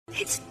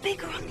It's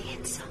bigger on the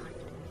inside.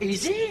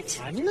 Is it?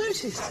 I hadn't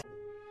noticed.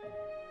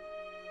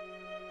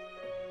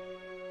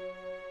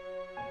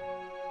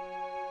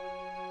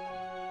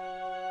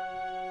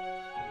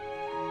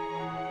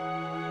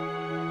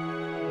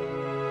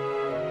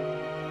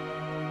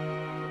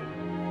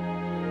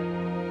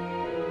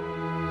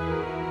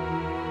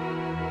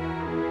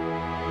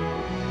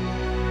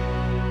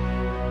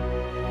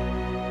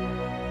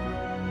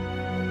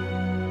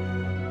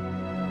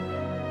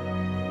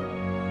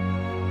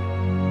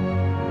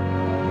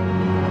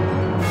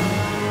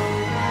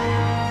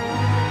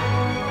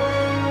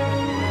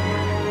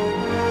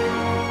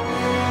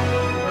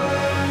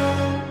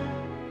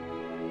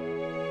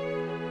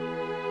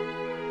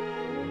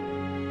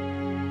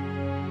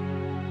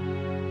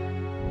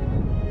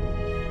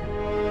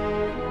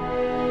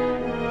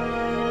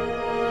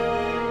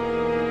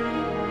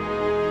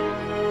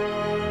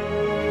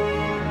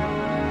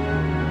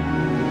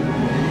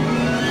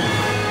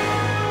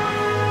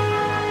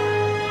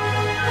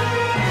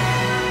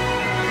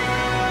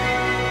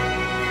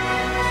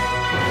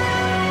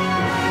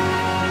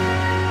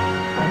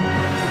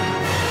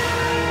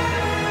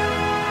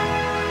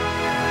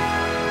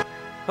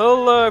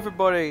 Hello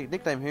everybody,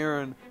 Nickname here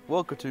and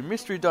welcome to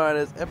Mystery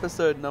Diners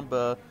episode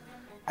number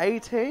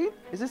 18?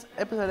 Is this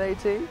episode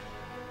 18?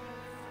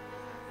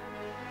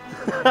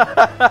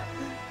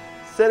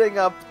 Setting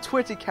up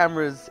 20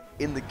 cameras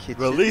in the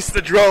kitchen. Release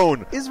the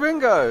drone! Is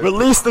Ringo!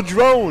 Release the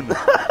drone!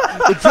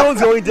 The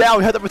drone's going down,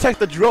 we have to protect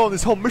the drone,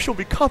 this whole mission will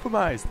be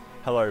compromised!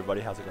 Hello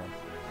everybody, how's it going?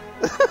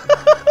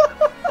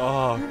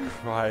 Oh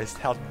Christ,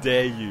 how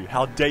dare you?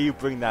 How dare you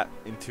bring that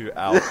into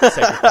our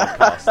second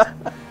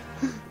podcast?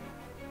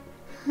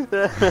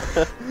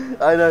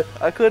 I know,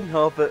 I couldn't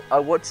help it. I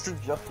watched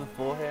it just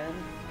beforehand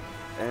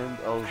and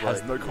I was It has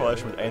like, no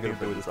correlation with I'm anything gonna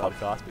to do with bring this this up.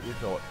 podcast, but you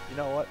thought, you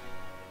know what?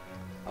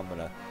 I'm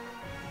gonna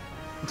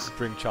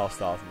bring Charles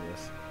Stars into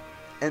this.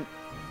 And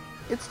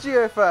it's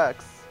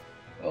GeoFacts.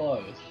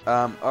 Hello.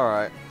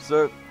 Alright,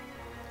 so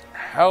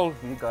how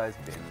have you guys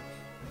been?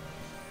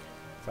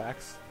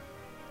 Facts?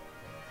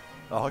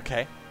 Oh,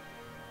 okay.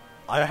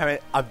 I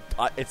haven't.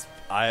 It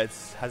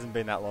hasn't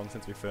been that long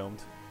since we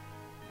filmed.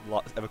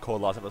 Ever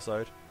called last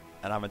episode,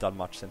 and I haven't done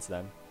much since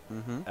then.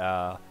 Mm-hmm.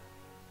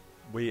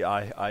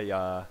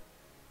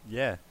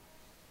 Yeah.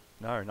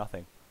 No,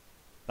 nothing.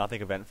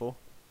 Nothing eventful.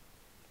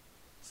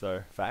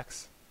 So,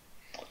 facts.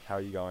 How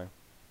are you going?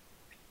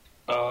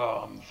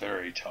 Oh, I'm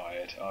very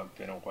tired. I've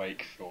been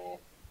awake for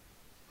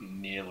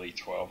nearly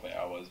 12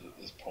 hours at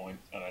this point,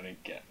 and I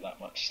didn't get that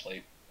much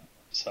sleep.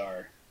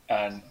 So,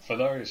 and for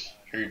those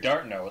who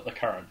don't know what the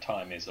current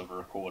time is of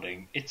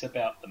recording, it's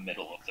about the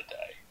middle of the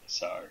day.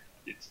 So,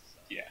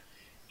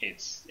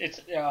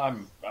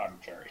 I'm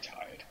very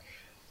tired.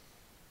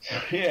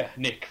 Yeah,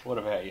 Nick, what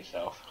about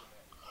yourself?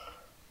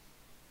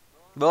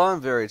 Well,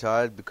 I'm very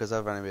tired because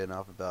I've only been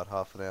up about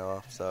half an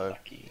hour, so...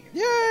 Lucky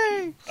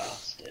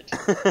bastard.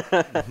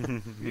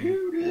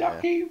 You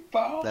lucky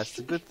bastard. That's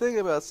the good thing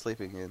about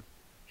sleeping in.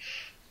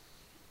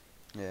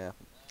 Yeah.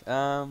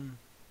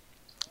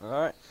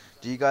 Alright.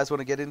 Do you guys want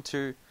to get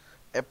into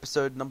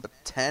episode number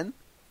 10?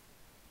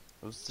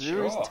 Of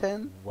series Sure.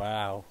 10?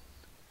 Wow.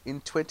 In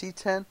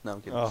 2010? No,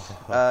 I'm kidding.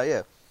 Oh.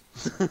 Yeah.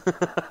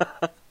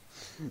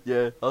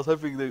 Yeah, I was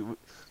hoping that...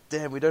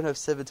 Damn, we don't have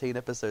 17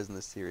 episodes in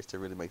this series to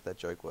really make that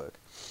joke work.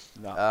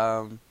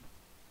 No.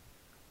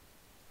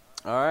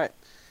 Alright.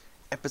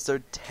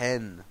 Episode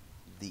 10.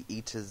 The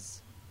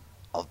Eaters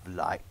of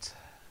Light.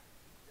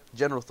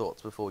 General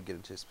thoughts before we get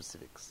into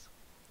specifics.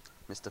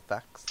 Mr.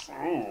 Facts?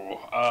 Ooh,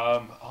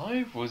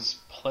 I was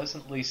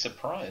pleasantly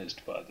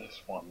surprised by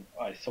this one.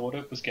 I thought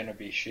it was going to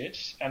be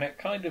shit, and it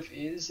kind of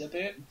is a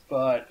bit,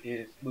 but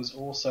it was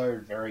also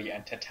very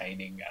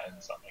entertaining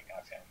and something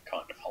I found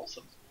kind of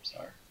wholesome.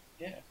 So,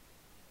 yeah.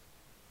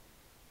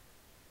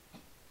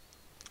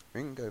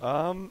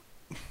 Ringo.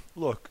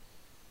 Look,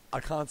 I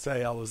can't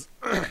say I was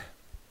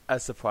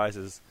as surprised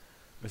as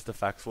Mr.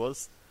 Fax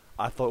was.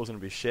 I thought it was going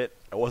to be shit.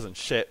 It wasn't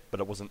shit, but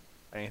it wasn't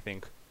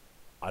anything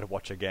I'd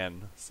watch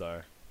again.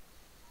 So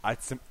I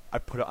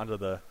put it under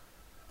the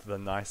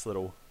nice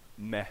little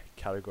meh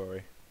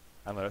category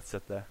and let it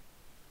sit there.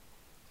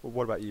 Well,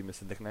 what about you,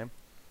 Mr. Nickname?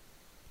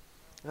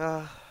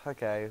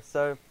 Okay,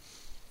 so...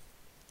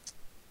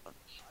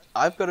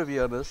 I've got to be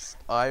honest,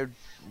 I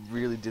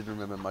really didn't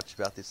remember much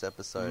about this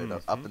episode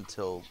up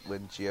until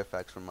when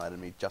GeoFacts reminded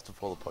me just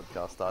before the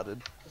podcast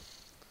started.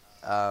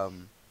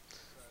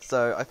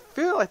 So I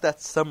feel like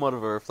that's somewhat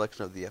of a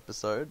reflection of the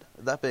episode.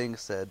 That being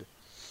said,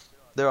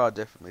 there are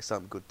definitely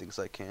some good things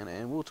I can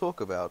and we'll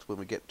talk about when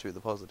we get to the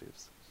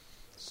positives.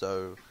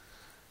 So,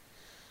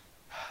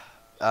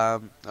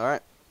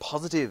 alright,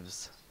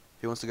 positives.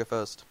 Who wants to go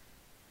first?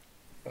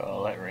 I'll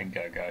let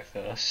Ringo go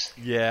first.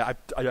 Yeah,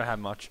 I don't have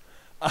much.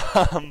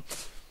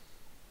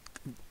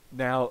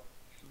 Now,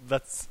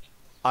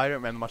 I don't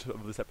remember much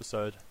of this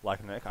episode,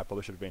 like Nick. I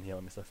probably should have been here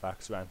when Mr.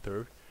 Fax ran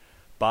through.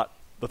 But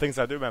the things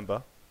I do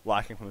remember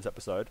liking from this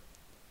episode,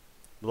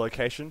 the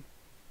location.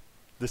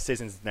 This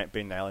season's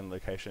been nailing the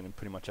location in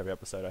pretty much every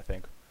episode, I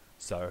think.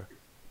 So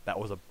that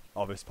was an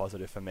obvious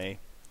positive for me.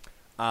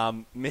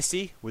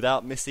 Missy,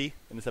 without Missy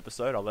in this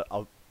episode,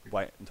 I'll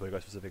wait until we go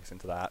specifics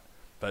into that.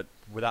 But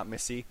without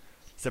Missy,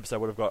 this episode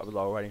would have got a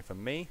lower rating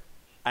from me.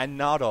 And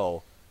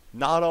Nardole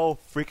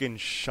freaking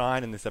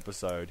shine in this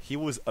episode. He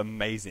was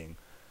amazing.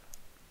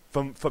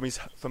 From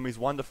his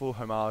wonderful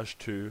homage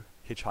to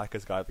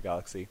Hitchhiker's Guide to the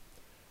Galaxy,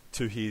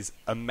 to his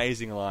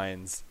amazing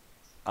lines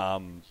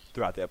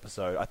throughout the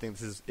episode. I think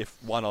this is if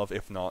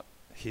not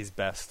his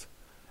best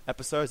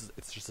episodes.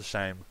 It's just a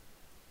shame.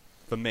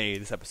 For me,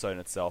 this episode in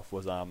itself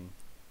was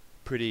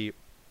pretty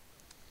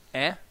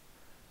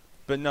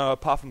but no,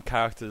 apart from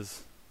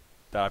characters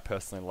that I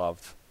personally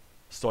loved,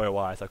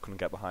 story-wise I couldn't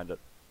get behind it,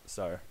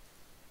 so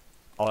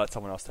I'll let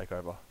someone else take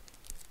over.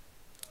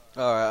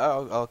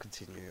 Alright, I'll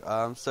continue.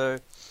 So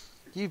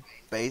you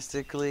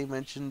basically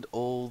mentioned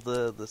all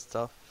the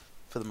stuff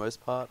for the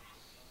most part.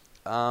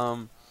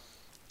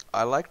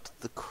 I liked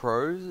the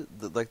crows,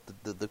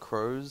 the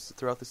crows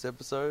throughout this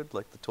episode,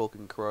 like the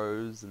talking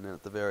crows, and then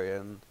at the very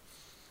end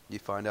you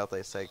find out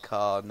they say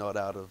car not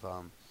out of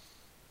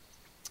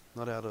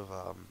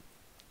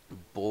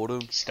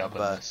boredom,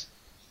 Stubbornness.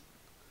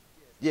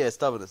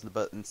 Stubbornness,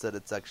 but instead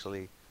it's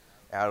actually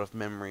out of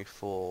memory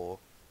for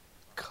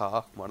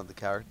Car, one of the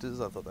characters.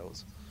 I thought that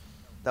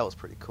was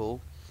pretty cool.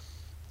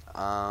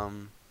 I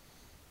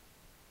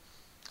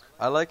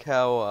like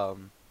how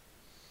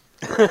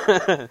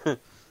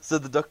so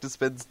the Doctor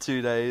spends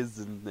 2 days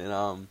in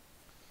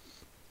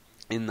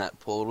that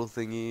portal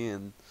thingy,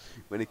 and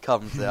when he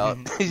comes out,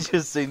 he's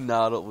just seen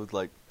Nardole with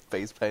like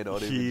face paint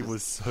on him. He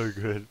was so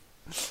good.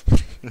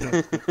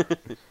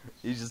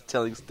 He's just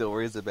telling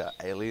stories about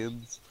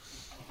aliens,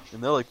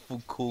 and they're like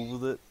full cool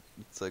with it.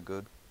 It's so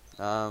good.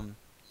 I'm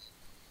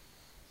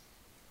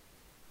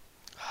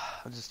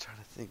just trying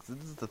to think.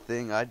 This is the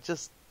thing. I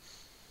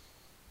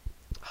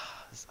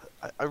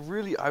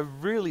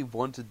really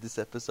wanted this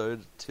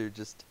episode to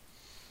just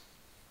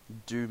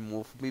do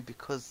more for me,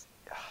 because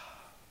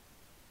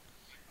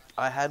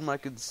I had my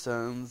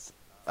concerns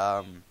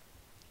at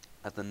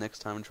the next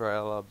time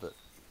trailer, but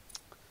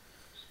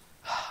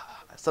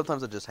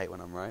sometimes I just hate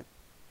when I'm right.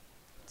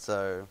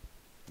 So,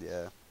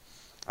 yeah.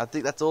 I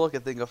think that's all I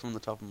can think of from the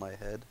top of my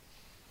head.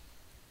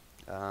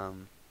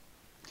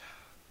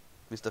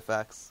 Mr.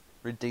 Fax,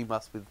 redeem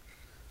us with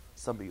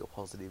some of your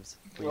positives,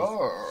 please.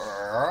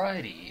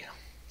 Alrighty.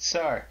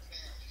 So,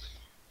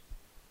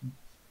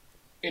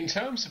 in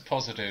terms of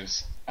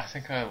positives, I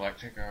think I like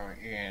to go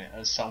in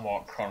a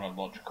somewhat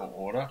chronological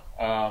order.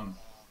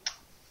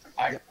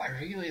 I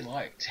really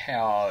liked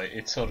how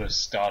it sort of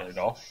started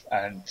off,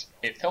 and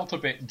it felt a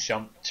bit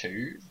jumped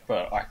to,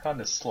 but I kind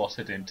of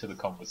slotted into the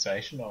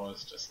conversation. I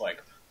was just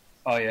like,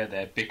 oh yeah,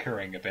 they're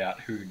bickering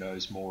about who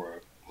knows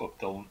more of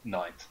the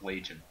Ninth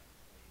Legion.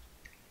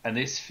 And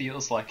this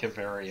feels like a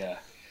very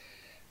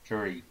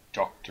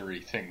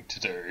doctory thing to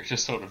do, to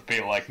sort of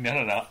be like,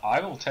 no,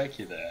 I will take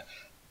you there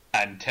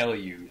and tell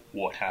you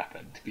what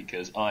happened,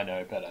 because I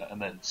know better,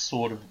 and then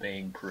sort of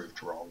being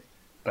proved wrong,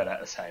 but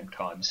at the same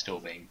time still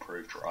being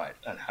proved right,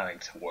 and having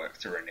to work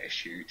through an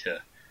issue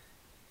to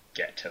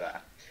get to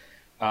that.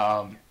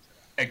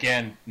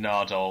 Again,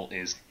 Nardole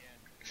is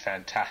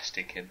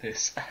fantastic in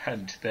this,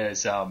 and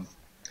there's a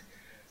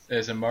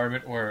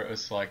moment where it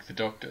was like the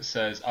Doctor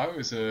says, I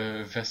was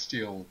a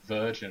Vestal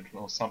Virgin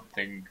or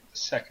something,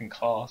 second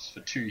class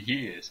for 2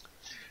 years.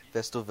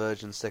 Vestal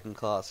Virgin second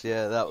class,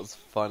 yeah, that was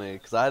funny,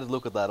 because I had to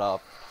look at that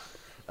up,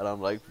 and I'm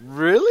like,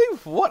 really?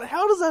 What?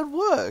 How does that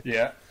work?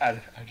 Yeah,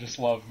 and I just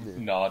love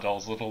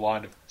Nardole's little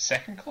line of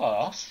second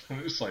class,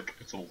 and it's like,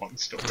 it's a long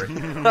story.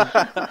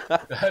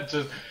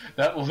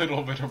 that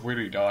little bit of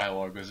witty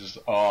dialogue was just,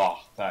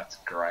 oh, that's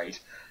great.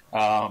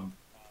 I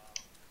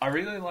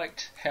really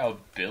liked how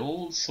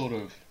Bill sort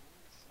of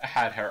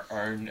had her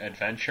own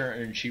adventure,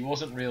 and she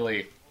wasn't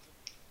really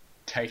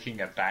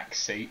taking a back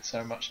seat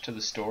so much to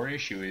the story.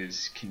 She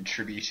was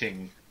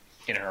contributing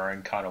in her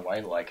own kind of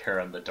way, like her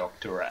and the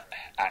Doctor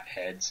at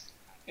heads,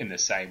 in the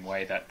same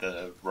way that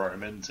the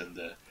Romans and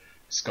the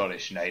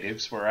Scottish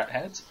natives were at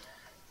heads,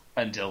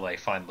 until they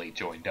finally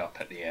joined up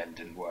at the end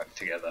and worked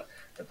together.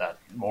 But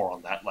more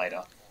on that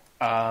later.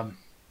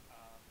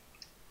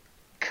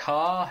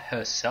 Car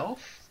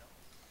herself,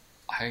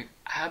 I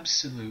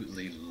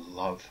absolutely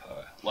love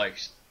her.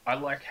 Like, I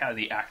like how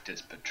the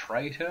actors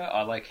portrayed her.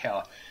 I like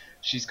how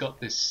she's got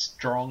this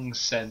strong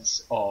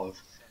sense of,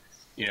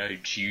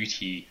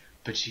 duty,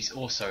 but she's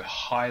also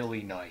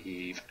highly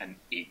naive and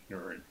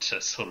ignorant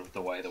to sort of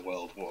the way the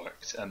world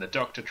works. And the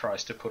Doctor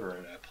tries to put her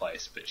in her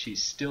place, but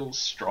she's still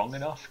strong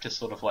enough to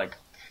sort of, like,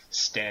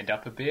 stand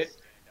up a bit.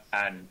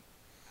 And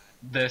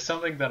there's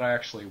something that I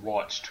actually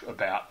watched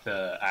about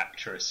the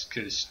actress,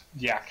 because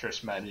the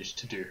actress managed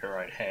to do her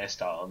own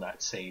hairstyle in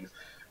that scene,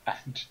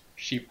 and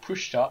she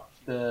pushed up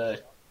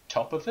the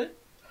top of it,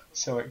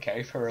 so it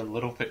gave her a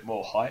little bit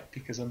more height,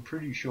 because I'm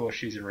pretty sure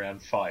she's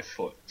around 5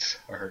 foot,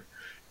 so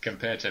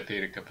compared to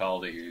Peter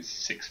Capaldi, who's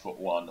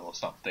 6'1" or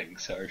something,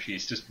 so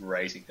she's just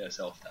raising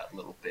herself that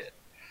little bit.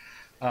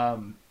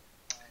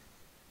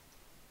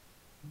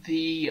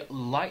 The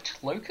light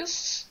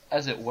locusts,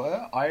 as it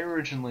were, I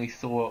originally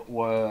thought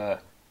were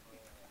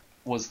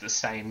was the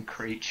same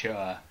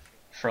creature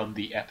from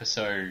the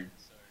episode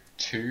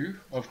 2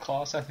 of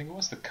Class, I think it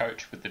was, the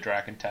coach with the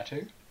dragon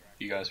tattoo.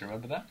 You guys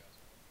remember that?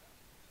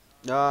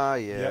 Ah,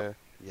 yeah. Yep.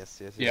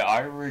 Yes. Yeah,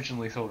 I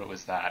originally thought it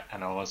was that,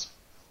 and I was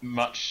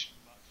much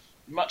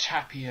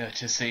happier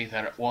to see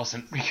that it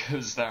wasn't,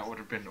 because that would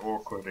have been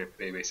awkward if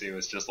BBC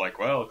was just like,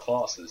 well,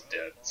 Class is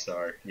dead,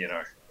 so,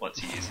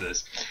 let's use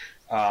this.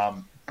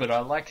 But I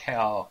like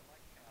how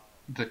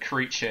the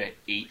creature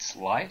eats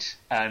light,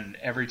 and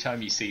every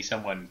time you see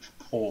someone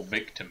fall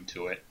victim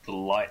to it, the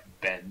light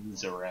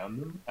bends around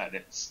them, and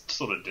it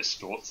sort of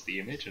distorts the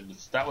image, and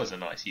that was a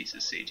nice use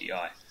of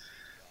CGI.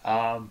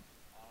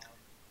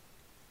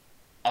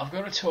 I've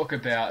got to talk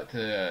about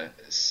the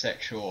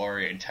sexual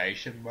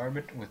orientation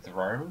moment with the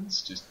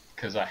Romans, just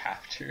because I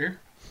have to,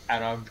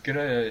 and I'm going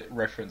to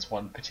reference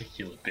one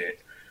particular bit.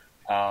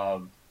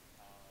 I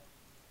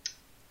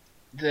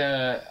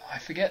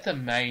forget the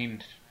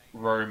main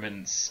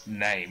Roman's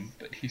name,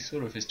 but he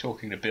sort of is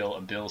talking to Bill,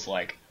 and Bill's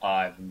like,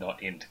 I'm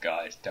not into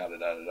guys,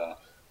 da-da-da-da-da.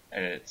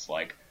 And it's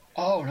like,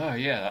 oh, no,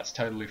 yeah, that's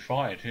totally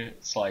fine.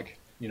 It's like,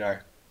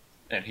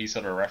 and he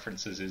sort of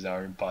references his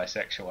own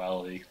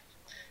bisexuality.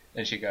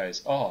 And she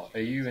goes, oh,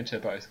 are you into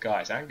both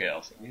guys and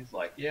girls? And he's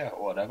like, yeah,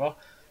 whatever.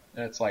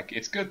 And it's like,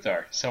 it's good,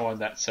 though. Someone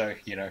that's so,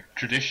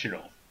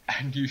 traditional.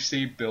 And you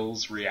see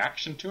Bill's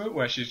reaction to it,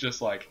 where she's just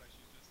like,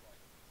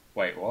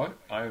 wait, what?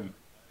 I'm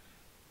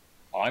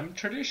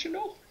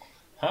traditional?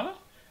 Huh?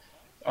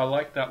 I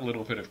like that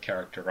little bit of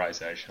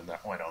characterization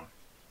that went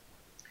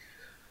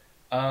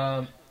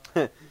on.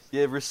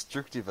 Yeah,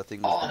 restrictive, I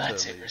think. Oh,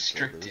 that's it,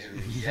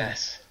 restrictive,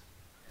 yes.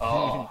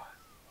 Oh,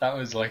 that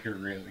was like a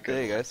really good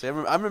There you go. See,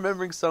 I'm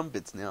remembering some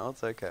bits now.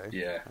 It's okay.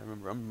 Yeah.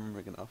 I'm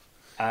remembering enough.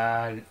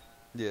 And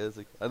Yeah,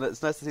 and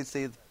it's nice to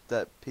see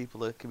that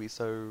people can be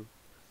so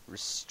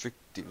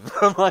restrictive.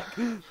 I'm like,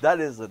 that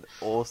is an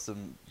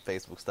awesome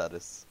Facebook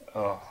status.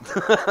 oh,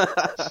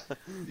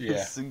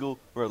 yeah. Single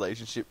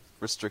relationship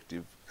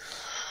restrictive.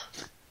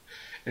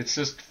 It's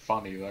just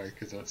funny though,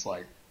 because it's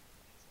like,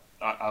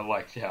 I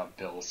like how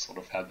Bill sort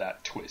of had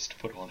that twist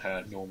put on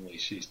her. Normally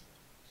she's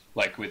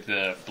like with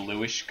the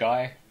bluish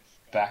guy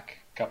back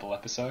a couple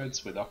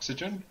episodes with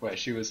Oxygen, where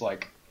she was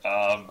like,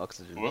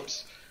 Oxygen.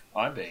 whoops,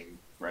 I'm being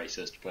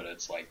racist, but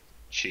it's like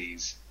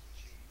she's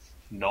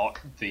not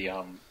the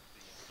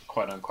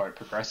quote unquote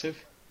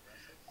progressive.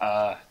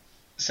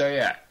 So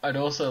yeah, I'd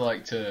also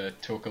like to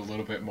talk a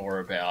little bit more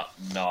about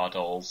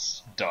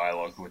Nardol's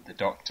dialogue with the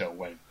Doctor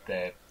when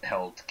they're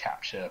held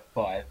capture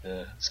by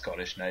the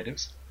Scottish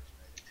natives.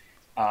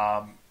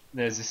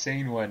 There's a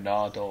scene where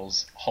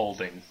Nardol's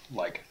holding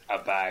like a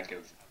bag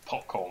of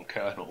popcorn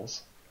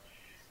kernels,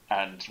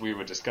 and we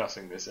were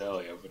discussing this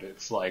earlier, but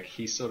it's like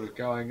he's sort of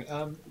going,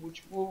 would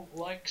you all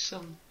like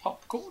some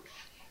popcorn?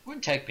 It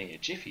wouldn't take me a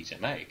jiffy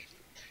to make.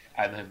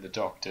 And then the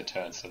Doctor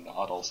turns to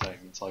Nardol saying,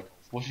 it's like,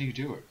 what are you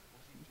doing?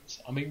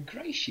 I'm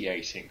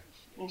ingratiating.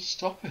 Well,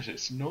 stop it,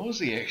 it's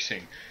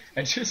nauseating.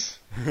 And just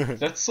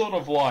that sort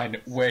of line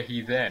where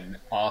he then,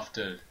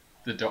 after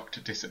the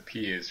Doctor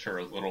disappears for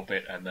a little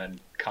bit and then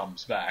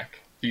comes back,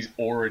 he's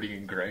already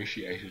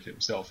ingratiated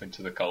himself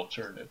into the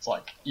culture, and it's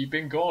like, you've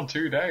been gone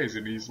 2 days,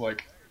 and he's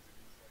like,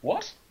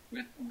 what?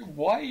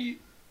 Why are you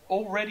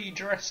already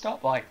dressed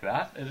up like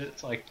that? And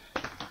it's like,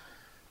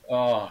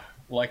 oh,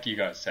 like you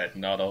guys said,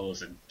 Nardol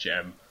is a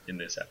gem in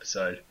this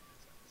episode.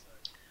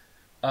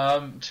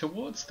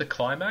 Towards the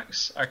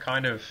climax,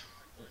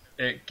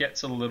 it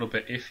gets a little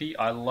bit iffy.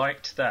 I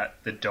liked that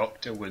the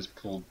Doctor was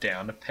pulled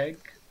down a peg.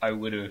 I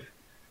would have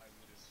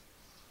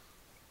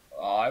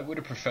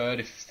preferred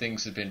if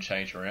things had been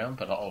changed around,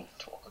 but I'll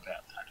talk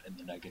about that in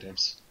the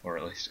negatives, or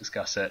at least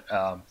discuss it.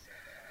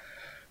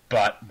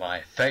 But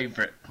my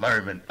favourite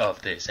moment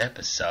of this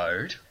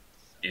episode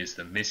is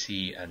the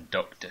Missy and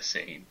Doctor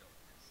scene,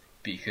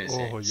 because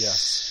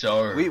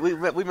so... We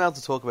might as well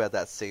talk about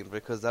that scene,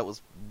 because that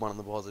was one of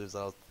the positives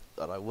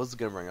that I was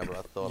going to bring up, but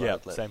I thought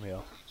I'd let same here.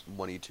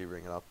 one of you two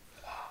bring it up.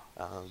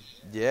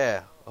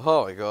 Yeah.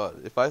 Oh my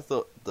god. If I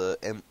thought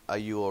the Are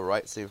You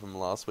Alright scene from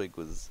last week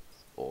was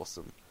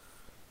awesome.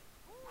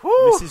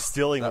 Missy's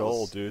stealing it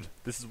all, dude.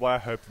 This is why I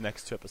hope the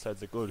next 2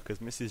 episodes are good,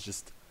 because Missy's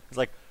just... It's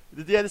like,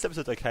 yeah, this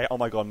episode's okay. Oh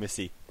my god,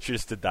 Missy. She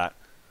just did that.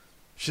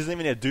 She doesn't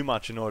even need to do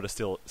much in order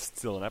to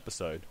steal an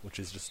episode, which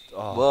is just...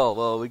 Oh.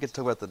 Well, we can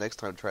talk about the next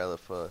time trailer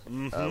for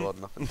well,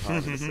 nothing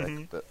time in a sec,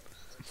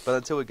 but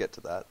until we get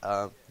to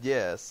that,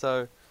 yeah.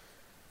 So,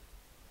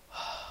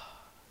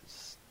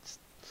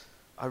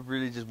 I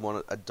really just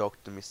wanted a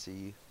Doctor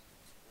Missy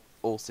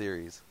all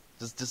series,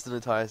 just an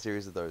entire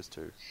series of those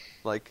two.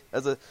 Like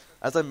as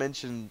I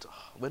mentioned,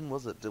 when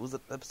was it? Was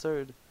it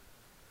episode?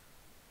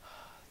 I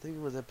think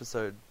it was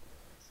episode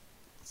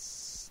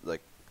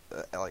like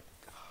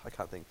I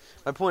can't think.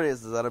 My point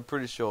is that I'm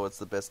pretty sure it's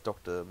the best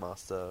Doctor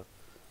Master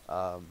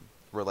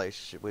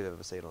relationship we've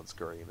ever seen on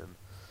screen, and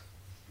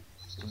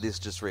this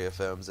just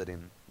reaffirms it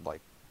in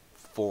like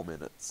 4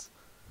 minutes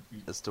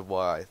as to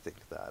why I think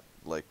that.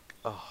 Like,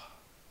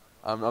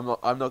 I'm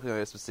not going to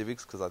go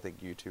specifics because I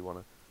think you two want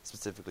to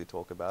specifically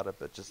talk about it,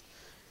 but just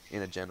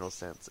in a general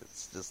sense,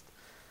 it's just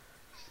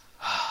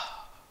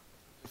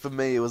for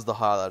me, it was the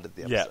highlight of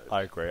the Yeah, episode.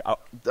 I agree.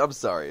 I'm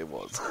sorry, it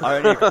was.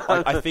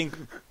 I think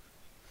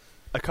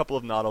a couple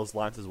of Nado's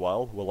lines as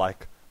well were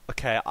like,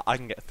 okay, I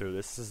can get through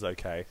this. This is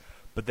okay.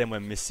 But then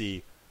when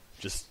Missy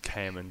just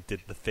came and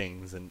did the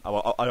things, and I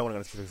don't want to go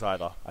into specifics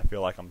either. I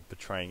feel like I'm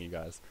betraying you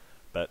guys,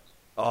 but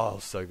it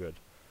was so good.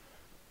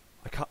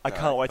 I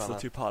can't wait till the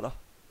two-parter.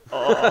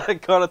 I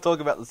can't talk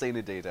about the scene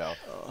in detail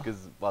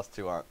because us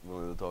two aren't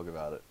willing to talk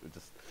about it.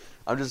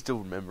 I'm just still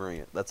remembering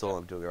it. That's all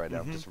I'm doing right now.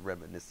 I'm just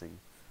reminiscing.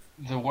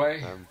 The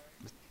way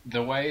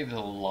the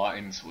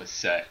lines were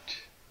set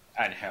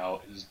and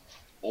how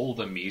all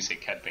the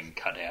music had been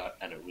cut out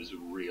and it was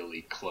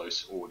really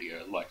close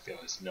audio, like there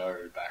was no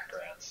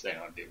background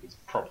sound. It was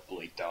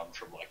probably done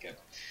from like a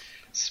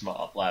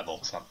smart lab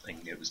or something.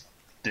 It was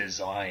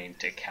designed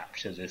to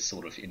capture this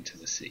sort of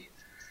intimacy.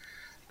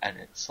 And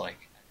it's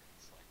like,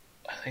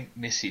 I think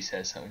Missy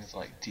says something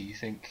like, do you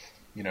think,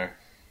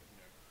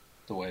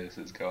 the way this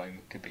is going,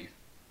 we could be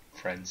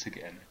friends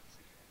again?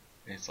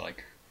 And it's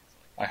like,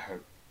 I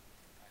hope.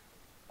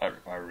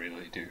 I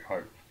really do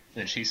hope.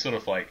 And she sort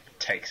of like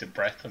takes a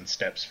breath and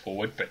steps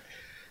forward, but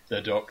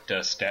the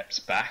Doctor steps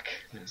back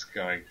and is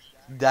going...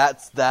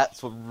 That's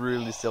what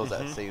really sells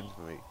that scene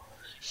for me.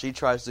 She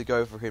tries to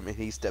go for him and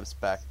he steps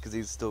back because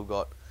he's still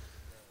got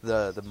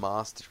the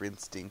master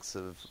instincts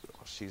of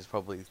she's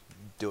probably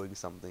doing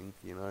something,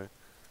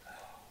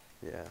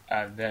 Yeah.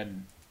 And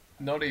then,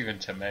 not even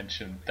to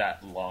mention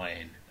that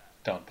line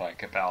done by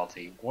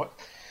Capaldi.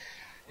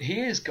 He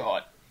has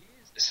got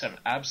some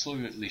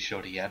absolutely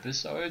shoddy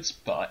episodes,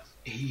 but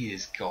he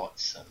has got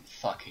some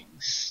fucking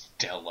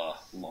stellar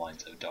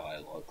lines of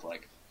dialogue.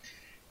 Like,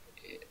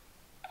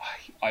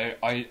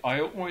 I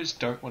almost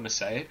don't want to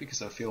say it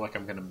because I feel like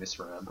I'm going to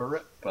misremember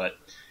it, but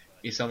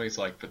he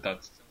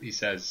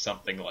says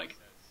something like,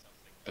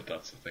 but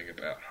that's the thing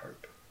about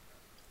hope.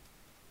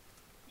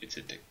 It's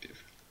addictive.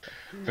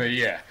 But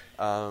yeah.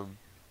 And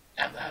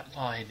that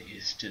line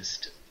is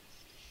just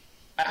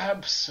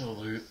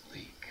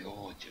absolutely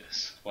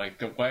gorgeous. Like,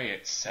 the way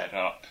it's set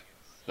up,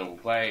 the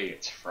way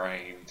it's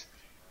framed,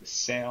 the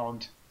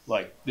sound.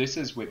 Like, this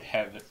is with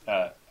Heaven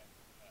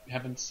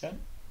Sent?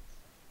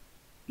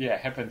 Yeah,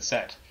 Heaven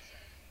Sent.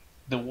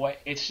 The way,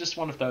 it's just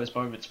one of those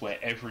moments where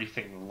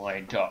everything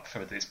lined up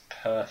for this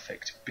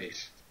perfect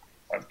bit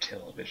of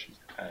television.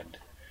 And,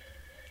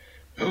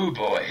 oh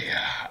boy,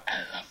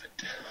 I love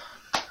it.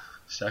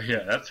 So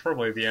yeah, that's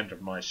probably the end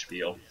of my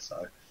spiel,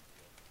 so...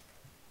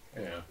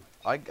 Yeah.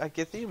 I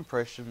get the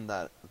impression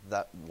that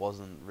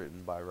wasn't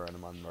written by Rona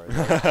Munro.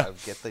 I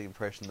get the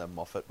impression that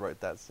Moffat wrote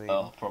that scene.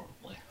 Oh,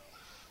 probably.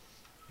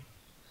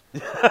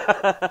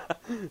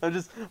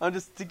 I'm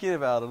just thinking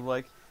about it.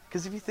 Like,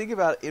 because if you think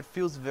about it, it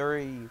feels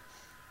very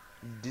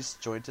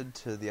disjointed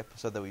to the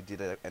episode that we did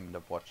end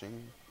up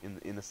watching,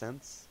 in a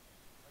sense.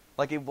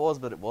 Like, it was,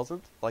 but it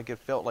wasn't. Like, it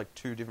felt like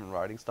two different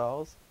writing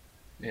styles.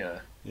 Yeah.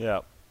 Yeah.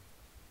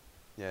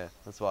 Yeah,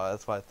 that's why I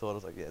thought, I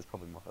was like, yeah, it's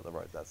probably Moffat that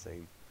wrote that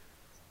scene.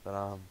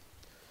 But,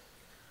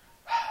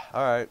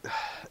 alright.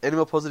 Any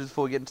more positives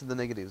before we get into the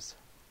negatives?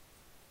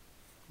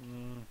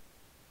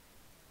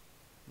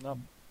 No.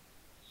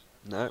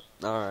 No?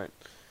 Alright.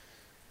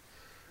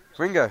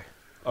 Ringo.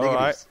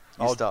 Alright.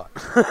 You I'll start.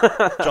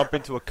 jump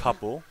into a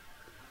couple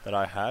that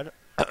I had.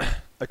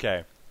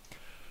 Okay.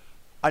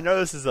 I know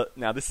this is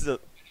a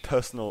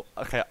personal...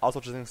 Okay, I was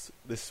watching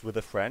this with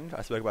a friend.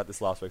 I spoke about this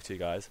last week to you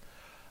guys.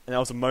 And there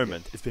was a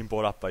moment, it's been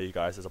brought up by you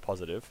guys as a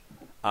positive.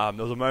 There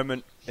was a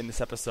moment in this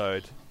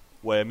episode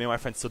where me and my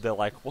friend stood there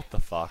like, what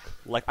the fuck?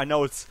 Like, I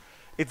know it's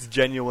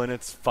genuine,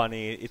 it's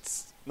funny,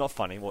 it's not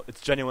funny, well,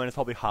 it's genuine, it's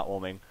probably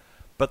heartwarming.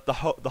 But the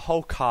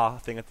whole car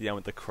thing at the end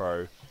with the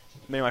crow,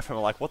 me and my friend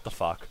were like, what the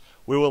fuck?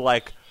 We were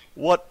like,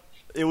 what?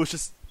 It was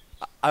just,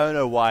 I don't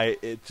know why,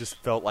 it just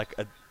felt like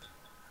a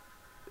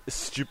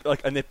stupid,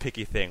 like a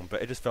nitpicky thing,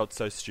 but it just felt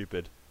so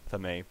stupid. For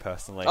me,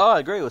 personally. Oh, I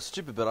agree, it was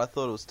stupid, but I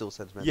thought it was still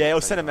sentimental. Yeah, it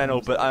was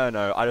sentimental, but I don't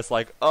know. I just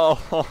like,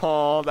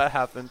 oh, that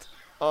happened.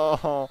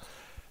 Oh.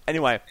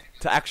 Anyway,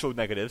 to actual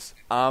negatives.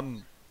 I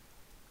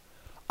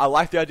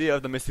like the idea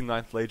of the missing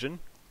Ninth Legion.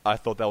 I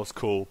thought that was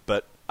cool,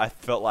 but I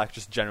felt like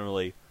just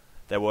generally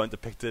they weren't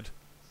depicted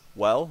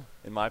well,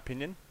 in my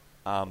opinion.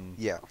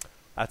 Yeah.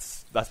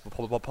 That's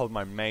probably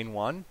my main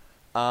one.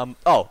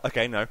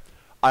 Okay, no.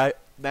 I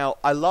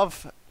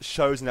love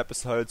shows and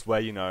episodes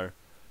where,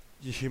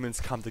 humans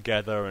come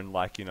together and,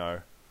 like,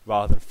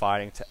 rather than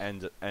fighting to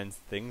end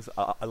things.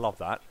 I love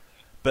that.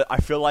 But I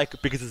feel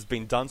like because it's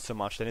been done so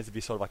much, there needs to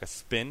be sort of like a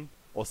spin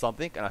or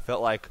something. And I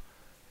felt like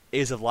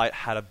Ears of Light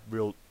had a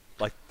real...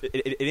 Like,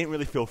 it didn't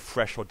really feel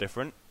fresh or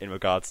different in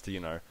regards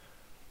to,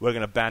 we're going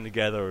to band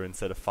together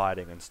instead of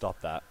fighting and stop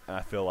that. And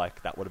I feel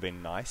like that would have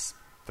been nice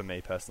for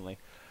me personally.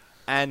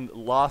 And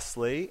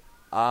lastly,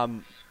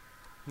 now,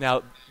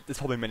 there's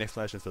probably many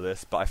explanations for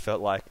this, but I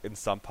felt like in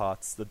some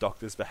parts the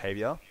Doctor's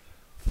behaviour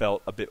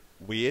felt a bit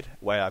weird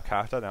way out of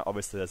character. Now,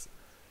 obviously, there's,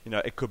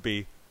 it could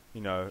be,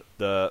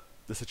 the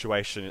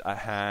situation at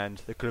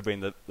hand. It could have been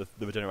the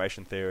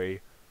regeneration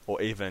theory,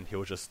 or even he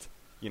was just,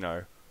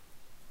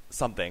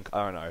 something.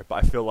 I don't know. But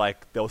I feel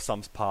like there were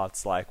some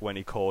parts, like when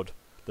he called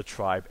the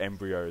tribe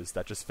embryos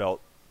that just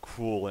felt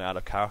cruel and out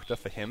of character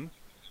for him.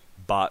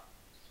 But,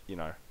 you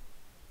know,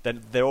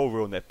 they're all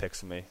ruined their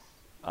picks for me.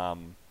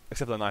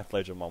 Except for the Ninth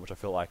Legion one, which I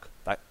feel like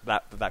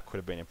that could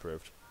have been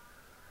improved.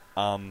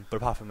 But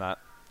apart from that,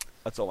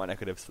 that's all my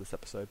negatives for this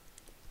episode.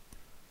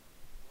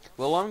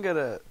 Well, I'm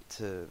gonna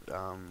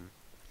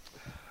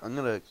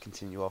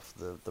continue off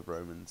the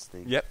Romans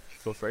thing. Yep,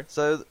 feel free.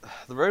 So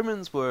the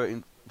Romans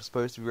were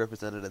supposed to be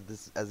represented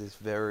as this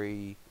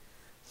very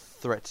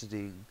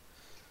threatening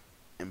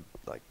and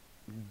like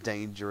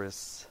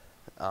dangerous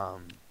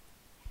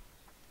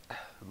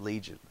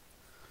legion,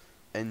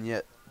 and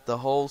yet the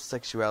whole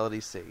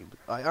sexuality scene,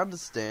 I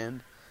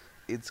understand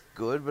it's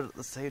good, but at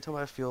the same time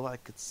I feel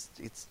like it's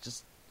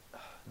just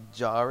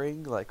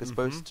jarring. Like we're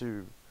supposed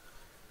to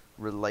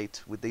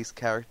relate with these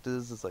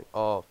characters. It's like,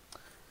 oh,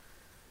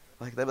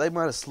 like they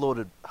might have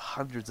slaughtered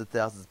hundreds of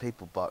thousands of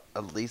people, but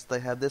at least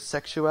they had their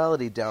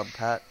sexuality down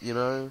pat, you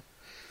know?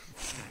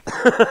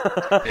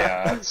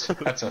 Yeah,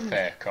 that's a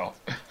fair cop.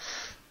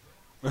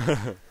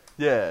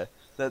 Yeah,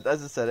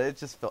 as I said, it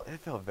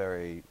felt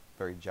very,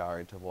 very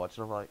jarring to watch,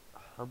 and I'm like,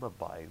 I'm not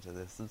buying into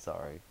this. I'm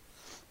sorry.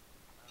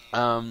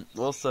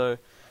 Also,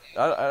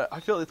 I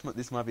feel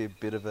this might be a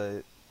bit of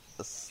a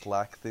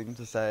slack thing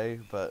to say,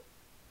 but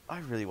I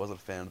really wasn't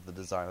a fan of the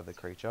design of the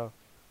creature.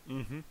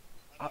 Mm-hmm.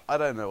 I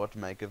don't know what to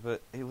make of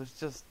it. It was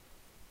just...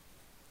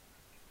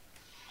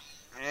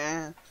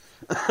 I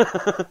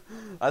thought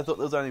there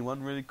was only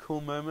one really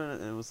cool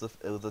moment, and it was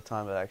the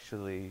time it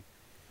actually...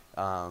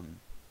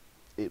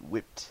 It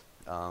whipped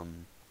Bill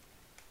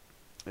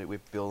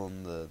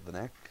on the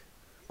neck.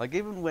 Like,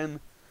 even when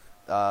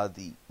what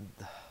do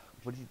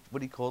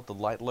you call it? The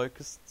light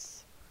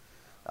locusts?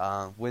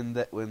 When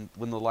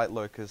the light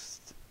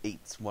locust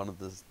eats one of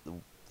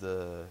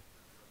the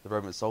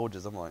Roman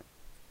soldiers, I'm like,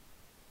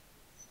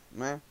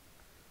 meh.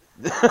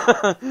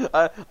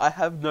 I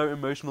have no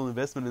emotional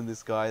investment in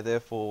this guy,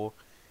 therefore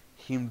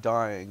him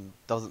dying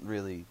doesn't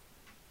really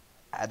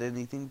add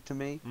anything to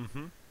me.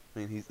 Mm-hmm. I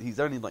mean, he's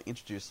only like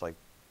introduced like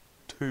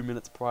 2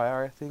 minutes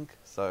prior, I think.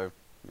 So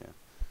yeah.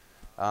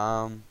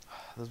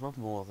 There's one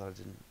more that I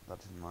didn't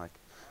like.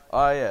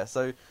 Oh yeah,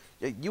 so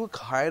yeah, you were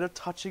kind of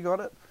touching on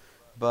it,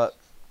 but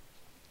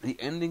the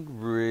ending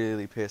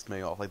really pissed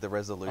me off. Like the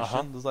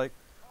resolution was like,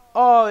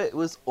 oh, it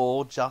was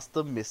all just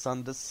a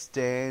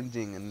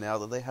misunderstanding, and now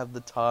that they have the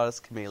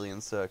TARDIS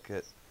chameleon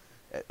circuit,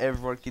 and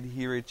everyone can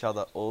hear each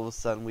other, all of a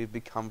sudden we've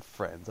become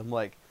friends. I'm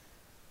like,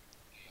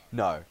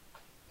 no.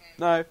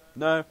 That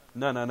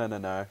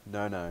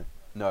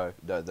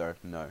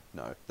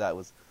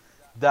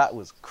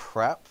was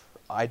crap.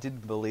 I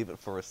didn't believe it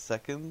for a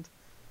second,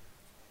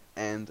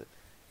 and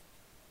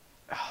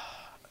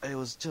it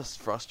was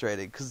just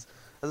frustrating, because,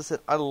 as I said,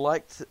 I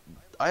liked.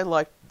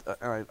 I'm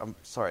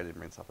sorry I didn't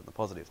bring stuff in the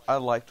positives. I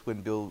liked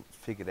when Bill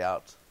figured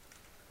out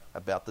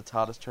about the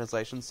TARDIS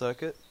translation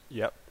circuit.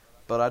 Yep.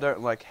 But I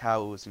don't like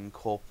how it was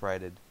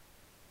incorporated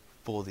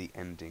for the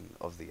ending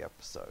of the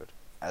episode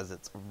as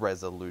its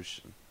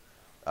resolution.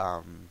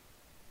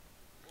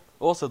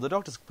 Also, the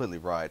Doctor's completely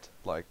right.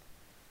 Like,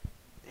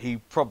 he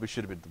probably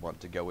should have been the one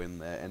to go in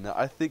there, and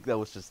I think that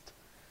was just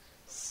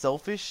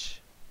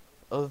selfish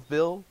of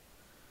Bill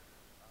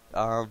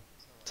to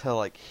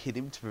like hit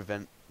him to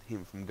prevent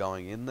him from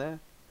going in there,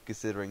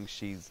 considering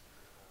she's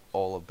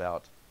all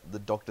about the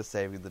Doctor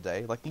saving the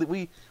day. Like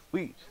we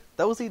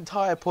that was the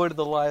entire point of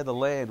the Lie of the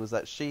Land, was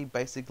that she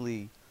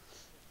basically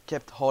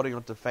kept holding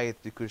on to faith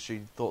because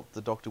she thought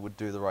the Doctor would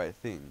do the right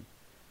thing.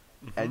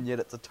 Mm-hmm. And yet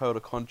it's a total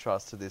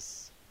contrast to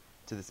this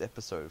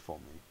episode for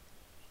me.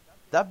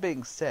 That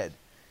being said,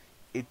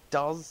 it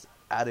does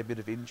add a bit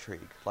of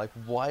intrigue. Like,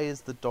 why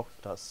is the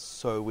Doctor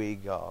so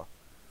eager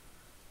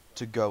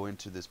to go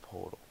into this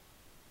portal?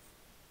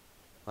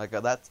 Like,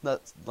 that's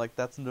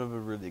never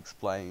really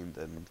explained,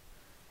 and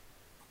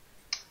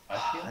I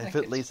feel like if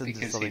it leads into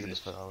because something in the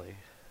finale.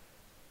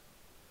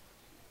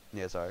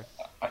 Yeah, sorry.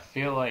 I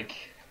feel like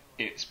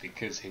it's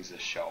because he's a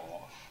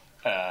show-off,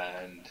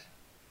 and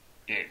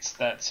it's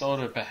that sort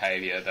of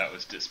behaviour that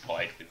was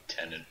displayed with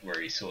Tennant, where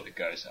he sort of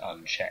goes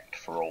unchecked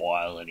for a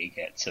while and he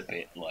gets a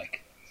bit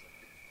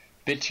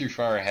too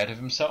far ahead of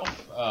himself.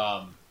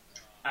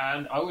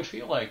 And I would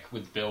feel like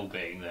with Bill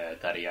being there,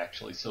 that he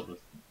actually sort of,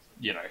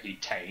 he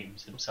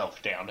tames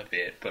himself down a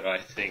bit. But I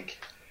think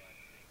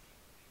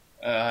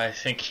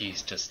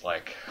he's just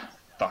like,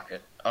 fuck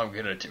it, I'm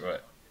gonna do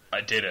it. I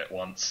did it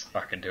once,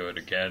 I can do it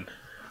again.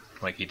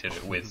 Like he did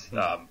it with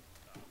the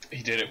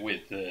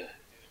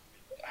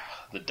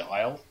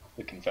dial,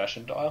 the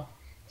confession dial.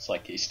 It's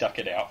like he stuck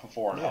it out for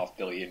 4.5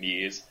 billion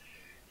years.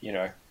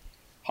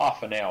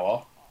 Half an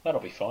hour, that'll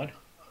be fine.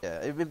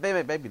 Yeah,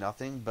 it may be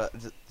nothing, but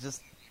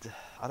just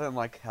I don't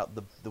like how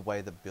the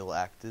way that Bill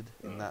acted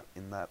in that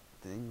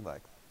thing.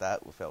 Like,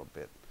 that felt a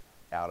bit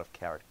out of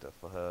character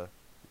for her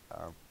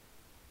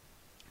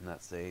in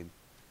that scene.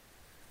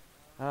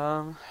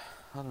 I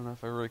don't know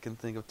if I really can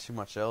think of too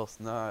much else.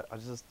 No, I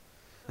just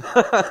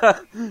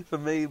for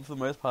me, for the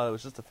most part, it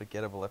was just a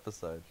forgettable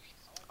episode.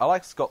 I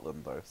like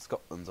Scotland though.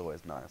 Scotland's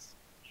always nice.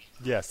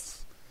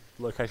 Yes.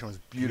 location was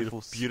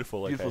beautiful,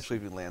 beautiful location. beautiful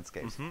sweeping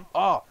landscapes. Mhm.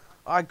 Oh,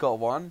 I got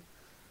one.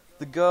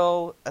 The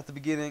girl at the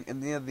beginning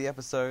and the end of the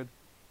episode,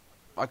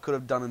 I could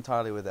have done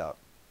entirely without.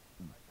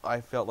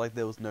 I felt like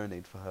there was no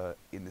need for her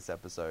in this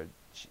episode.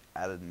 She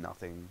added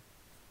nothing.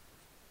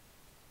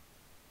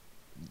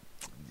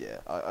 Yeah,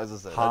 as I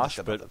said, Harsh, I just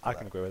got but nothing for I that.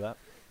 can agree with that.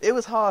 It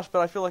was harsh,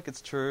 but I feel like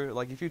it's true.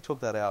 Like, if you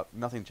took that out,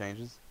 nothing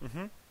changes.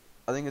 Mm-hmm.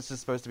 I think it's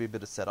just supposed to be a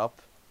bit of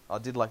setup. I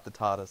did like the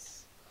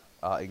TARDIS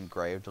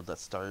engraved on that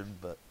stone,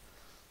 but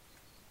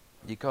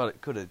you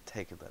could have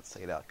taken that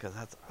scene out, because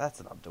that's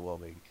an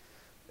underwhelming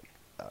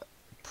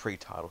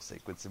pre-title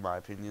sequence, in my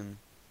opinion.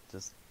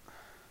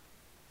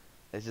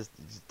 It just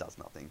does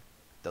nothing.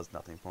 Does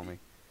nothing for me.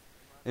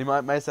 It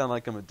may sound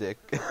like I'm a dick,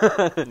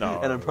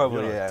 No, and I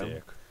probably you're a am.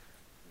 dick.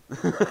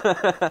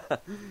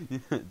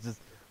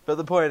 But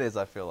the point is,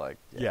 I feel like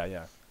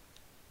Yeah.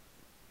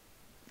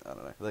 I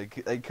don't know.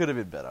 They could have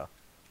been better.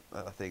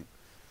 I think.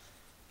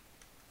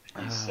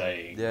 He's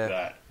saying yeah.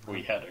 that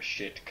we had a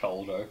shit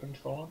cold open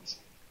for once.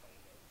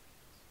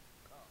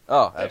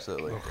 Oh,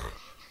 absolutely.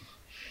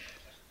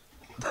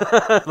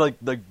 like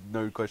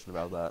no question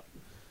about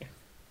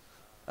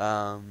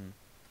that.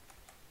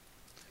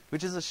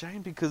 Which is a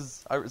shame,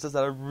 because it says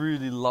that I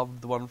really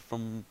loved the one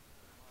from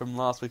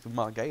last week with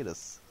Mark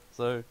Gatiss.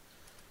 So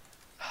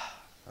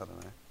I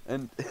don't know.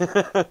 And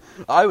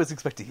I was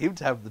expecting him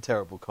to have the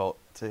terrible cold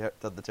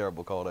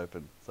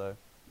open. So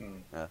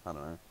yeah, I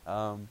don't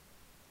know.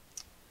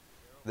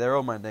 They're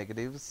all my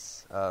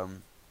negatives.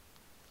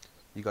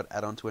 You got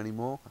add on to any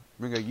more?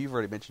 Ringo, you've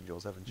already mentioned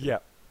yours, haven't you? Yeah.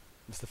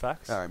 Mr.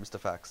 Fax? Alright, Mr.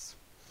 Fax.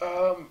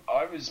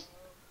 I was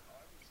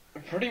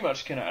pretty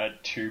much going to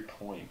add 2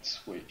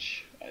 points,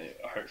 which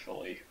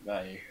hopefully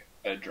may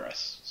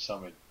address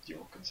some of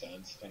your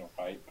concerns in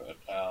a way, but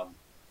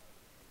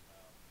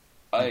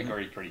I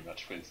agree pretty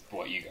much with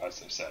what you guys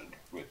have said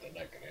with the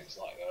negatives.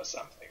 Like, there are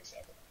some things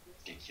that were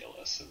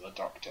ridiculous, and the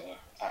Doctor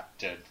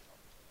acted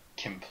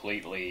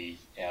completely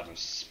out of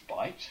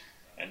spite,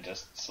 and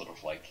just sort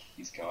of like,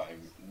 he's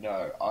going,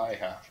 no, I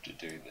have to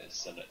do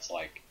this, and it's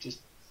like, just,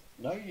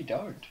 no you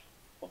don't.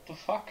 What the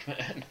fuck,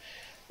 man?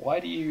 Why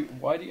do you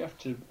have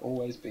to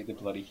always be the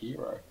bloody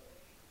hero?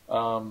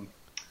 But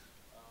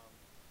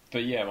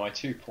yeah, my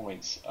 2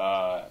 points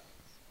are,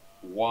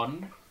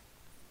 one,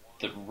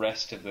 the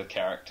rest of the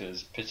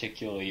characters,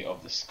 particularly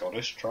of the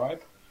Scottish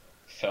tribe,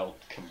 felt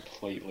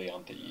completely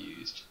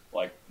underused.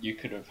 Like, you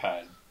could have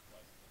had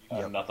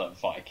another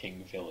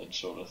Viking village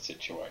sort of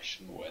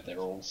situation where they're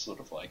all sort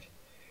of like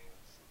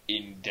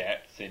in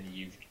depth, and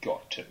you've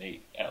got to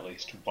meet at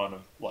least one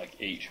of like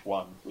each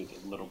one with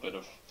a little bit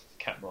of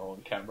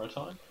on camera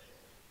time,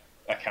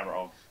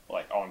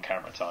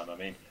 I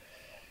mean.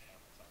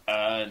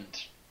 And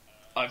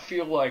I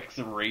feel like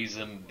the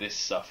reason this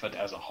suffered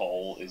as a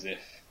whole is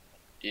if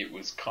it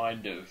was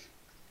kind of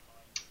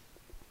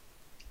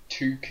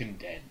too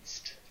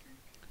condensed.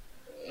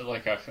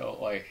 Like, I felt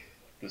like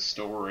the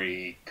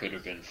story could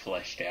have been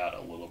fleshed out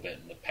a little bit,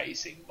 and the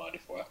pacing might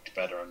have worked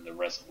better, and the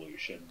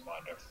resolution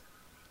might have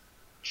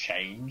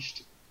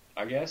changed,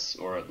 I guess,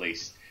 or at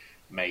least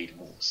made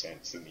more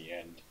sense in the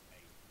end.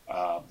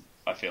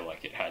 I feel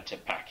like it had to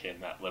pack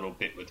in that little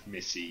bit with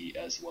Missy,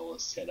 as well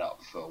as set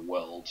up for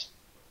World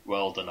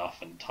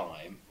Enough in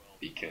Time,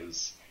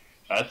 because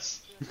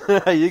that's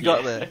You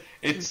got there.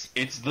 It's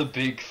the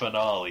big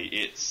finale.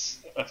 It's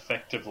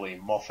effectively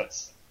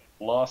Moffat's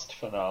last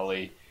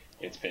finale.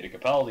 It's Peter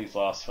Capaldi's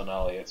last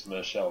finale. It's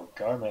Michelle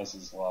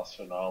Gomez's last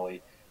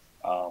finale.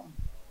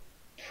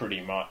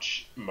 Pretty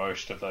much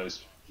most of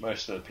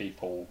the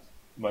people,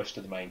 most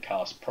of the main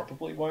cast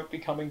probably won't be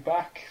coming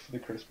back for the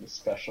Christmas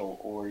special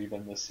or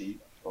even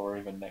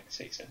next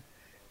season.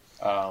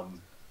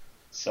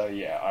 So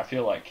yeah, I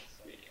feel like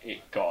it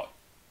got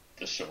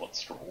the short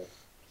straw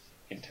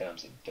in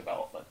terms of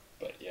development.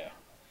 But yeah,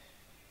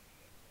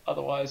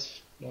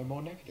 otherwise, no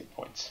more negative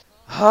points.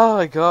 Oh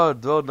my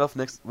god, World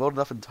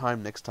Enough in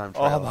Time next time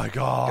trailer. Oh my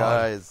god.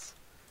 Guys.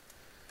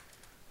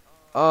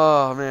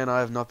 Oh man, I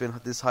have not been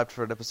this hyped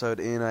for an episode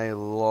in a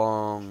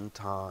long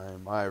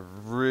time. I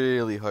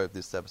really hope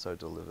this episode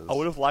delivers. I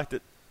would have liked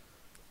it.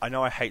 I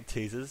know I hate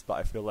teasers, but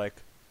I feel like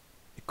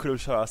it could have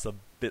shown us a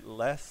bit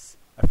less.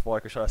 I feel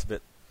like it showed us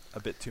a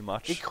bit too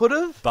much. It could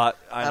have, but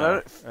I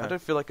don't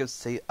feel like I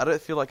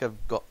don't feel like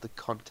I've got the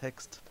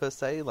context per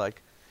se.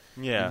 Like,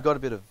 yeah, you've got a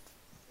bit of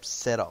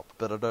setup,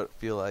 but I don't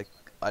feel like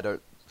to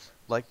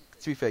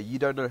be fair, you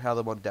don't know how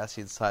the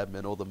Mondasian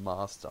Cybermen or the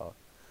Master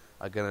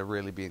are going to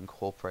really be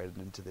incorporated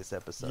into this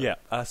episode. Yeah,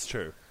 that's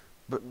true.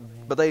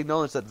 But they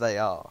acknowledge that they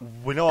are.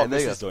 We know what And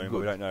Miss they is are doing, but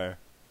we good. don't know.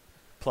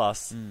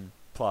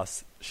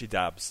 Plus, she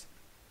dabs.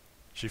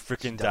 She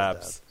freaking does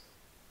dabs. dab.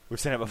 We've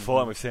seen it before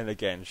and we've seen it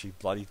again. She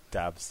bloody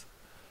dabs.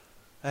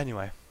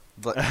 Anyway.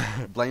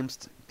 Blame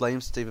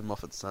Stephen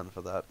Moffat's son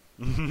for that.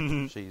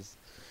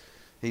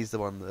 He's the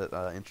one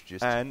that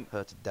introduced And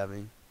her to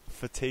dabbing.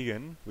 for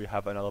Tegan, we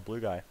have another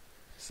blue guy.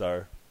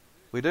 So,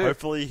 We do.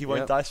 hopefully he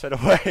won't Yep. die straight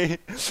away.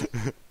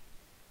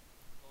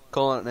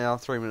 Calling it now,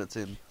 3 minutes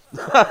in.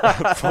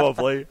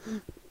 Probably.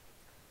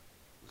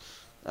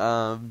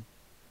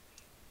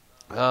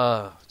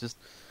 Just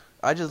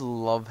I just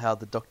love how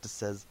the Doctor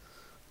says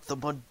the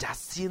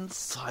Mondasian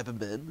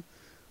Cybermen.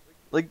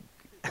 Like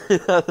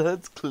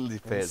that's clearly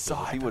fan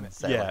service. He wouldn't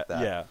say it like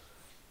that. Yeah.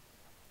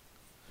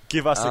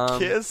 Give us a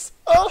kiss.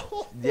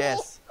 Oh.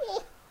 Yes.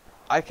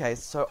 Okay,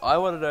 so I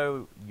want to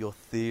know your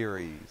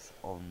theories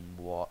on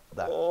what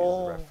that is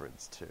a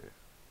reference to.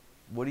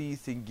 What do you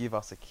think Give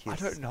Us a Kiss I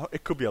don't know.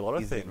 It could be a lot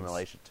of is things. in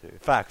relation to?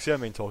 Facts. You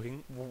haven't been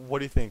talking. What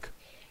do you think?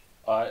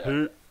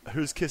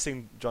 Who's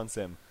kissing John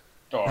Sim?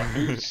 Oh,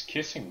 who's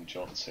kissing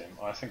John Sim?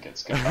 I think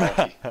it's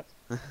Capaldi.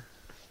 Who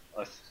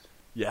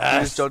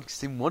does John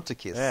Sim want to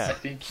kiss? Yeah. I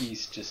think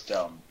he's just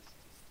saying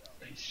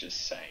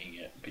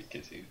it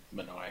because he's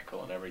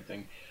maniacal and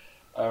everything.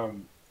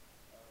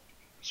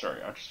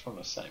 Sorry, I just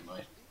want to say,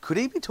 mate. Could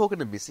he be talking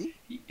to Missy?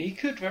 He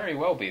could very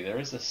well be. There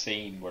is a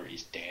scene where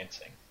he's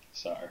dancing,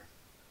 so.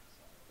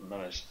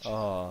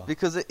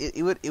 Because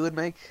it would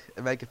make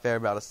a fair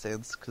amount of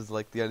sense, because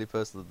like the only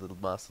person that the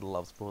Master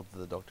loves more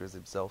than the Doctor is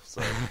himself.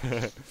 So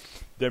the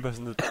only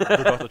person the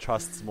Doctor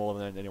trusts more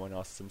than anyone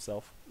else is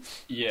himself.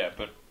 Yeah,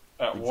 but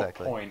at what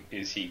point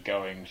is he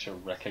going to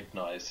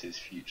recognise his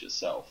future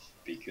self?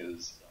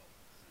 Because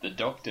the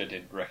Doctor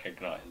didn't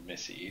recognise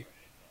Missy,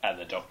 and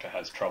the Doctor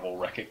has trouble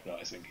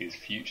recognising his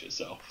future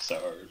self.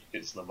 So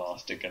is the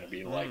Master going to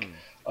be like,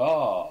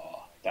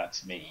 "Oh,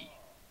 that's me.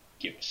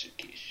 Give us a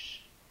kiss."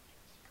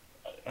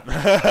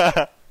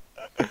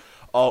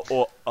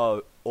 Oh,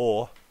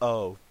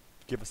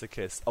 give us a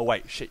kiss. Oh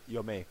wait, shit,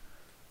 you're me.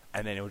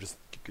 And then he'll just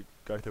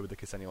go through with the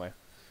kiss anyway.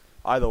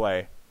 Either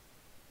way,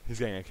 he's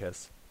getting a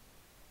kiss.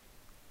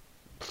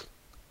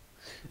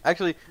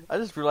 Actually, I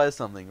just realised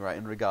something, right,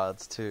 in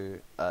regards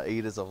to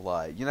Eaters of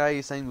Light. You know how you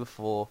were saying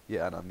before...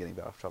 Yeah, I know I'm getting a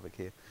bit off topic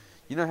here.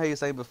 You know how you were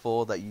saying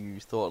before that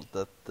you thought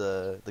that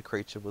the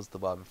creature was the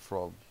one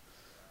from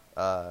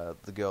the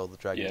girl with the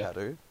dragon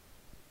tattoo?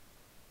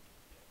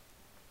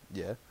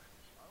 Yeah.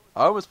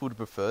 I almost would have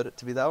preferred it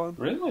to be that one.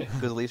 Really?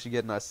 Because at least you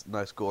get nice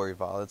gory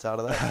violence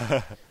out of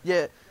that.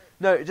 Yeah.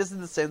 No, just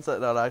in the sense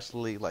that I'd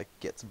actually, like,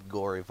 get some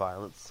gory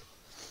violence.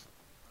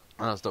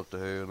 I know it's Doctor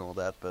Who and all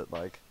that, but,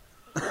 like...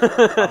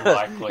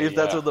 Unlikely, if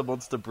that's what the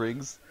monster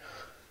brings...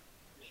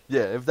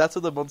 Yeah, if that's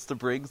what the monster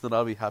brings, then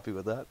I'll be happy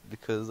with that,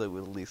 because it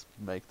will at least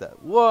make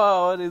that...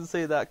 Whoa, I didn't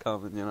see that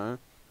coming, you know?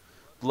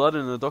 Blood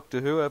in a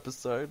Doctor Who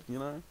episode, you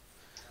know?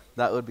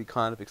 That would be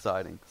kind of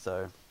exciting,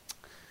 so...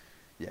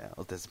 Yeah, I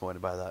was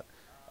disappointed by that.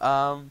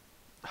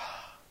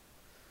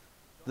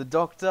 The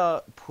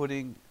Doctor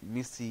putting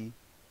Missy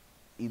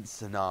in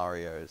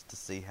scenarios to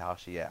see how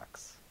she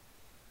acts.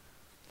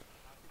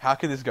 How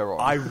can this go wrong?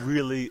 I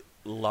really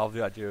love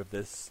the idea of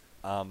this,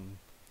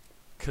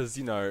 because,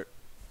 you know,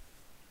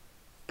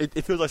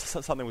 it feels like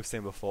something we've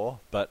seen before,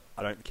 but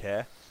I don't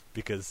care,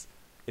 because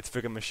it's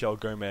freaking Michelle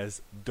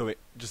Gomez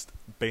just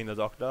being the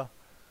Doctor,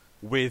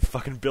 with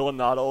fucking Bill and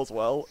Nardo as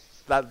well.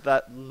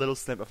 That little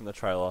snippet from the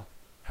trailer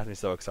has me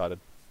so excited.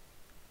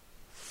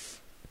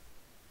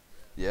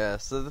 Yeah,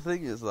 so the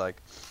thing is,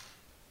 like,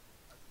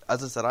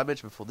 as I said, I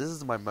mentioned before, this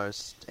is my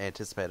most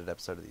anticipated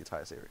episode of the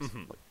entire series.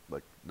 Mm-hmm.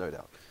 Like, no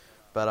doubt.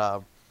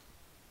 But,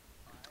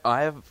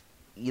 I have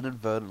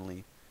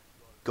inadvertently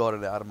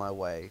gotten out of my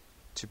way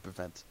to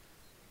prevent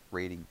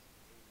reading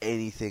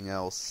anything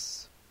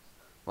else.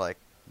 Like,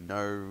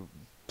 no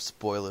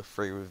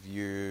spoiler-free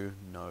review,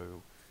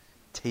 no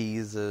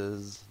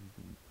teasers,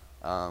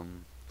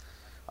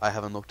 I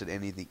haven't looked at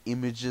any of the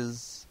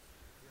images.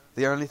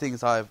 The only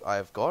things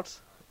I've got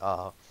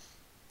are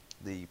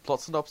the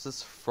plot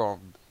synopsis from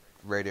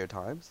Radio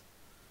Times,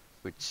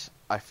 which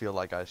I feel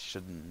like I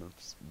shouldn't have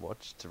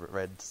watched,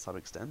 read to some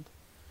extent,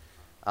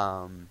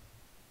 and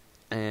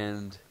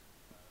the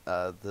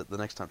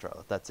Next Time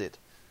trailer. That's it.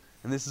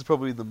 And this is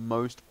probably the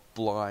most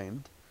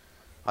blind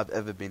I've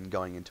ever been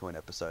going into an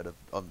episode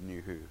of New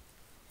Who.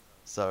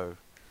 So...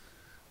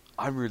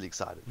 I'm really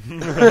excited.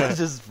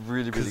 Just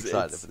really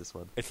excited for this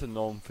one. It's the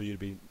norm for you to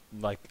be,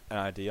 like, an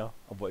idea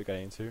of what you're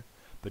getting into,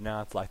 but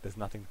now it's like there's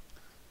nothing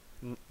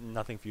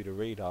for you to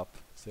read up,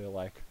 so you're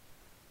like,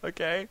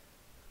 okay,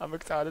 I'm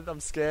excited,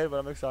 I'm scared, but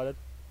I'm excited.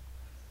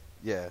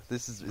 Yeah,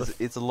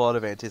 it's a lot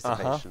of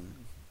anticipation.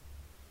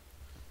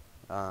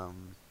 Yeah,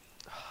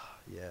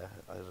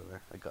 I don't know,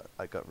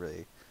 I got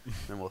really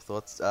no more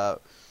thoughts.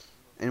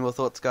 Any more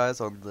thoughts,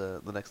 guys, on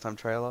the Next Time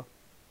trailer?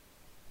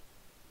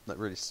 That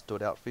really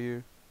stood out for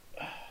you?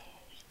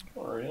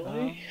 Not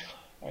really.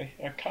 I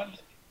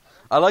can't.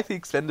 I like the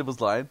Expendables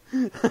line.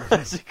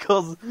 she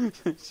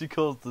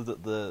calls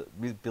the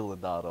Bill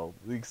and Nardo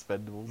the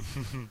Expendables.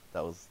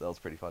 that was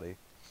pretty funny.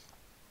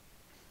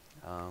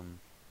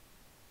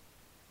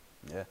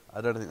 Yeah,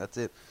 I don't think that's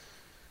it.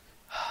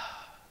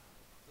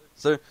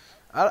 So,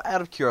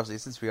 out of curiosity,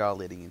 since we are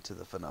leading into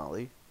the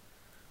finale,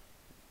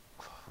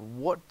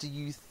 what do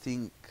you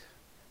think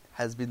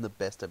has been the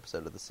best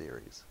episode of the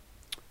series?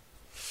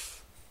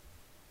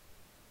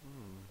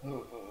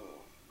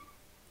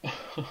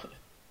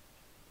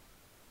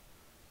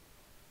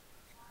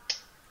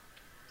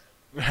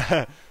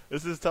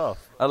 This is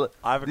tough.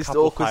 This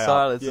awkward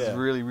silence is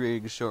really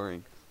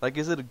reassuring. Like,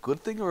 is it a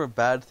good thing or a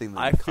bad thing that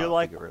I you feel can't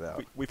like figure it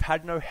out? we've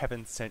had no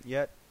Heaven Sent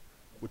yet,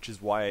 which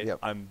is why Yep.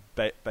 I'm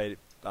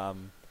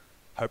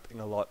hoping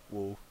a lot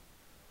will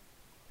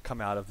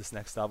come out of this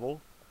next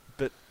double.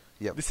 But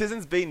Yep. this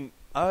season's been,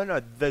 I don't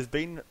know, there's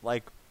been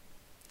like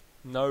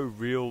no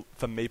real,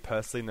 for me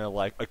personally, no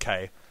like,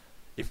 okay,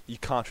 if you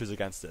can't choose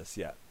against this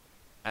yet.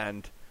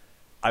 And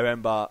I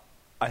remember,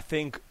 I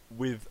think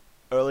with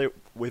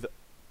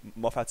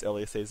Moffat's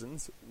earlier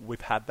seasons,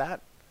 we've had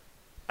that,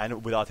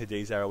 and with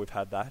RTD's era, we've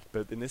had that.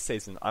 But in this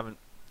season, I haven't.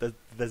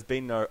 There's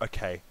been no,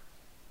 okay,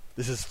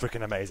 this is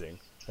freaking amazing.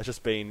 There's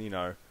just been, you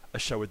know, a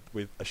show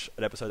with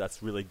an episode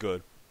that's really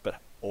good, but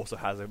also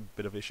has a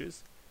bit of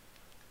issues.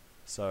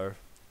 So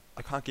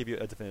I can't give you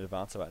a definitive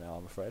answer right now,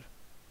 I'm afraid.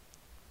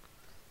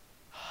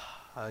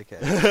 Okay.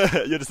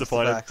 You're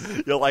disappointed.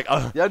 Facts. You're like,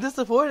 oh. Yeah, I'm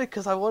disappointed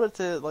because I wanted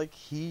to like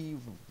hear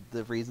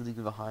the reasoning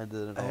behind it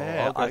and all.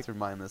 Yeah, I'll go through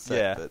mine in a sec,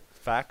 yeah. but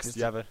Facts. Do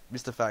you have a?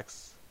 Mr.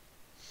 Facts.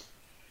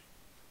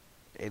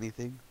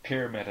 Anything?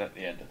 Pyramid at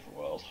the end of the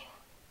world.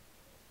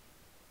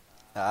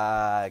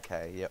 Ah,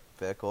 okay. Yep.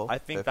 Fair call. I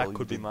think Fair that call,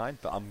 could you be did. mine,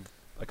 but I'm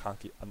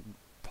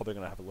probably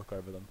gonna have a look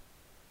over them.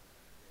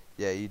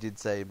 Yeah, you did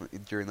say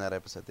during that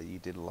episode that you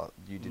did a lot.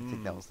 You did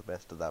think that Mm. was the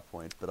best at that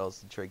point, but I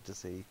was intrigued to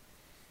see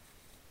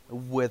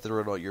whether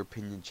or not your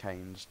opinion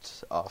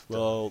changed after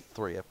Well,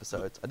 3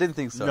 episodes. I didn't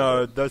think so.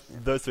 No, but-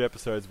 those 3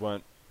 episodes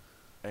weren't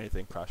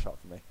anything crash up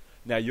for me.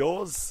 Now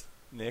yours,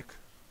 Nick,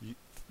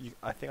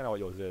 I think I know what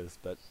yours is,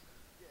 but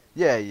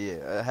Yeah,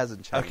 it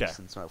hasn't changed Okay.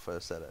 since I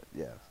first said it.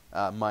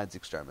 Yeah, mine's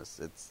Extremis.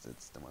 It's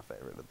still my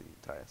favorite of the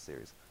entire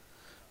series.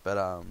 But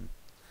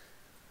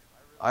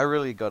I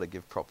really got to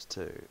give props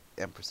to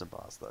Empress and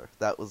Bars though.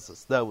 That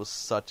was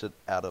such an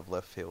out of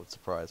left field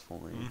surprise for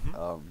me.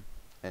 Mhm.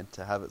 And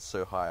to have it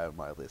so high on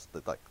my list,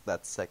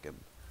 that second.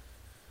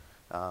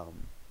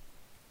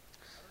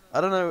 I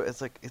don't know.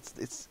 It's like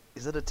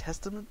is it a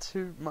testament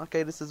to Mark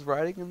Gatiss'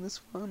 writing in this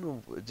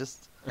one, or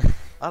just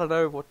I don't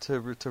know what to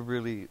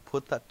really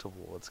put that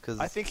towards? Cause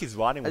I think his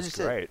writing as was you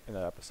said- great in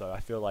that episode. I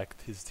feel like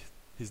his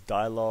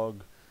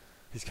dialogue,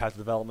 his character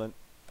development,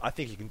 I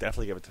think you can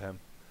definitely give it to him.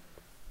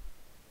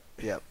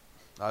 Yep,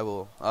 I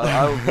will.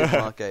 I will give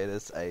Mark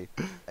Gatiss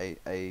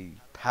a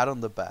pat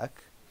on the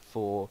back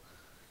for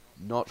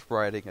not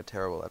writing a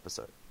terrible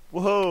episode.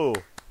 Whoa!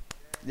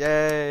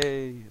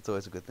 Yay! It's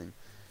always a good thing.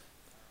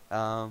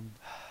 So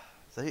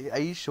are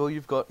you sure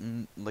you've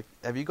gotten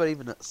have you got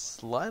even a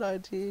slight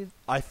idea,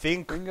 I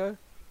think Ringo?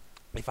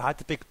 if I had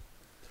to pick,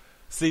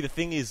 see the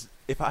thing is,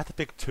 if I had to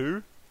pick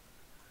 2,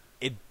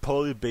 it'd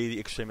probably be the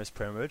Extremist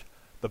Pyramid.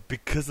 But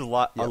because of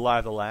Yep. Lie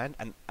of the Land,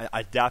 and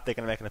I doubt they're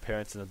going to make an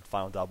appearance in the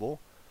final double,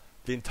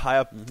 the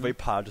entire Mhm.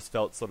 3-part just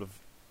felt sort of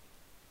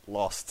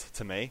lost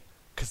to me.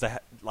 Because they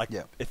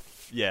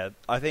Yeah.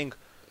 I think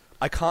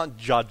I can't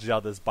judge the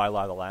others by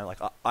Lie of the Land. Like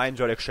I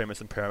enjoyed Extremist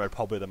and Pyramid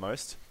probably the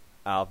most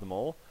out of them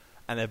all,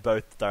 and they're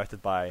both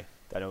directed by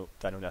Daniel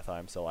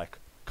Nethheim. So like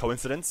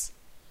coincidence?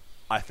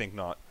 I think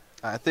not.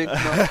 I think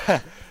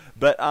not.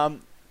 But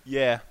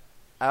yeah,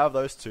 out of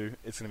those 2,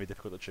 it's going to be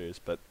difficult to choose.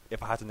 But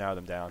if I had to narrow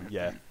them down,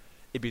 yeah,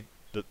 it'd be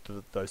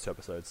those 2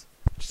 episodes.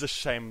 It's just a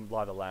shame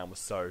Lie of the Land was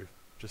so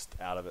just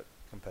out of it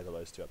compared to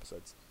those 2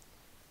 episodes.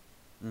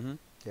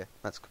 Yeah,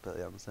 that's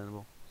completely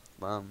understandable.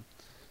 And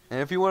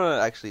if you want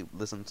to actually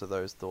listen to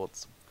those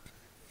thoughts,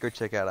 go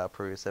check out our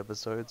previous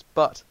episodes.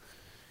 But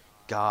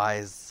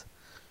guys,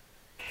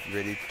 you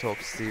ready to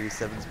talk Series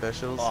 7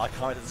 specials? Oh, I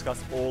can't wait to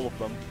discuss all of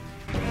them.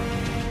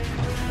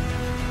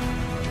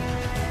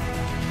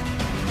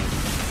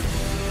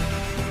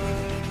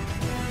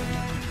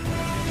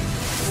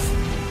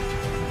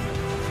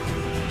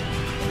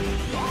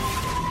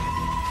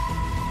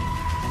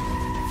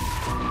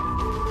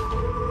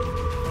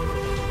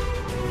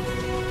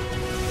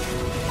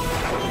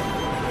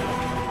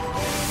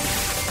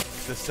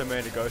 There's so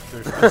many to go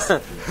through. For this.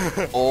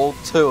 All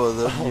 2 of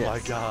them. Oh yes. my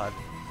god.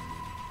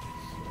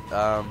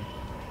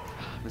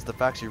 Mr.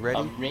 Fax, you ready?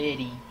 I'm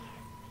ready.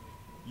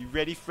 You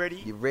ready, Freddy?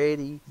 You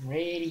ready?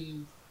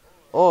 Ready.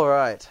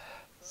 Alright.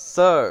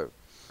 So,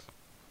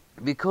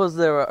 because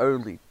there are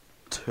only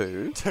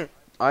 2,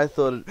 I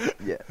thought,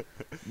 yeah.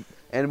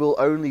 And we'll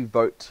only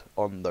vote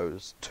on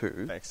those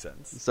 2. Makes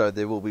sense. So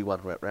there will be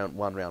one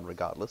round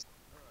regardless.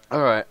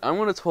 Alright, I'm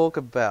going to talk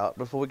about,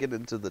 before we get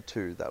into the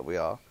 2 that we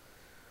are,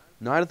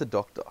 Night of the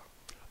Doctor.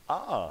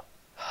 Ah,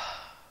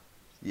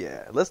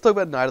 Yeah, let's talk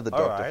about Night of the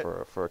Doctor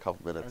Alright. for a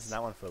couple I was minutes. in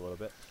that one for a little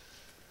bit.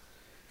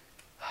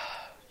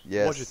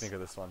 Yes. What do you think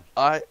of this one?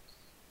 I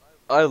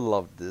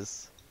loved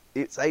this.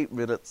 It's 8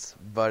 minutes,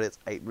 but it's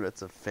 8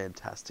 minutes of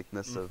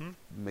fantasticness of Mhm.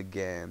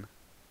 McGann.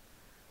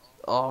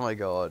 Oh my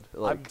god!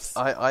 Like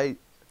I'm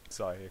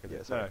Sorry, continue.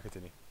 Yeah, sorry. No,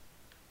 continue.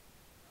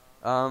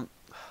 I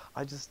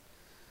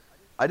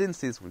didn't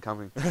see this one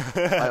coming.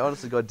 I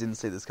honestly, God, didn't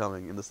see this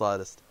coming in the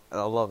slightest, and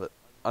I love it.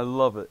 I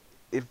love it.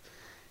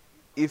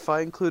 If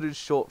I included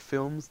short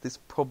films, this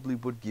probably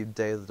would give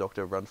Day of the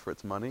Doctor a run for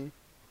its money.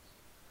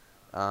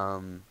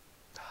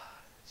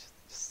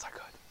 Just so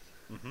good,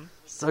 Mm-hmm.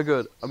 so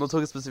good. I'm not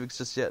talking specifics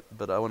just yet,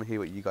 but I want to hear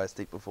what you guys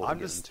think before I'm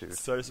we get just into.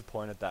 so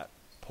disappointed that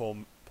Paul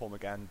Paul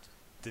McGann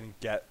didn't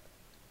get.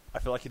 I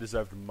feel like he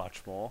deserved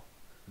much more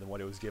than what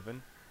he was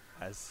given,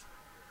 because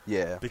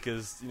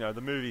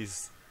the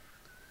movies.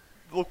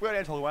 Look, we don't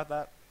need to talk about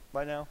that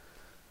right now,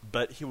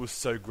 but he was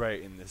so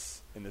great in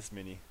this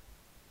mini.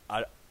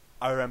 I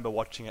remember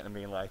watching it and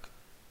being like,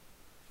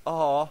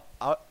 oh,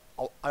 I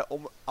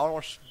want to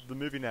watch the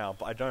movie now,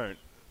 but I don't.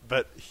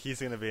 But he's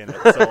going to be in it,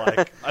 so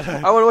like...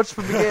 I want to watch it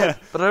from again,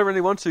 but I don't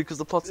really want to because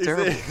the plot's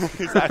terrible.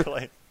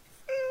 Exactly.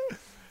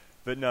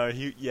 But no,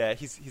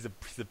 he's a...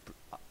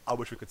 I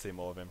wish we could see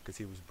more of him, because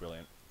he was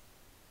brilliant.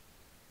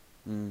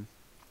 Mr.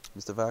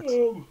 Vax?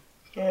 Oh,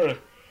 sorry.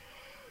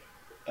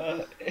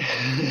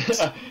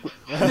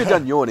 You're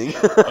done yawning.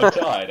 I'm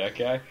tired,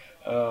 okay?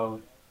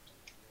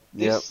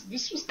 Yep.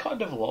 This was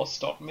kind of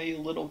lost on me a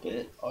little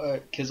bit,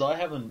 because I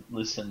haven't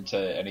listened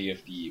to any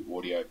of the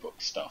audiobook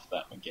stuff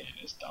that McGann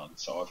has done,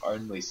 so I've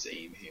only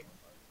seen him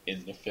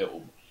in the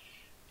film.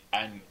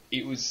 And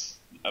it was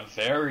a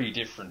very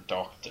different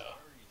Doctor,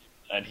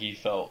 and he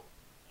felt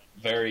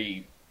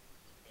very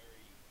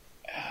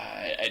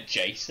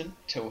adjacent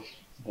to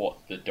what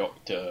the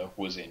Doctor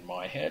was in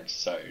my head.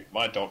 So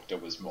my Doctor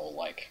was more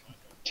like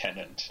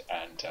Tennant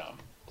and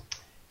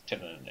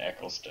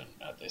Eccleston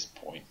at this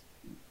point.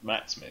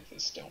 Matt Smith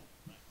is still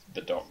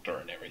the Doctor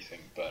and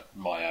everything, but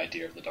my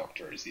idea of the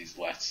Doctor is he's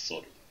less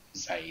sort of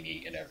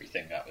zany and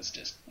everything. That was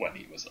just when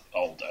he was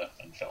older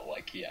and felt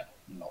like he had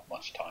not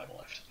much time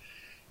left.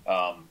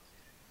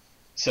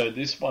 So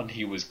this one,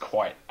 he was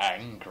quite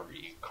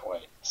angry,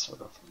 quite sort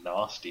of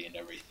nasty and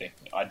everything.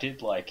 I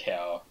did like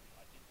how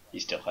he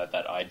still had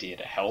that idea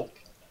to help,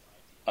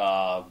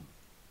 but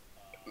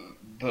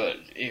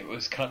it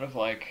was kind of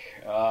like...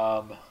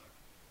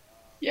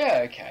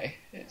 yeah, okay,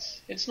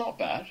 it's not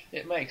bad.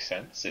 It makes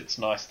sense. It's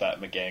nice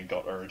that McGann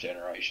got a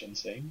regeneration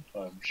scene.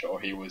 I'm sure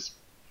he was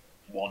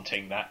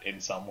wanting that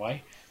in some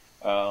way.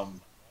 But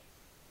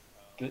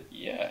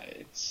yeah,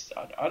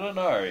 I don't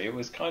know. It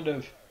was kind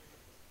of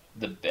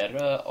the better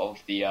of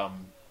the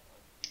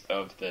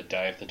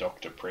Day of the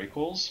Doctor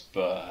prequels,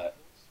 but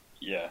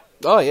yeah.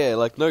 Oh yeah,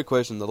 like no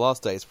question. The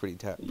Last Day is pretty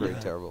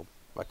terrible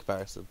by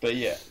comparison. But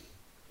yeah.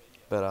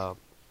 But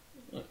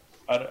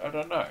I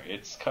don't know.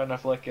 It's kind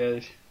of like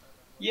a...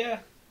 Yeah,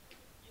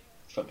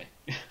 for me.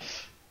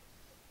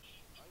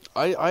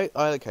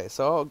 Okay,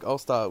 so I'll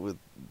start with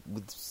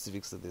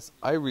specifics of this.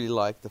 I really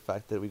like the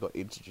fact that we got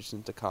introduced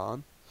into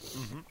Khan.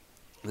 Mm-hmm.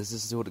 This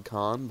is still to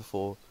Khan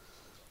before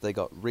they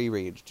got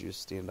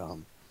reintroduced in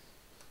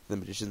The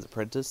Magician's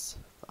Apprentice.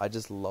 I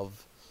just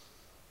love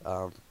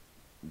the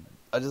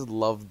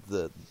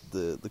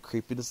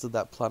creepiness of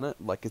that planet.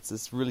 Like, it's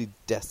this really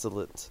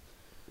desolate.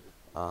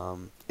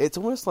 It's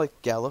almost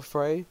like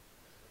Gallifrey.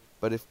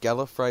 But if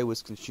Gallifrey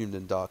was consumed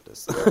in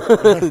darkness,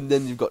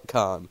 then you've got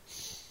Khan.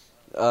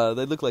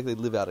 They look like they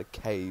live out of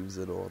caves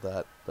and all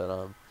that.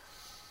 But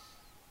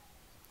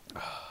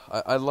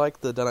I like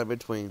the dynamic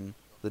between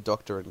the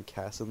Doctor and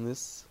Cass in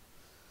this.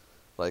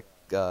 Like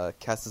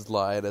Cass's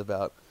line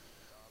about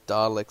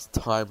Daleks,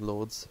 Time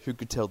Lords, who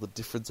could tell the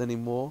difference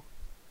anymore.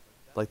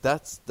 Like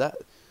that's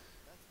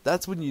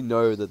when you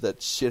know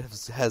that shit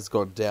has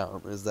gone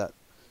down. Is that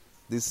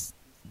these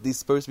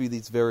supposed to be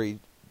these very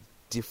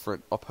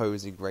different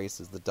opposing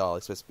races. The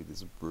Daleks supposed to be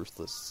this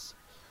ruthless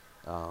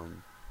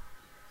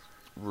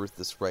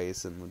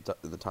race, and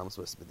the Time was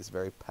supposed to be this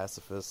very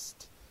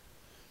pacifist,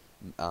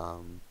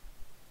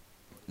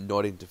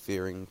 not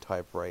interfering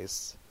type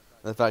race.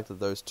 And the fact that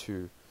those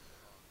two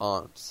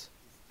aren't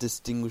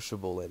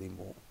distinguishable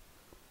anymore,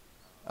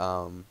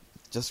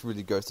 just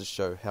really goes to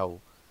show how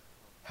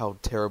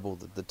terrible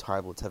the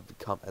Time Lords have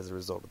become as a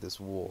result of this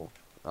war.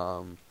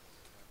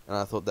 And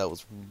I thought that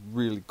was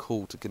really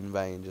cool to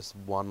convey in just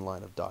one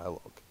line of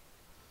dialogue.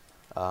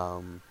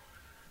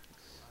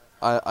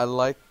 I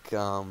like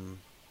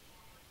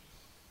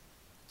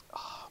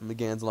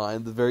McGann's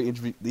line,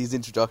 these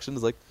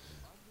introductions, like,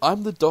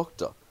 I'm the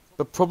Doctor,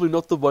 but probably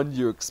not the one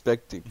you're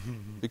expecting.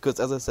 Because,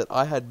 as I said,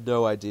 I had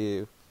no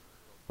idea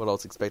what I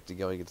was expecting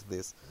going into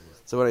this.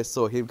 So when I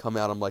saw him come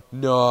out, I'm like,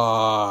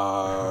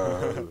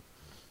 no!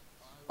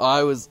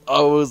 I was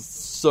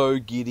so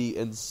giddy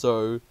and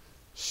so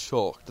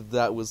shocked.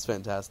 That was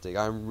fantastic.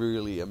 I'm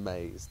really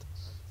amazed,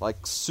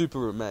 like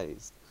super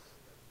amazed,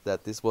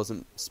 that this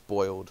wasn't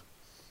spoiled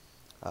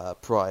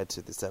prior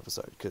to this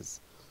episode,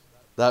 because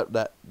that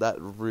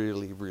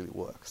really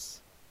works,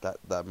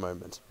 that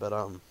moment. But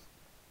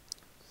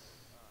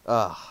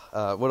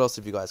what else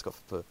have you guys got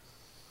for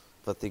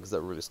things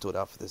that really stood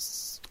out for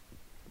this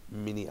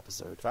mini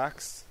episode?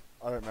 Facts.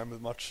 I don't remember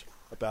much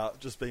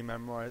about just being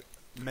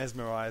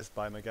mesmerized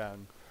by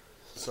McGann.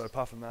 So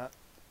apart from that,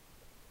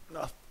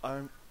 no,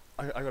 I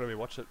gotta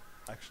rewatch it,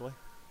 actually.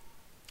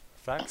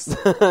 Facts.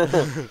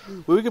 Well,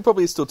 we could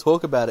probably still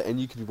talk about it, and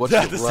you could watch it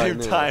at the right same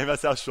now. time.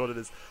 That's how short it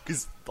is.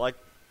 Because, like,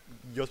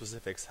 your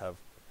specifics have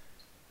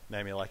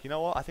made me like, you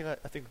know what? I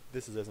think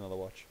this deserves another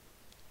watch.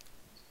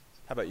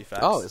 How about you,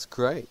 Facts? Oh, it's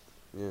great.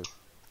 Yeah.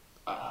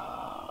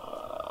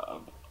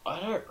 I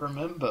don't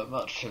remember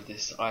much of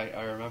this. I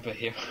remember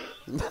him.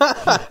 It's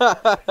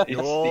the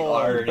Oh,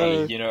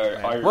 irony,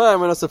 no. Why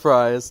am I not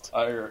surprised?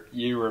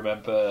 You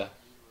remember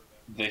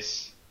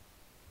this,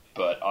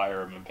 but I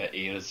remember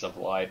Eaters of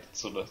Light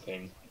sort of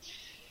thing.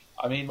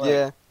 I mean, like,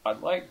 Yeah. I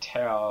liked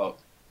how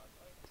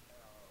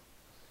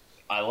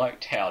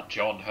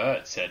John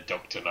Hurt said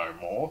Doctor No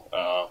More.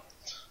 I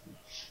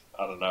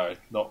don't know,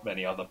 not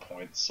many other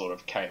points sort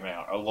of came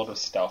out. A lot of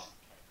stuff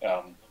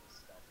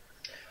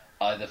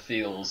either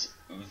feels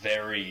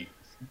very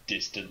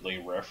distantly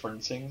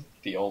referencing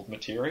the old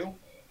material,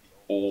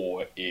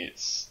 or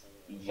it's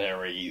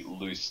very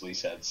loosely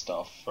said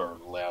stuff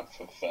allowed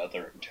for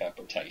further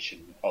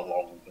interpretation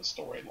along the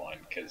storyline.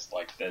 Because,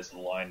 like, there's a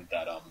line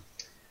that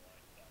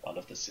one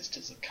of the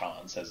Sisters of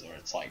Khan says where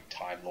it's like,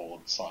 Time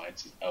Lord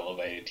science is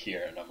elevated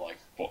here, and I'm like,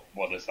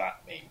 what does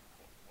that mean?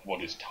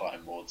 What is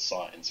Time Lord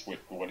science?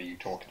 What are you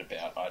talking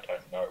about? I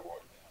don't know.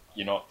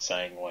 You're not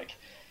saying, like,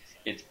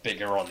 it's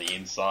bigger on the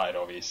inside,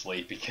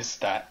 obviously, because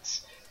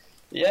that's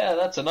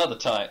another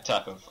type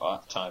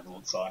of Time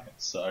Lord science.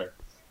 So,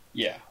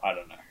 yeah, I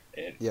don't know.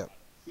 Yeah.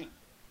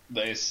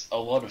 There's a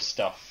lot of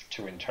stuff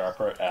to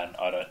interpret, and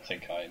I don't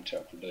think I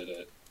interpreted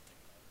it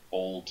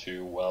all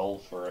too well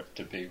for it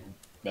to be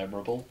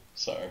memorable.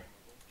 So,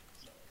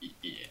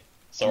 yeah.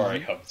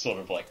 Sorry, I'm sort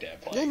of like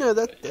downplaying. Yeah, no,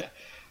 yeah.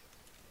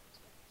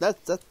 That's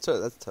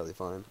totally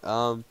fine.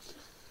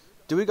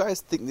 Do we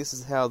guys think this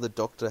is how the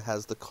Doctor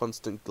has the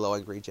constant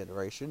glowing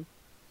regeneration?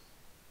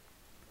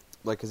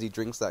 Like, because he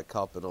drinks that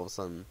cup, and all of a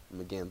sudden,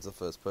 McGann's the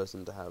first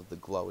person to have the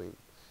glowing,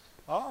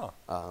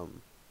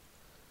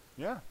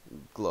 Yeah.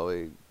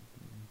 glowing,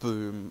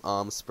 boom,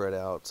 arms spread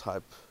out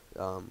type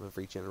of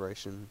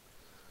regeneration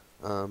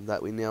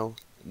that we now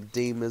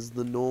deem as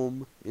the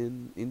norm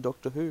in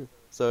Doctor Who.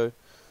 So,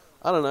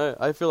 I don't know.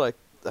 I feel like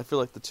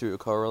the two are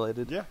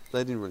correlated. Yeah.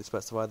 They didn't really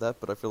specify that,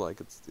 but I feel like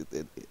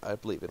I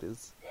believe it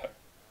is.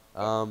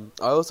 I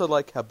also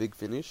like how Big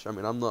Finish. I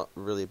mean, I'm not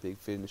really a Big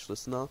Finish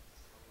listener,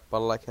 but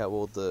I like how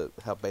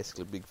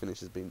basically Big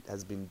Finish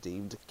has been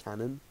deemed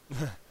canon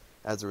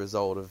as a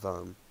result of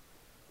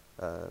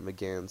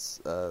McGann's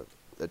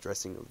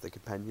addressing of the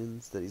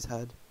companions that he's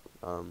had.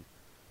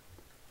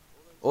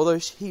 Although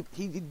he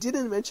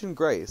didn't mention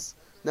Grace.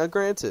 Now,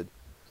 granted,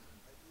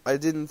 I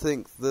didn't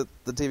think that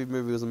the TV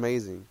movie was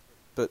amazing,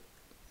 but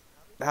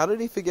how did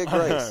he forget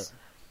Grace?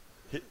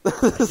 He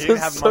didn't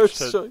have So much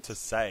shocked. to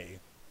say.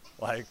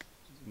 Like,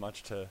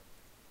 much to...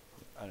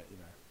 I don't, you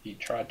know. He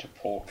tried to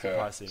pork her,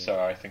 Surprising. so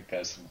I think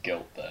there's some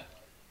guilt there.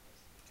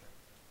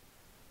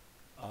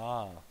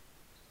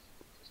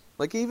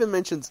 Like, he even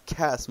mentions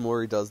Cass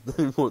more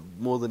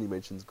more than he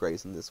mentions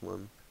Grace in this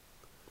one.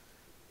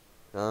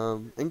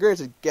 And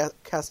granted,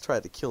 Cass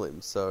tried to kill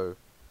him, so...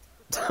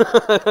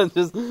 I'm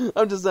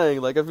just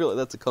saying, like, I feel like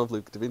that's a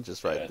conflict of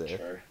interest right Yeah,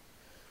 there.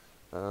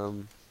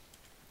 true.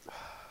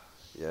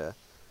 Yeah.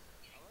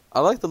 I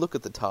like the look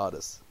at the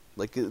TARDIS.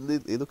 Like,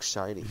 it looks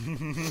shiny.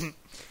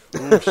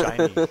 Ooh,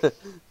 shiny.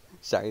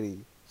 Shiny.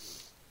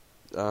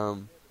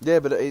 Yeah,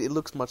 but it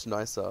looks much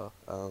nicer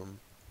than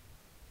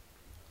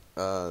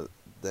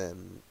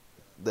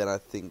I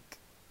think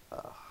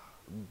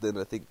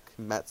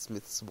Matt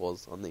Smith's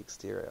was on the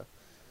exterior.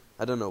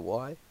 I don't know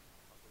why.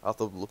 I'll have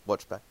to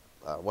watch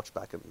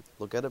back and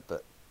look at it,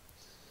 but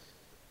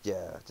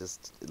yeah,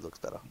 just it looks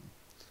better.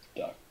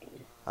 Dark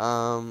blue.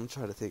 I'm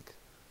trying to think.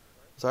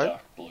 Sorry?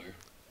 Dark blue.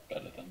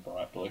 Better than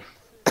bright blue.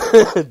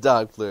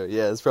 Dark blue,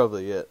 yeah, that's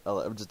probably it.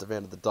 I'm just a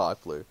fan of the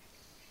dark blue.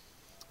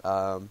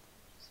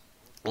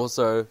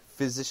 Also,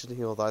 physician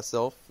heal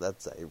thyself.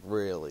 That's a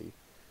really,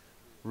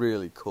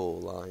 really cool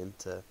line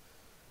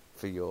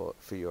for your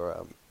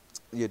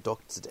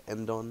doctor to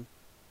end on.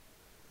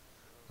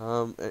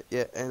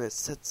 Yeah, and it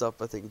sets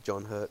up, I think,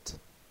 John Hurt's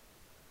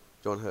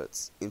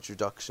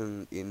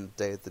introduction in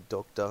Day of the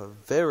Doctor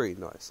very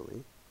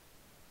nicely.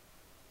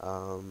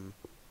 And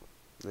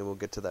we'll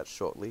get to that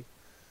shortly.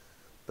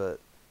 But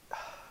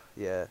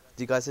yeah,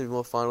 do you guys have any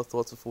more final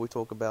thoughts before we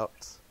talk about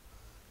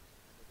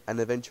An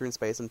Adventure in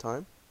Space and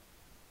Time?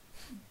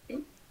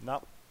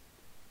 No.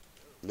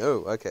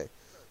 No, okay.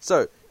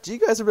 So, do you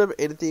guys remember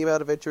anything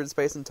about Adventure in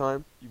Space and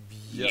Time?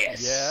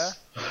 Yes. Yeah.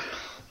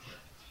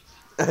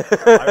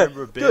 I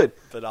remember a bit, Good.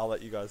 but I'll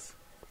let you guys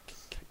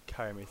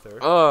carry me through.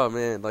 Oh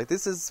man, like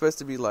this is supposed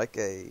to be like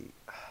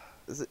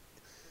so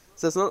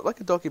it's not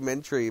like a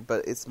documentary,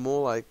 but it's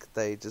more like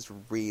they just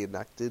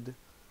reenacted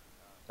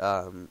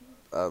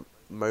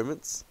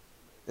moments.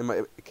 Is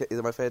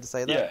it fair to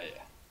say that?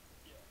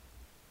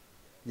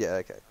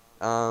 Yeah. Yeah, okay.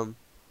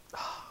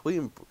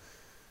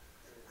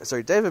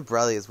 David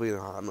Bradley as William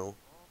Hartnell.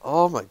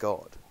 Oh my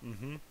god.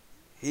 Mm-hmm.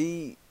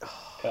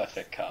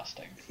 Perfect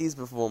casting. His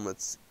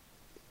performance,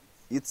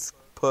 it's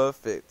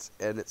perfect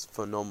and it's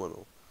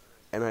phenomenal.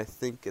 And I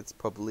think it's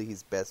probably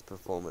his best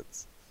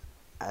performance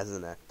as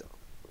an actor.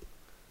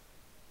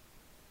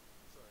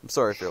 I'm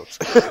sorry, Filch.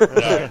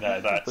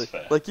 No, that's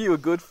fair. Like, you were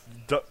good...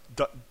 Don't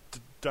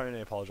need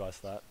to apologise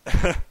for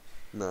that.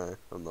 No,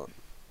 I'm not.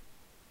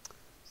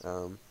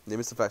 Yeah,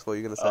 Mr. Fax, what were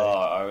you going to say?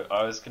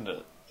 I was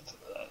gonna...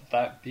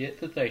 That bit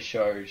that they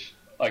showed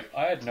Like,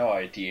 I had no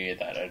idea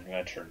that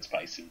Adventure in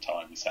Space and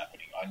Time was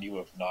happening. I knew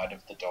of Night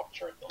of the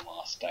Doctor and The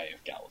Last Day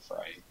of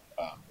Gallifrey,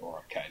 or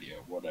Arcadia,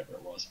 whatever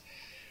it was.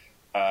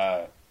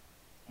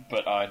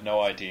 But I had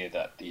no idea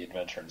that the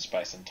Adventure in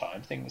Space and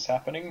Time thing was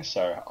happening,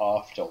 so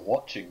after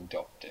watching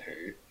Doctor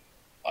Who,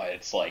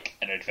 it's like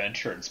an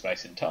adventure in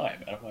space and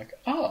time, and I'm like,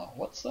 oh,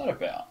 what's that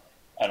about?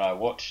 And I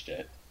watched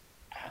it,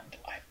 and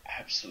I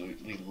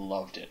absolutely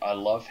loved it. I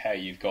love how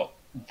you've got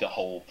the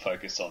whole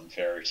focus on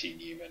Verity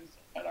Newman,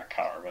 and I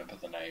can't remember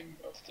the name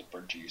of the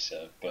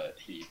producer, but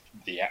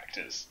the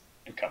actors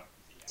become...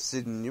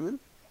 Sid Newman?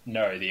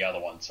 No, the other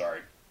one, sorry.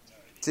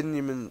 Sid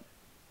Newman...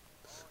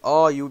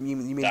 Oh, you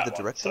mean That the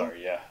one, director?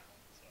 sorry, yeah.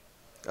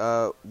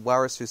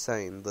 Waris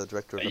Hussein, the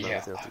director of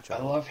Yeah, Another I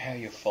love how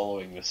you're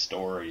following the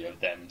story of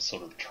them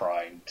sort of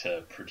trying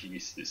to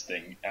produce this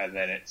thing, and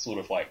then it sort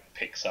of like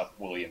picks up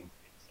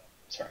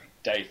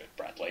David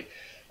Bradley,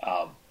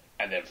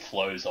 and then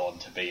flows on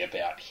to be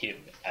about him,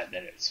 and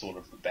then it's sort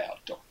of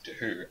about Doctor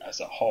Who as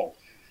a whole.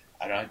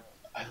 And I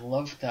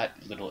love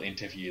that little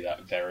interview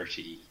that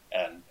Verity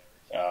and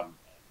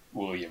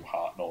William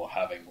Hartnell are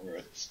having, where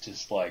it's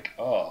just like,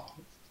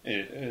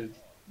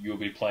 you'll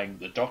be playing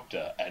the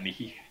Doctor, and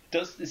he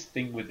does this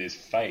thing with his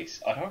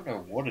face. I don't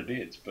know what it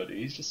is, but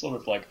he's just sort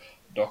of like,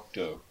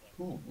 Doctor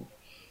Who.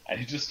 And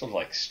he just sort of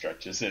like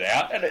stretches it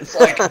out, and it's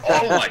like,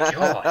 oh my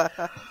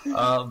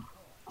god.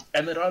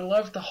 And then I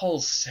love the whole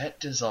set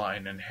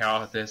design and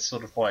how they're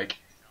sort of like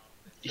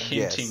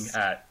hinting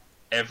at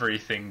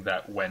everything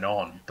that went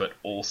on, but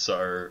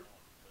also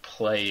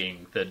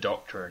playing the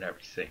Doctor and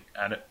everything.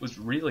 And it was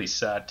really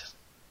sad.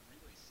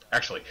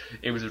 Actually,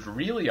 it was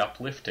really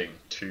uplifting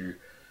to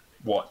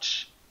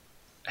watch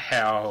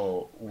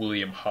how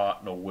William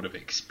Hartnell would have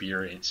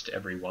experienced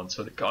everyone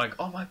sort of going,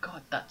 oh my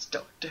god, that's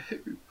Doctor Who,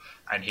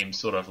 and him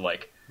sort of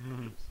like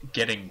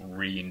getting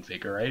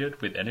reinvigorated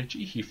with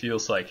energy. It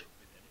feels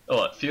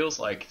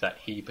like that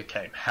he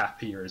became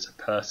happier as a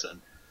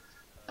person,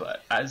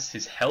 but as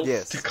his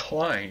health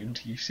declined,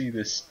 you see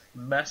this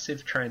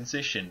massive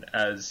transition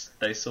as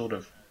they sort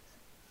of,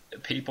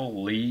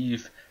 people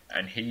leave,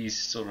 and he's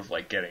sort of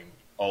like getting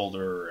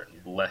older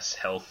and less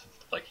health,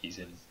 like he's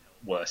in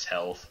worse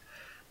health.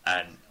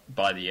 And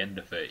by the end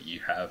of it, you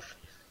have...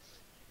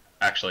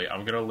 Actually,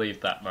 I'm going to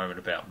leave that moment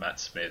about Matt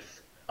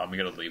Smith. I'm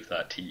going to leave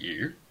that to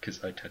you,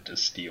 because I tend to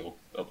steal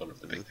a lot of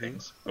the big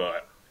things.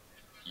 But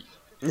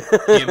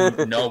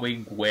him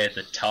knowing where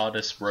the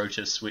TARDIS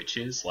rotor switch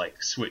is,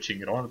 like switching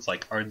it on, it's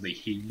like only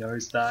he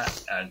knows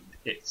that. And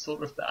it's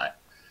sort of that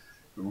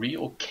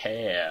real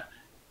care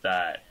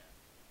that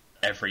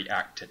every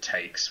actor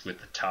takes with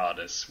the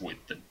TARDIS,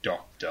 with the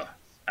Doctor,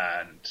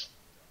 and...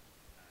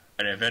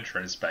 An Adventure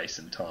in Space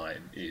and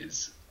Time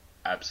is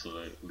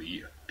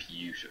absolutely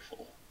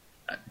beautiful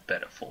and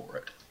better for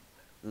it.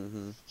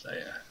 Mm-hmm. So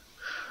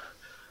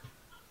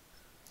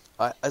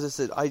yeah. As I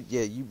said,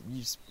 you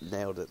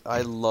nailed it.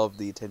 I love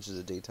the attention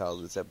to detail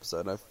of this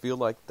episode, and I feel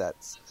like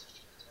that's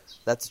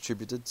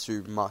attributed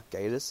to Mark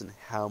Gatiss and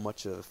how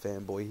much of a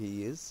fanboy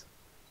he is.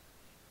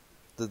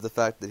 The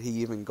fact that he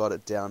even got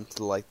it down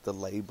to like the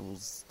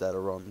labels that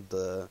are on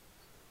the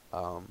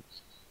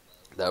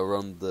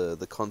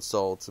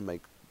console to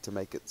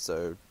make it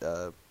so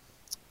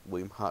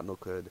William Hartnell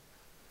could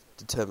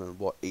determine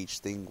what each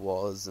thing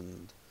was,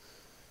 and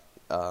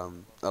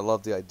I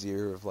love the idea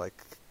of like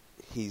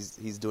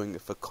he's doing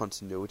it for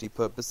continuity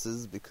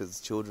purposes because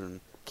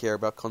children care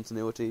about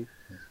continuity,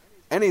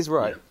 and he's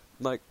right. Yeah.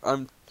 Like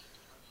I'm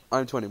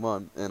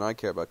 21 and I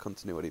care about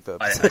continuity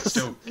purposes. I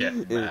still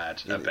get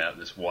mad about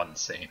this one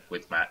scene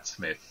with Matt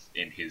Smith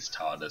in his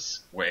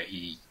TARDIS where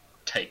he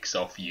takes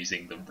off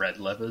using the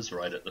red levers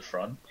right at the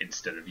front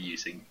instead of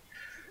using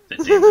the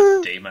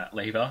DMAT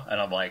lever,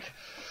 and I'm like,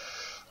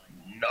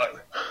 no.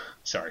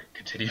 Sorry,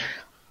 continue.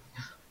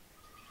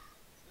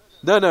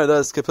 No,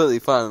 that's completely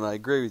fine, and I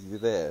agree with you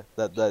there.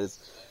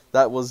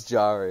 That was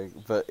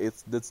jarring, but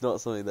it's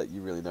not something that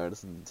you really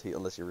notice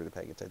unless you're really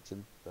paying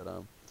attention. But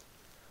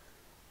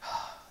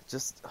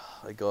just oh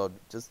my god,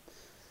 this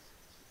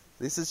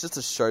is just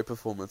a show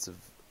performance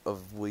of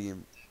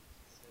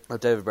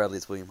David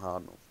Bradley's William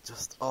Hartnell.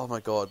 Just oh my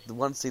god, the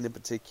one scene in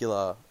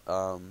particular.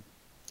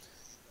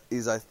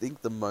 Is I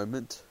think the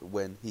moment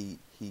when he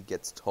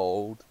gets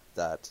told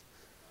that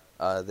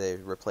they're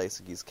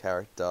replacing his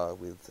character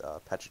with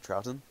Patrick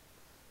Troughton,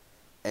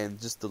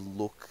 and just the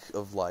look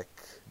of like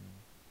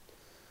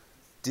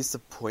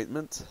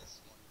disappointment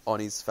on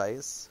his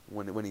face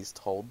when he's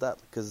told that,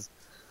 because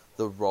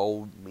the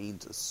role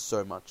means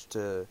so much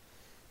to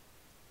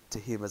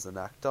him as an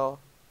actor.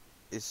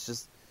 It's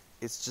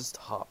just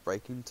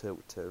heartbreaking to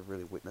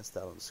really witness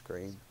that on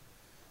screen.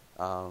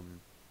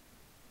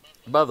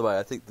 By the way,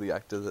 I think the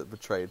actor that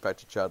portrayed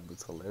Patrick Troughton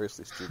was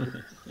hilariously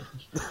stupid.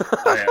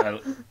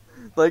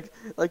 like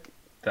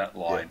that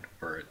line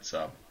where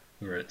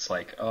it's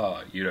like,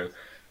 oh,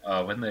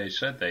 when they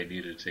said they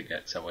needed to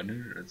get someone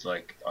new, it's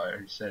like I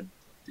said,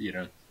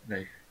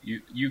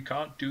 you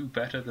can't do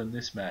better than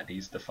this man.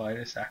 He's the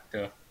finest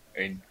actor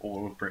in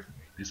all of Britain.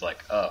 He's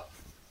like, oh,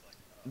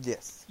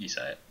 yes, you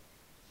say it.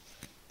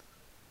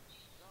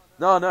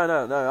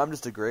 No. I'm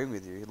just agreeing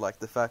with you. Like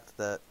the fact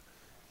that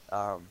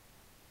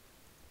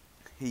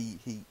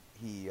he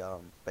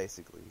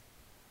basically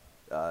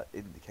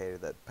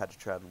indicated that Patrick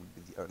Troughton would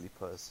be the only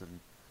person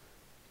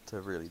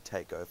to really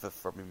take over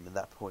from him at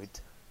that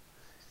point.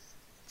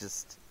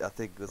 Just, I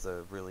think, was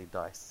a really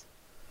nice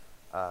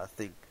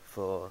thing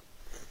for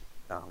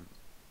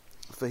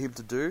him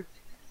to do,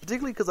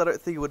 particularly because I don't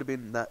think it would have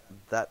been that.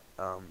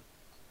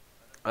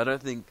 I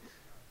don't think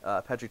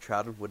Patrick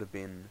Troughton would have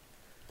been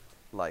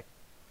like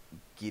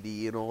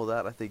giddy and all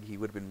that. I think he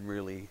would have been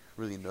really,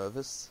 really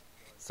nervous.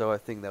 So I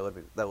think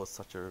that was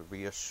such a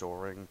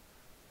reassuring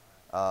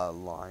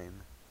line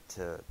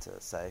to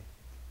say.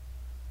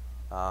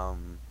 But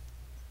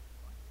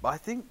I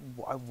think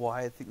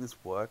why I think this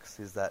works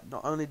is that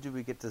not only do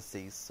we get to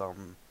see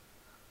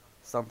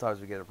sometimes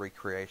we get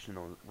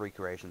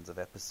recreations of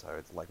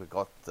episodes, like we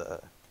got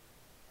the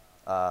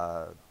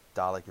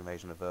Dalek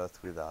Invasion of Earth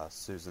with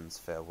Susan's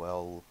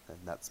farewell and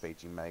that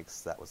speech he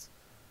makes. That was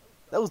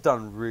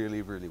done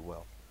really, really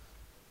well,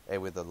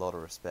 and with a lot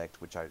of respect,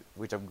 which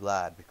I'm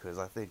glad, because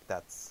I think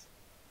that's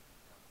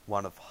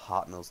one of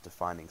Hartnell's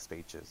defining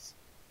speeches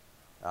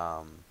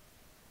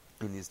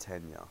in his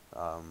tenure.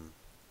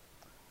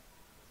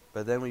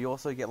 But then we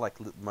also get like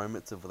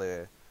moments of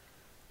where,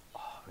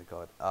 oh my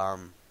god,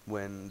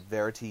 when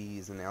Verity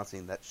is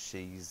announcing that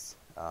she's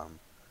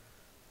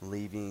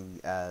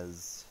leaving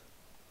as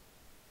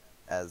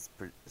a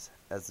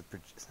is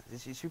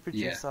she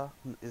producer?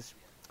 Yeah.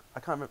 I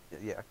can't remember.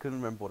 Yeah, I couldn't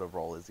remember what her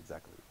role is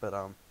exactly. But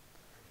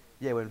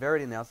yeah, when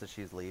Verity announced that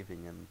she's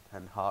leaving,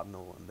 and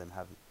Hartnell and then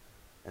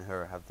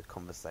her have the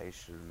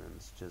conversation, and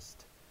it's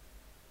just,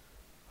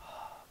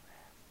 oh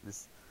man,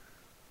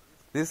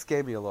 this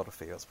gave me a lot of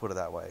feels. Put it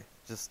that way.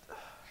 Just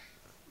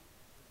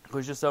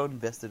because you're so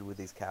invested with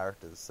these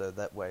characters, so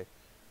that way,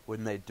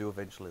 when they do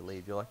eventually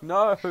leave, you're like,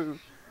 no, I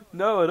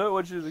don't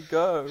want you to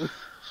go.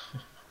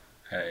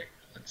 Hey,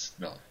 let's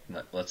not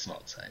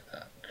say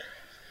that.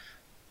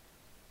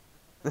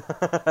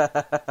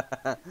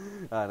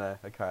 I know,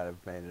 I kind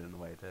of made it in a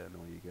way to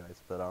annoy you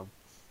guys,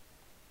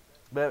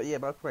 but yeah,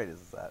 my point is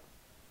that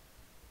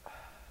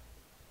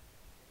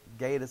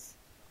Gatiss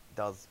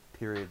does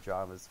period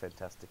dramas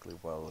fantastically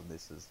well, and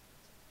this is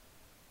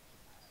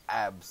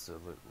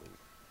absolutely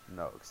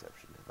no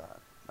exception to that.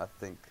 I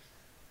think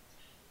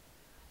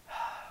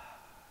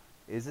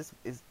is it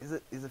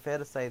fair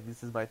to say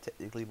this is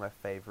technically my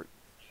favourite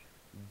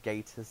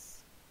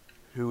Gatiss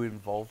Who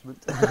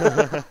involvement?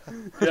 Yeah,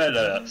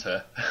 no, that's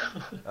fair.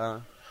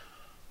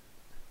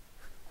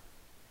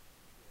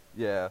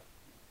 Yeah.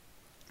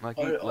 Like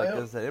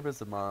I said,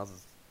 Empress of Mars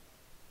is...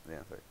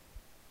 Yeah, sorry.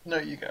 No,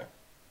 you go.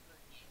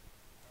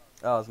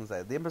 Oh, I was going to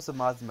say, the Empress of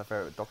Mars is my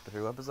favourite Doctor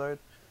Who episode,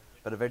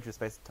 but Adventure in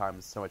Space and Time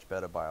is so much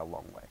better by a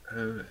long way.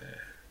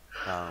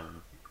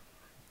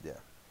 Yeah.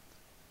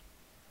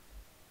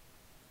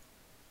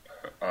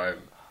 I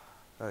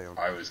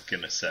was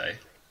gonna say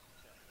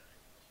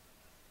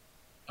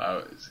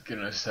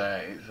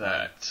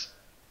that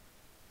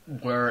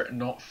were it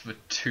not for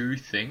two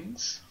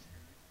things,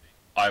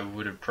 I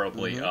would have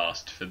probably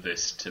asked for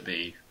this to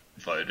be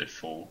voted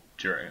for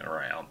during the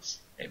rounds,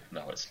 even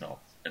though it's not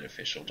an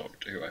official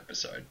Doctor Who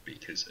episode,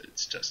 because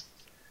it's just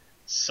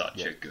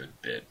such a good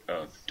bit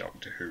of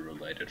Doctor Who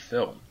related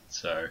film.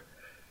 So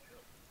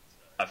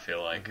I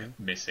feel like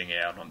missing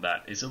out on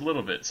that is a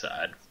little bit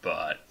sad,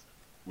 but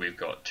we've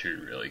got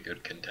two really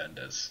good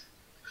contenders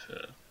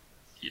for,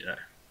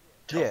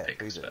 top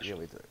pick especially. Yeah,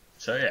 we do.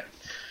 So yeah.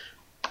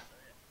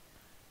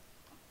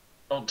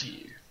 On to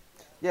you.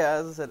 Yeah,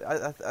 as I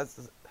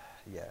said,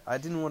 I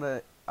didn't want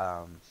to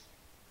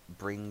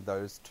bring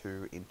those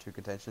two into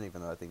contention,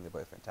 even though I think they're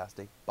both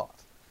fantastic, but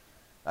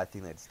I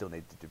think they still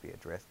needed to be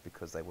addressed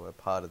because they were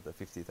part of the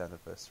 50th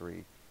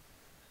anniversary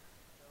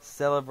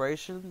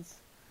celebrations,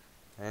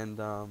 and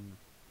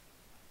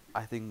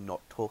I think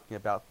not talking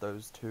about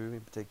those two in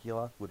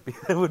particular would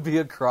be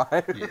a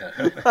crime.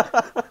 Yeah.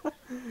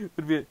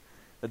 Would be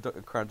a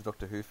crime to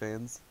Doctor Who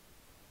fans.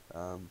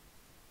 Do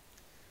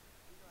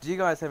you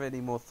guys have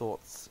any more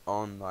thoughts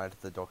on Night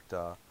of the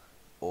Doctor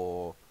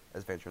or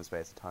Adventure in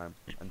Space and Time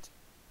and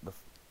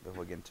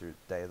before we get into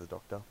Day of the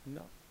Doctor?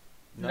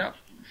 No.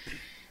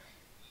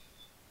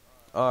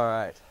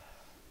 Alright.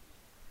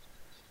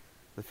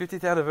 The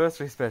 50th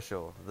anniversary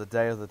special, The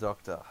Day of the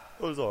Doctor.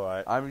 It was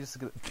alright. I'm just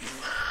gonna...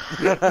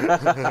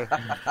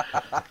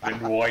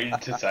 Been waiting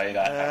to say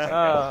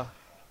that.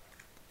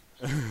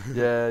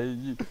 Yeah,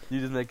 you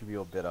just making me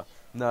all bitter.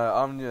 No,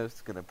 I'm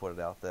just gonna put it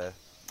out there.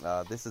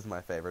 This is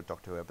my favourite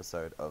Doctor Who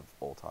episode of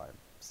all time.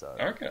 So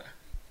okay.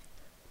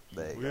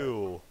 There you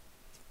go.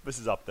 This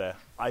is up there.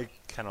 I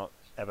cannot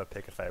ever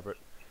pick a favourite.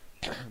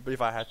 But if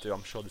I had to,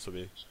 I'm sure this will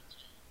be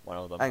one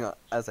of them. Hang on,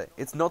 I say,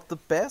 it's not the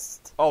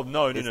best. Oh,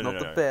 no. It's not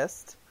the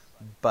best,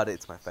 but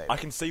it's my favourite. I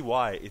can see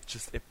why. It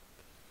just, it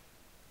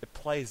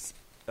plays,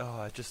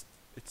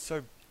 it's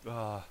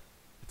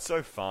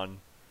so fun.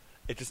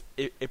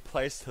 It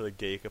plays to the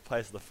geek, it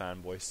plays to the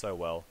fanboy so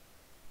well.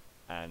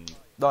 And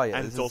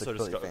it's also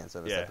just got fan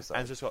service episode.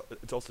 And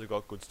it's also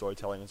got good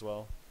storytelling as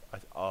well.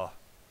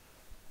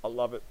 I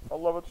love it. I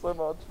love it so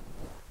much.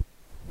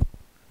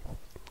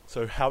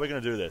 So how are we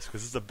going to do this?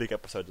 Because this is a big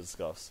episode to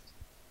discuss.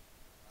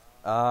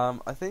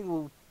 I think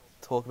we'll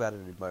talk about it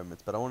in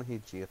moments, but I want to hear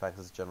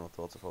GFX's general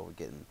thoughts before we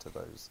get into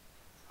those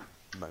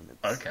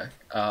moments. Okay.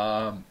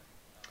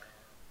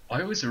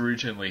 I was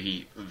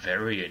originally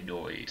very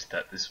annoyed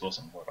that this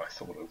wasn't what I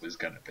thought it was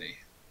going to be,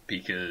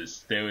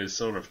 because there was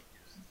sort of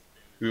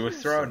there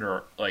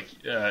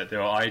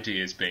were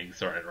ideas being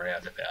thrown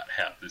around about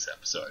how this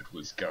episode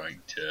was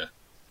going to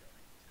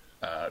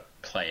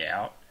play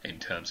out in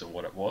terms of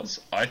what it was.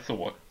 I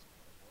thought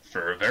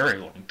for a very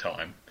long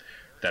time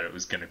that it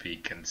was going to be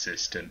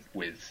consistent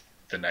with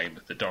the name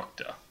of the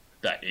Doctor,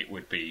 that it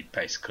would be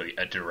basically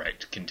a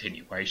direct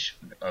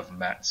continuation of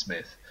Matt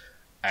Smith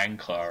and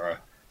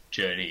Clara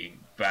journeying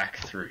back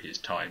through his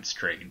time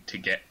stream to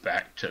get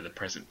back to the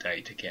present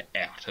day to get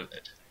out of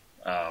it.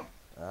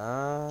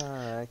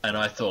 Okay. And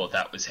I thought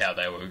that was how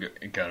they were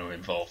going to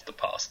involve the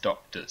past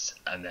Doctors,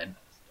 and then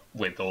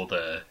with all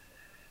the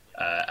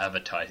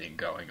advertising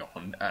going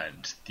on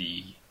and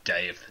the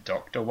Day of the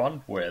Doctor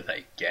one, where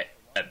they get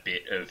a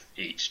bit of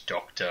each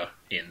Doctor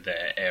in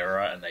their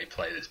era and they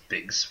play this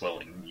big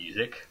swelling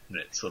music, and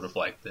it's sort of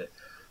like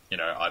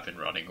I've been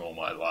running all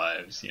my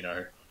lives,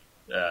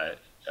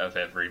 of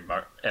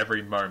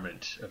every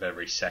moment of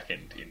every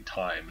second in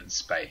time and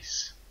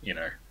space,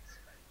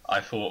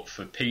 I fought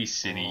for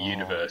peace in a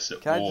universe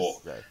at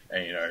war,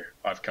 and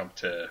I've come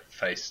to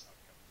face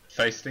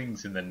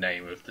things in the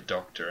name of the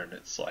Doctor, and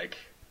it's like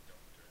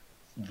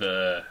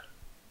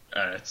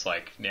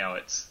now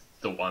it's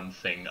the one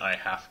thing I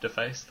have to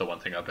face, the one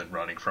thing I've been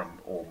running from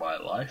all my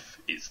life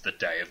is the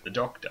Day of the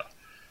Doctor,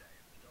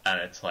 and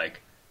it's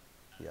like,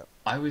 yep.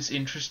 I was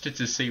interested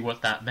to see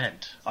what that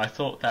meant. I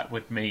thought it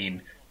would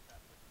mean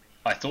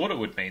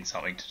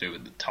something to do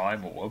with the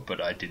Time War,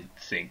 but I didn't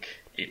think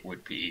it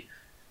would be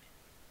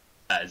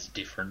as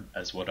different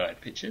as what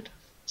I'd pictured.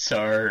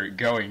 So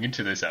going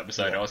into this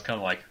episode, I was kind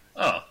of like,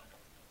 oh,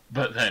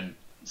 but then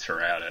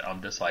throughout it,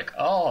 I'm just like,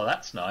 oh,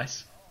 that's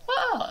nice.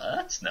 Oh,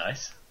 that's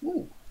nice.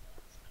 Ooh.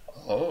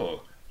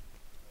 Oh.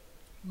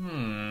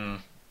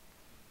 And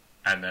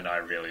then I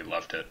really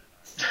loved it.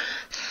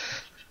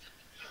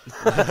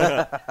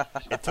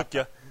 It took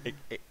you.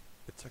 It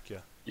took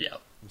you. Yeah.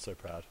 I'm so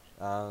proud.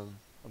 I'm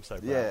so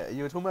proud. Yeah,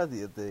 you were talking about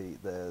the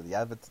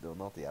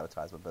not the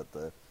advertisement,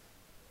 but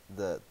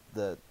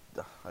the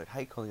I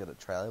hate calling it a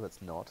trailer, but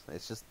it's not.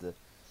 It's just the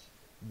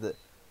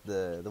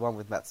one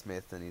with Matt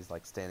Smith, and he's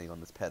like standing on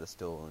this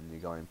pedestal, and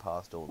you're going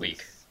past all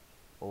these.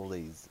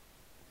 He's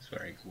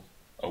wearing.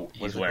 Oh,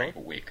 he's wearing a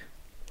wig.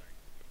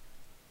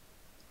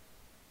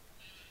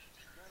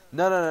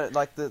 No,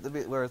 like the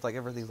bit where it's like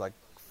everything's like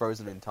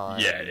frozen in time.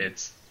 Yeah,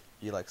 it's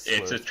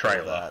a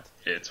trailer. That.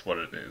 It's what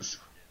it is.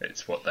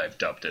 It's what they've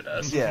dubbed it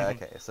as. Yeah,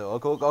 okay. So I'll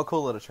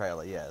call it a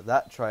trailer. Yeah,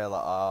 that trailer.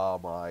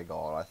 Oh my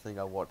god! I think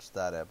I watched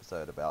that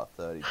episode about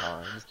 30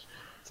 times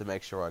to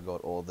make sure I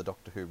got all the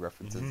Doctor Who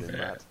references in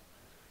that.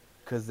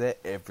 Because they're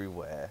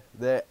everywhere.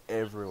 They're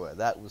everywhere.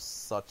 That was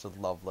such a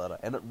love letter,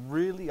 and it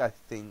really, I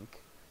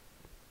think,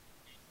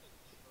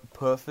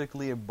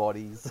 perfectly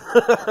embodies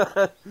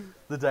the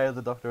Day of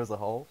the Doctor as a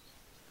whole.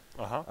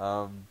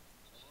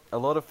 A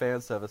lot of fan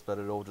service, but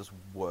it all just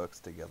works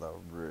together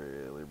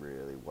really,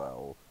 really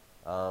well.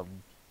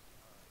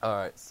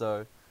 Alright,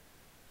 so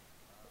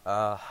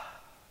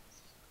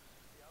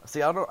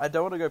see, I don't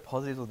want to go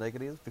positives or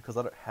negatives because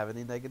I don't have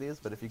any negatives,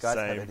 but if you guys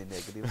have any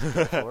negatives,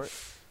 go for it.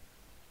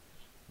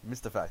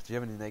 Mr. Fact, do you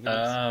have any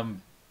negatives?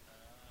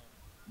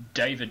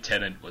 David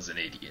Tennant was an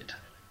idiot.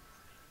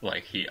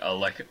 I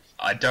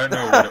don't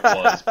know what it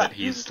was, but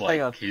his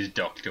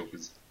Doctor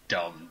was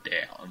dumbed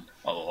down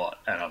a lot,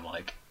 and I'm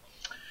like,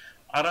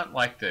 I don't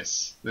like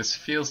this. This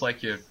feels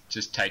like you're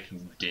just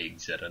taking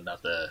digs at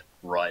another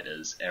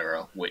writer's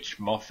error, which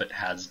Moffat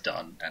has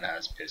done and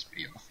has pissed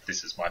me off.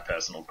 This is my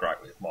personal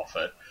gripe with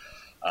Moffat.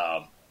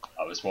 I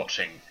was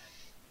watching...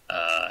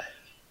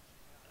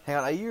 Hang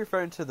on, are you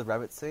referring to the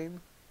rabbit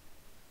scene?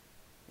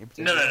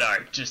 No,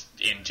 just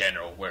in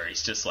general, where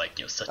he's just like,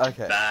 you're such a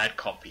bad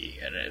copy,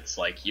 and it's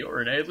like, you're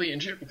an alien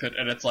duplicate,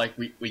 and it's like,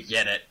 we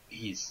get it,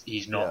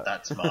 he's not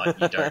that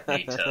smart, you don't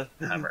need to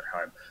hammer it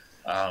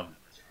home.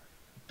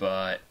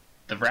 But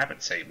the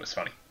rabbit scene was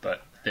funny,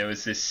 but there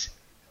was this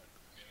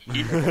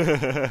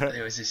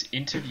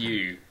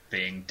interview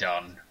being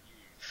done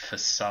for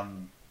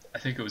I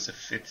think it was a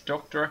 5th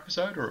Doctor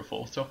episode, or a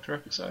 4th Doctor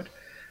episode,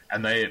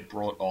 and they had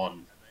brought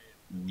on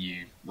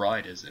new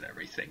writers and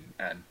everything,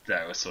 and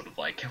they were sort of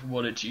like,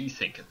 what did you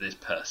think of this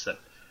person?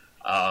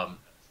 And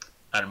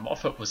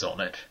Moffat was on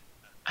it,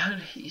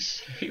 and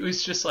he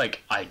was just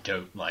like, I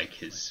don't like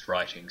his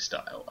writing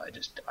style,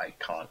 I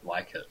can't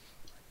like it.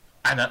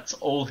 And that's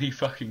all he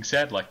fucking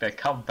said. Like, they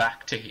come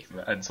back to him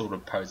and sort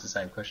of pose the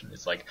same question.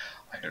 It's like,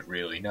 I don't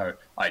really know,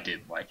 I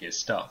didn't like his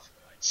stuff.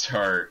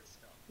 So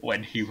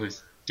when he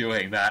was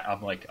doing that,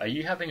 I'm like, are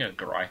you having a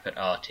gripe at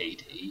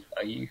RTD?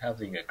 Are you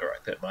having a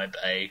gripe at my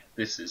bay?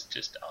 This is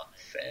just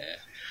unfair.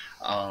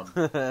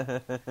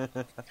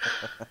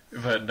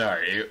 But no,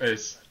 it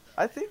was...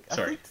 I think,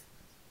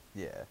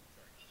 yeah.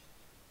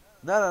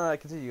 No.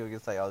 Continue. You were gonna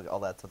say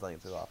I'll add something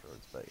to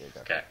afterwards, but yeah,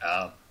 go. Okay.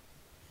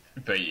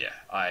 But yeah,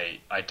 I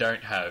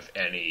don't have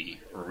any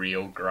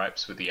real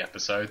gripes with the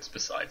episodes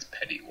besides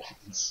petty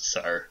ones.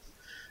 So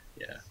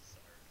yeah.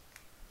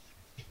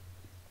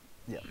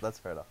 Yeah, that's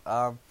fair enough.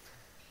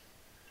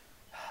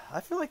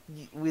 I feel like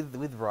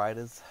with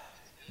writers,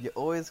 you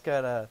always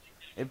gotta,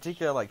 in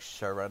particular like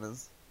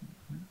showrunners,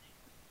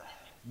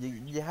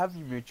 you have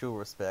your mutual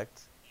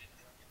respect,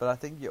 but I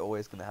think you're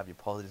always gonna have your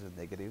positives and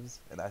negatives,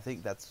 and I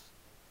think that's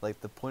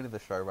like the point of the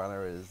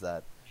showrunner is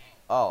that,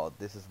 oh,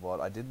 this is what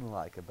I didn't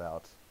like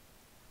about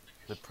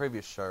the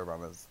previous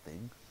showrunner's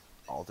thing.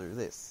 I'll do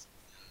this.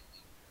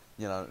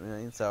 You know what I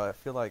mean? So I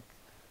feel like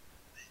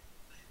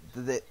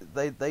they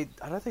I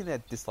don't think they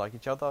dislike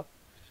each other,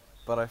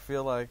 but I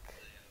feel like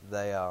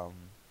they I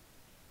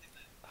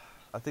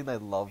think they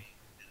love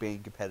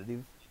being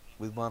competitive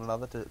with one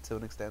another to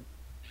an extent.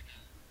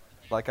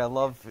 Like I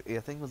think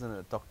it was in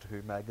a Doctor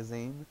Who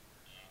magazine,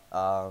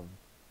 when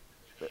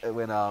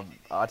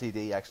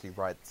RTD actually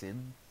writes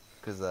in,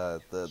 because the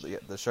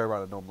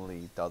showrunner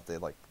normally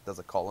does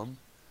a column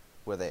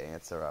where they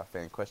answer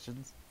fan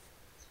questions.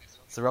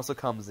 So Russell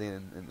comes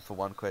in and for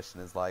one question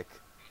is like,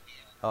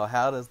 oh,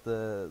 how does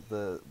the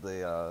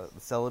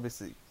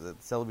celibacy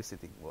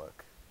thing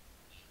work?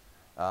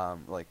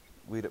 Like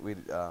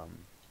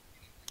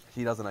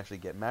he doesn't actually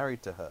get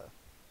married to her.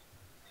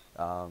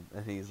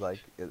 And he's like,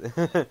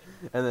 and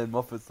then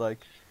Moffat's like,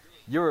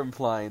 you're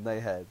implying they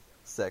had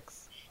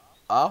sex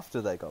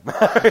after they got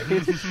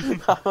married.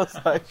 I was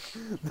like,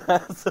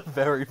 that's a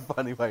very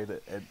funny way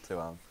to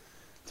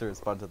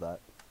respond to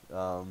that.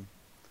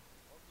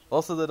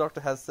 Also, the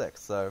Doctor has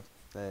sex, so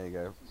there you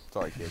go.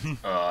 Sorry, kids.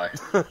 I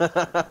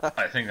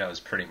think that was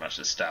pretty much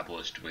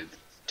established with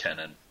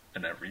Tennant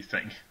and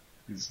everything.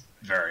 It's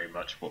very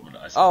much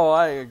womanizing. Oh,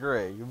 I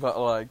agree,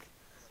 but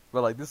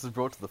this is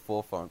brought to the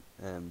forefront,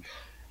 and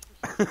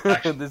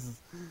Actually, this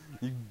is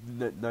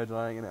no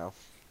denying it now.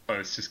 I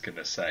was just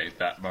gonna say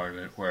that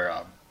moment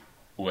where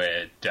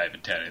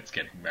David Tennant's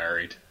getting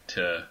married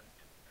to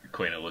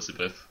Queen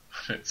Elizabeth.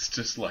 It's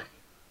just like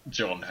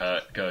John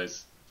Hurt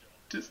goes,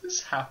 "Does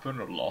this happen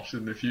a lot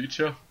in the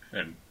future?"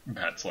 And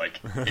Matt's like,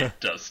 "It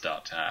does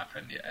start to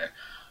happen, yeah."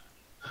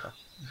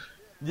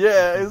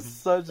 Yeah, it's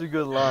such a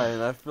good line.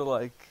 I feel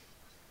like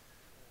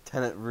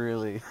Tennant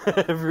really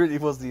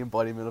was the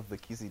embodiment of the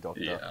kissy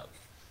Doctor. Yeah,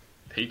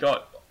 he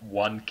got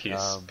one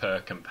kiss per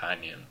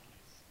companion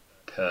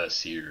per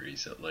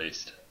series at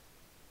least.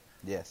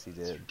 Yes, he It's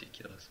did.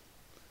 ridiculous.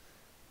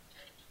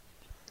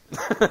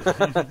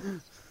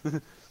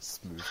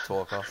 Smooth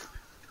talker.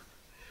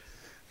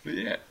 But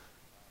yeah,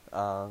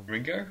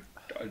 Ringo,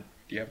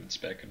 you haven't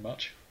spoken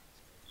much.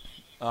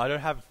 I don't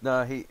have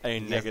No, any he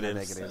has no negatives.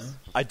 negatives.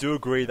 I do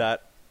agree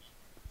that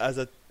as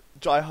a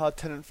diehard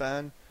Tennant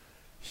fan,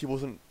 he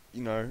wasn't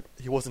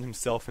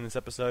himself in this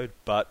episode,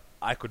 but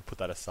I could put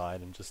that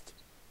aside and just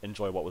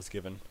enjoy what was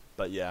given.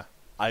 But yeah,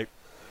 I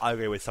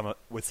agree with some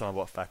of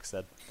what Fax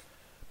said.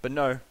 But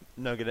no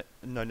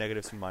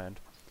negatives from my end.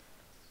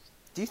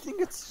 Do you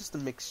think it's just a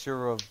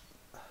mixture of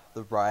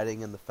the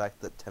writing and the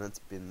fact that Tennant's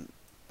been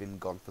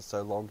gone for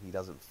so long, he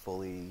doesn't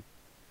fully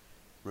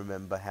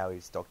remember how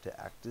his Doctor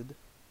acted?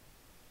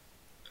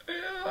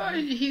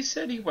 He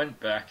said he went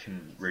back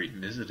and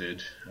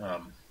revisited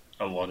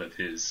a lot of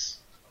his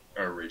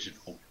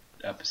original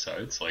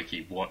episodes. Like,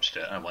 he watched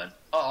it and went,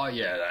 "Oh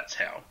yeah,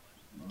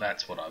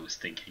 that's what I was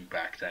thinking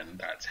back then.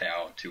 That's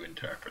how to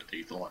interpret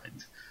these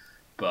lines."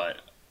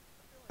 But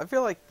I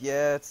feel like,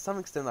 yeah, to some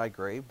extent I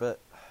agree, but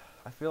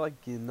I feel like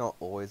you're not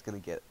always going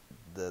to get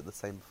the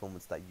same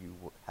performance that you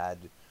had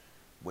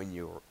when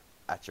you were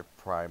at your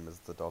prime as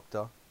the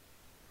Doctor.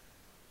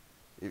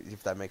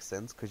 If that makes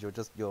sense, because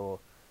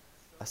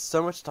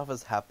so much stuff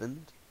has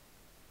happened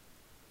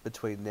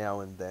between now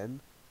and then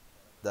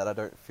that I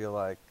don't feel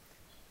like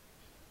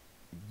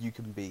you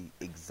can be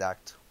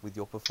exact with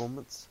your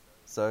performance.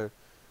 So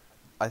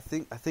I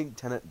think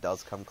Tennant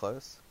does come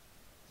close,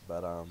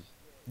 but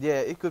yeah,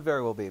 it could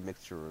very well be a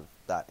mixture of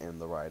that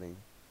and the writing.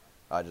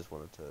 I just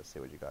wanted to see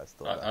what you guys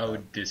thought. I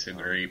would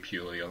disagree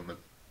purely on the.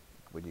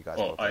 When you guys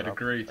Well, brought that I'd up.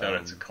 agree that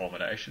it's a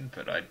combination,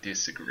 but I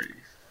disagree.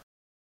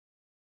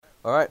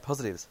 All right,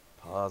 positives.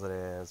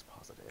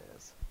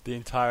 The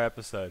entire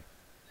episode.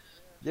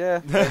 Yeah.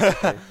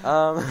 Basically.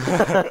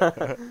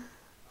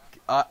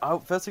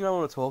 First thing I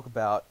want to talk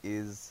about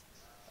is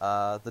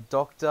the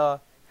Doctor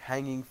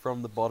hanging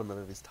from the bottom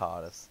of his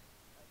TARDIS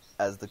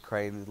as the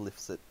crane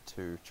lifts it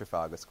to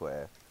Trafalgar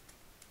Square.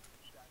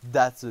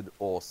 That's an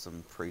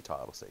awesome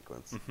pre-title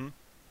sequence. Mm-hmm.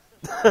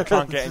 You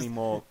can't get any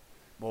more.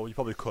 Well, you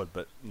probably could,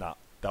 but nah,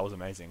 that was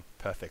amazing.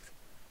 Perfect.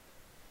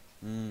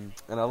 And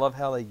I love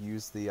how they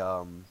use the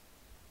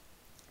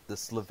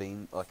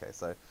Slovene. Okay,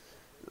 so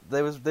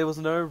there was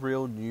no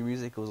real new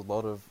music. It was a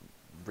lot of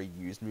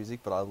reused music,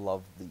 but I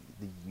love the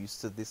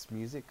use of this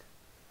music.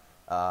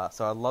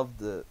 So I love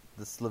the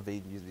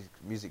Slovene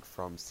music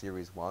from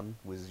Series 1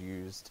 was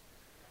used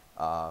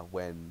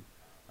when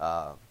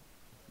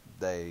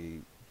they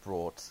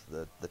brought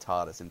the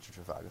TARDIS into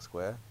Trafalgar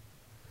Square.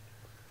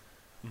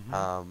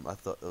 I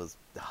thought it was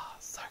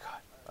so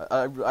good.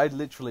 I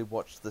literally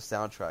watched the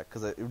soundtrack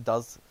because it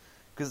does,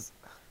 because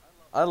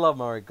I love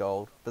Murray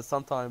Gold, but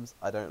sometimes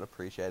I don't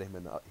appreciate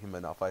him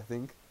enough, I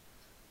think.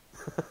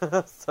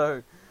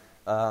 So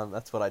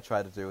that's what I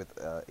try to do with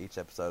each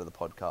episode of the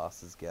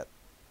podcast, is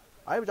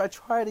I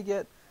try to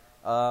get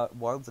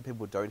ones that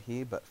people don't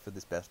hear, but for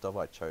this best of,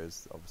 I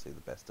chose obviously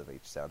the best of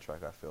each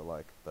soundtrack, I feel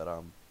like.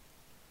 But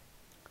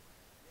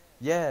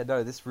yeah,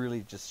 no, this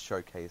really just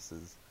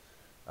showcases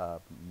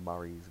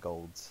Murray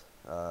Gold's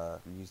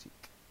music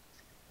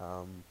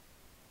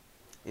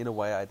in a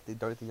way I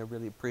don't think I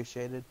really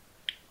appreciated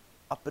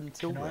up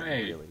until then,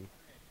 really.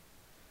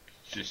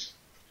 Just,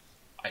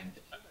 I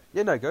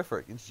Yeah, no, go for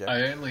it. Interject.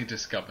 I only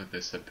discovered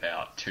this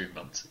about 2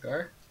 months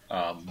ago,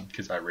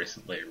 because I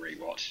recently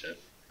rewatched it.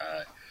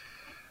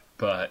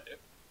 But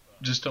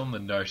just on the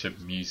note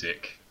of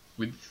music,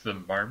 with the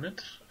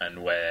moment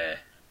and where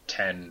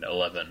 10,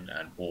 11,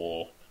 and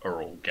War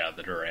are all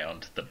gathered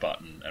around the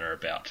button and are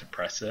about to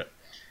press it,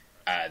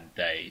 and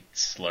they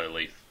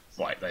slowly,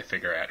 they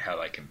figure out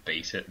how they can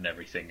beat it and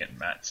everything, and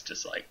Matt's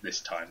just like, this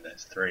time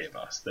there's 3 of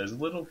us. There's a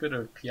little bit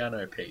of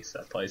piano piece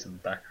that plays in the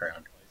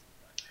background,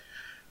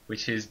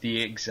 which is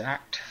the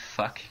exact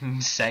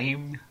fucking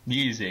same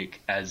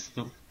music as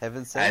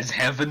Heaven Sent?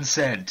 Heaven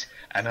Sent,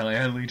 and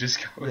I only just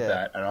go with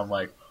that, and I'm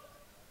like,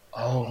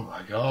 oh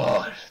my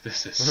god,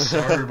 this is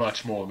so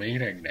much more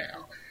meaning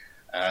now.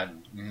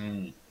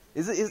 And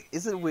Is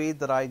it weird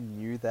that I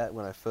knew that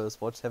when I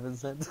first watched Heaven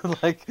Sent?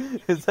 Like,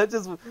 is that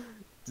just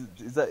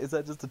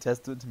a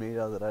testament to me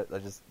now that I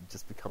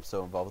just become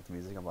so involved with the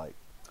music? I'm like,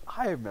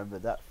 I remember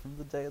that from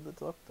the Day of the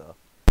Doctor.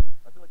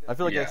 I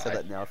feel like I say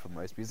that now for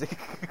most music,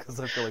 because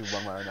I feel like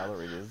one way or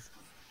another it is.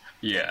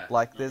 Yeah.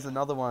 Like, there's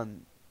another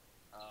one,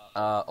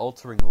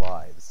 Altering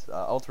Lives.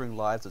 Altering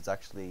Lives was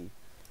actually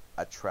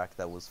a track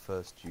that was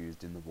first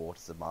used in The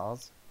Waters of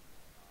Mars,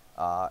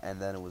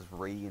 and then it was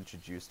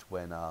reintroduced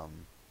when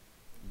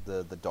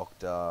the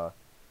Doctor,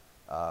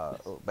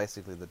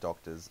 basically the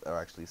Doctors are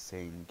actually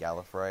seeing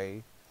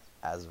Gallifrey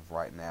as of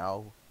right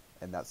now,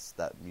 and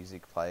that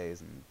music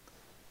plays. And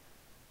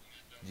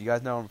do you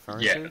guys know what I'm referring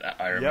to? Yeah,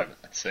 I remember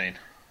that scene.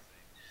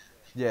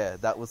 Yeah,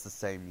 that was the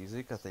same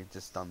music. I think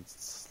just done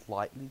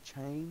slightly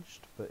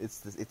changed, but it's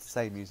the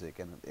same music,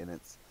 and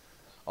it's.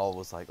 I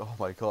was like, oh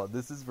my god,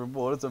 this is from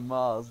Waters of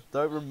Mars.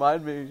 Don't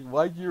remind me.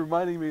 Why are you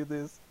reminding me of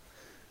this?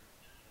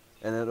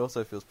 And it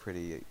also feels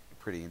pretty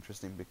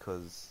interesting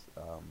because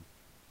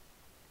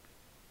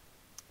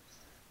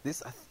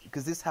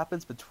this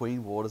happens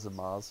between Waters of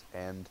Mars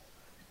and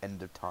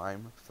End of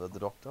Time for the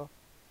Doctor.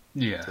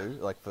 Yeah. Too,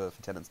 like for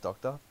Tennant's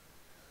Doctor.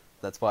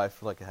 That's why I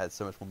feel like it had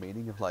so much more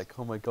meaning. Of like,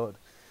 oh my god.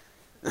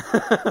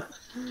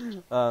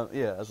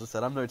 Yeah, as I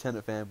said, I'm no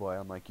Tennant fanboy,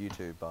 unlike you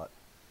two, but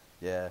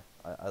yeah,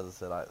 as I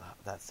said,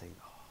 that scene.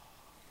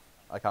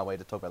 I can't wait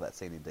to talk about that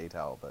scene in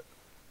detail, but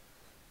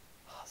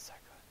so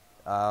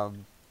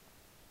good.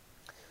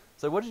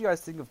 So, what did you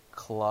guys think of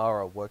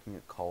Clara working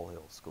at Coal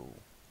Hill School?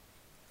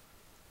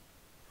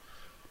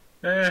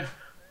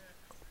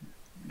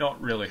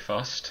 Not really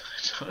fussed,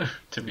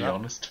 to be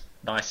honest.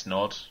 Nice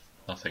nod,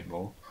 nothing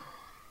more.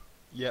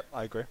 Yep,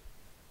 I agree.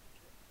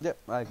 Yep,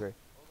 I agree.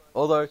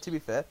 Although, to be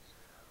fair,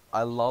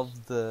 I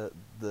love the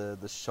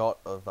shot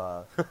of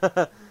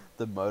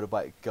the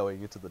motorbike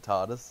going into the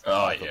TARDIS.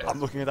 Oh, I thought yeah. that I'm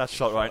looking at that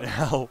shot right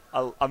now.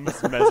 I'm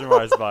just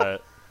mesmerized by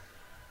it.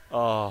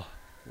 Oh,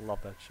 love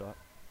that shot.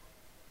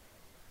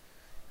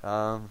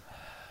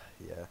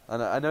 Yeah,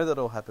 I know that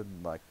all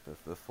happened like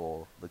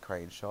before the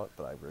crane shot,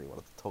 but I really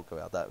wanted to talk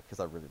about that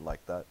because I really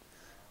like that.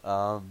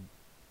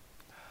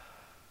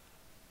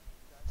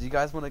 Do you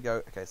guys want to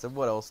go? Okay, so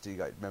what else do you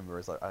guys remember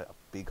as like a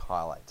big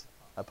highlight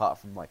apart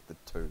from like the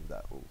 2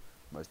 that we'll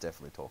most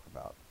definitely talk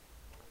about?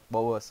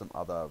 What were some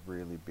other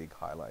really big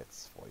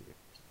highlights for you?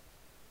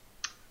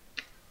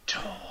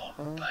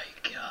 Tom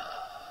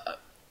Baker.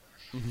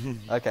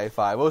 Okay,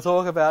 fine. We'll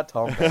talk about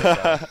Tom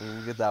Baker.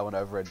 We'll get that one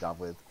over and done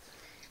with.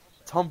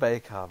 Tom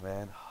Baker,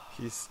 man.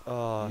 He's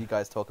You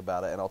guys talk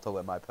about it, and I'll talk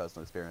about my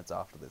personal experience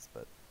after this,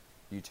 but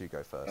you two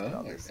go first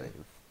about this Okay.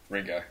 scene.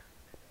 Ringo.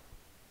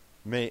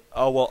 me.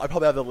 Oh well, I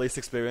probably have the least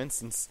experience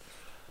since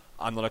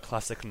I'm not a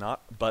classic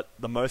nut. But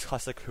the most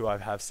classic who I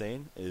have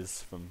seen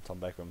is from Tom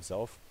Baker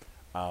himself,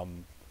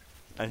 and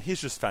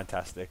he's just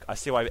fantastic. I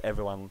see why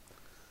everyone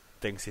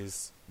thinks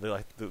he's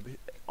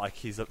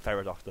he's a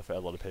favorite Doctor for a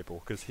lot of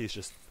people because he's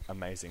just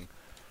amazing.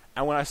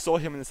 And when I saw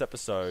him in this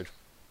episode,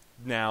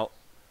 now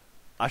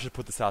I should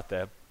put this out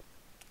there.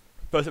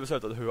 First episode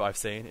of Doctor Who I've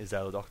seen is Day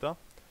of the Doctor.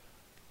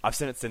 I've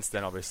seen it since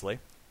then, obviously,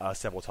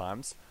 several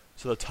times.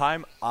 So the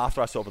time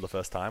after I saw it for the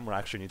first time, when I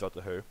actually knew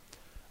Doctor Who,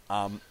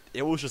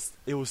 it was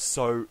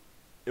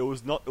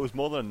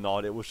more than a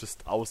nod. It was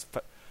just, I was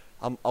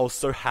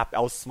so happy. I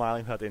was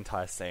smiling throughout the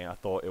entire scene. I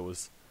thought it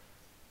was,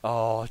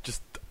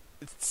 it's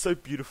so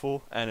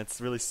beautiful and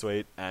it's really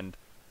sweet. And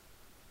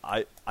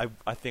I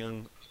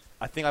think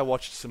I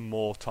watched some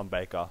more Tom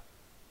Baker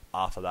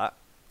after that,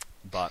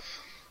 but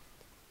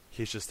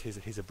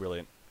he's a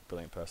brilliant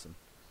person.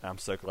 And I'm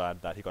so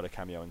glad that he got a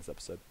cameo in this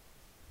episode.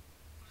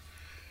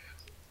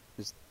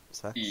 Just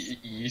sex.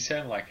 You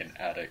sound like an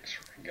addict,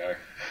 Ringo.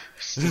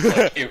 It's just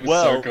like, it was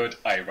Well, so good,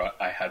 I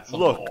had some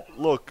more.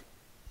 Look.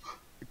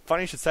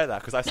 Funny you should say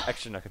that, because I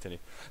actually... No, continue.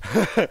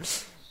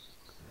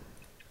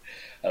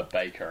 A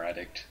baker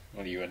addict.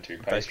 What are you into?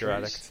 Pastries? Baker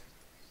addict.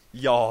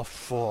 Yo,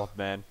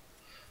 man.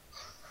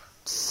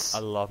 I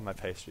love my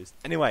pastries.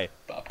 Anyway,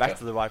 Babka. back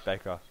to the White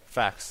Baker.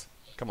 Facts.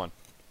 Come on.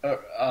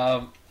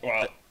 Well,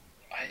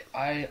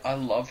 I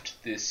loved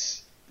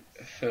this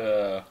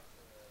for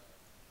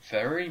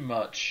very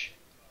much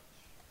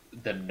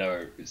the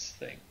nose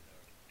thing,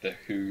 the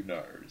who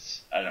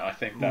knows, and I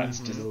think that's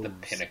just the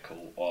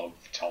pinnacle of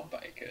Tom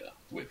Baker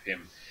with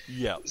him.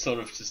 Yeah. Sort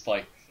of just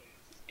like,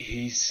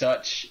 he's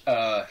such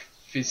a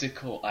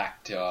physical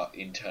actor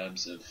in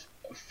terms of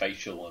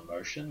facial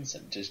emotions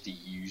and just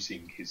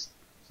using his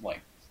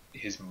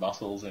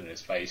muscles and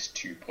his face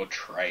to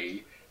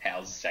portray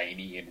how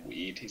zany and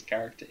weird his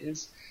character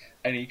is.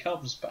 And he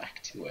comes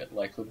back to it,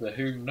 like, with the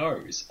who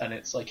knows, and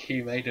it's like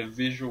he made a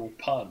visual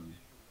pun.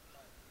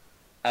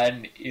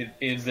 And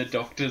in the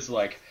Doctor's,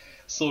 like,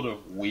 sort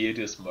of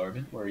weirdest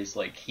moment, where he's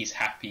like, he's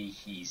happy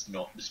he's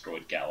not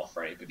destroyed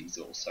Gallifrey, but he's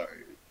also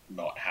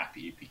not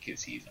happy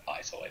because he's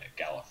isolated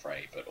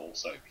Gallifrey, but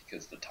also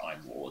because the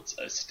Time Lords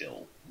are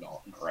still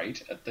not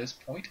great at this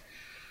point.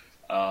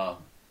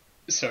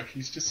 So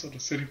he's just sort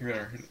of sitting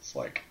there, and it's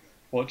like,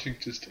 watching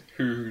just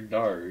who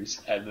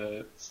knows, and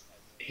it's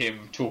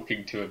him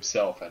talking to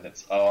himself, and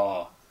it's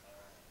that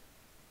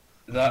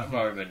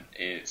moment,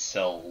 it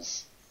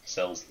sells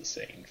the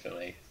scene for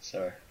me.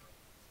 So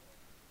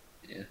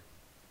yeah,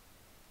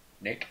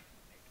 Nick.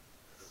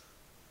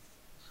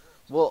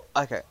 Well,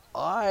 okay,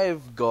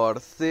 I've got a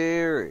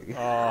theory.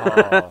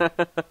 Oh.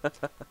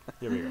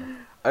 Here we go.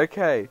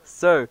 Okay,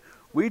 so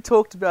we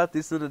talked about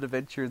this in an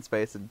Adventure in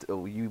Space, and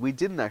we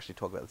didn't actually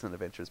talk about this in an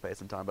Adventure in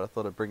Space and Time, but I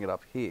thought I'd bring it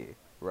up here,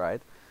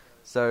 right?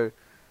 So,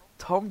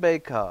 Tom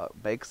Baker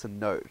makes a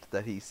note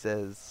that he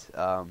says,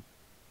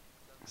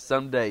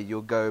 someday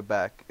you'll go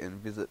back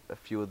and visit a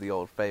few of the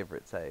old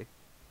favourites, hey?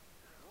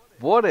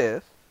 What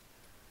if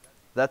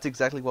that's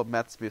exactly what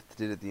Matt Smith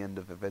did at the end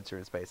of Adventure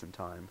in Space and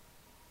Time?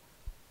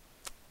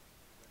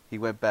 He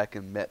went back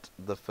and met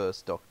the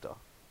first Doctor.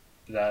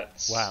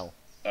 That's Wow.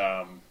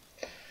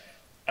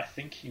 I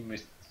think he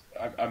was.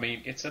 I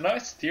mean, it's a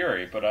nice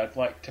theory, but I'd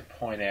like to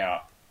point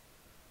out.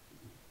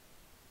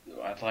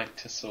 I'd like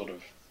to sort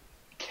of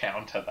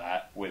counter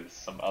that with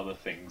some other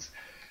things.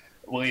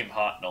 William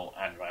Hartnell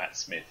and Matt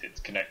Smith. It's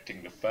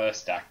connecting the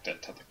first actor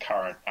to the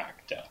current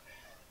actor,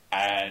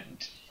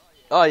 and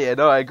Oh yeah,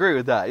 no, I agree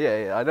with that.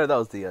 Yeah, I know that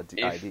was the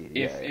idea.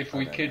 If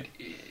we could.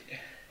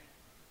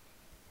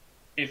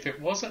 If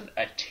it wasn't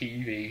a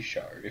TV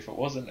show, if it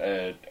wasn't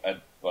a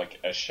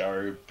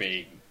show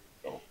being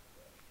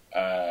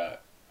a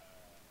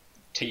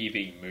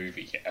TV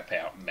movie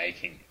about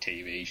making a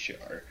TV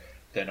show,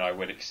 then I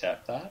would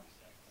accept that.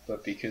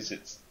 But because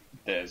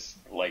there's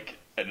like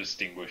a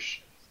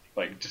distinguished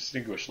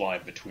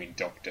line between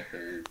Doctor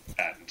Who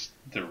and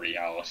the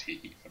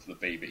reality of the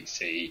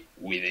BBC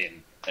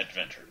within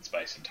Adventure in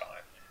Space and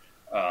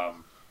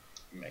Time,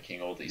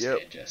 making all these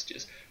hand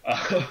gestures.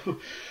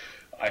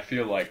 I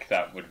feel like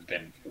that would have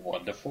been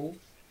wonderful,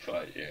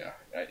 but yeah,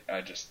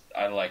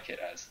 I like it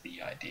as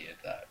the idea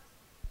that,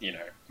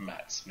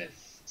 Matt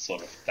Smith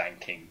sort of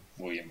thanking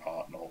William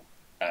Hartnell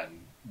and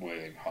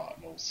William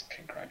Hartnell's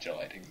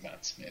congratulating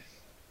Matt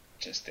Smith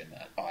just in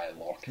that eye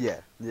lock.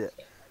 Yeah.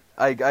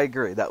 I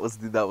agree. That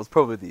was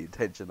probably the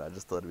intention. I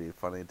just thought it'd be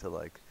funny to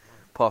like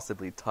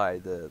possibly tie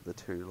the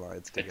two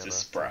lines together. It's a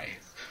spray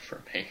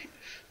for me.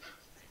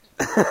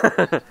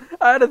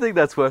 I don't think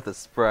that's worth a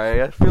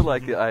spray. I feel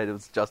like it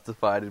was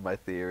justified in my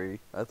theory.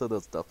 I thought there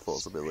was enough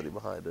plausibility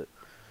behind it.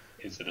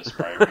 Is it a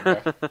spray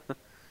window?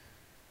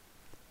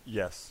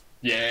 Yes.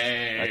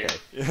 Yay! Okay.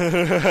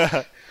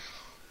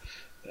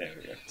 There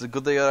we go. It's a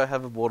good thing I don't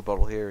have a water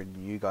bottle here and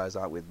you guys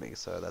aren't with me,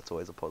 so that's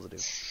always a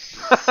positive.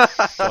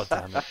 God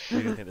damn it. We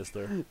didn't think this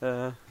through.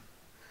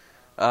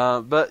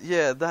 But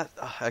yeah,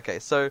 okay,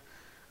 so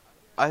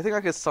I think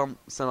I could sum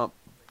up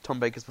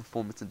Tom Baker's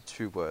performance in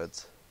 2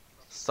 words.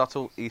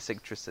 Subtle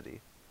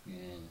eccentricity.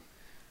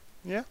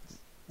 Yeah.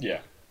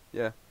 Yeah.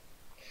 Yeah.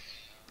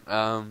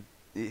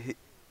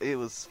 It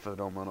was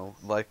phenomenal.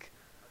 Like,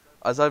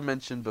 as I've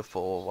mentioned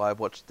before, I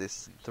watched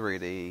this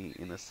 3D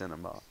in a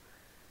cinema.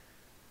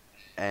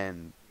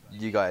 And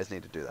you guys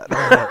need to do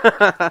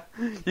that.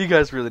 You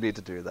guys really need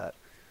to do that.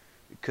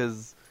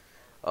 Because,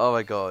 oh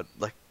my god,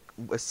 like,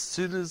 as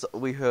soon as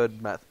we heard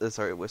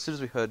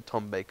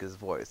Tom Baker's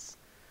voice,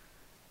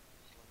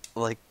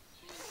 like,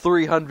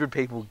 300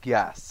 people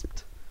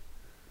gasped.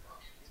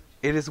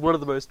 It is one of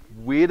the most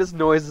weirdest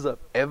noises I've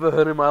ever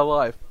heard in my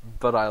life,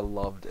 but I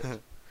loved it.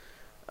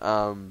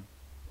 No,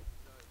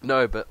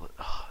 but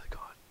oh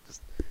god,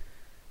 just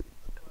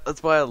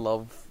that's why I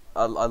love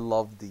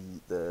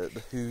the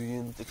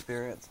Whovians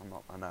experience.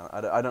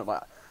 I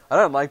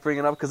don't like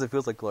bringing it up because it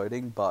feels like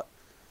gloating, but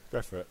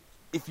Go for it.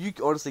 if you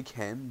honestly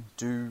can,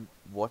 do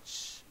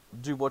watch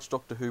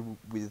Doctor Who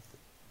with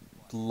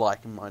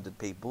like-minded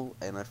people,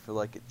 and I feel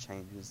like it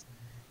changes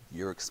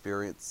your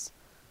experience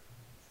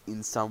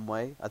in some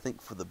way. I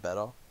think for the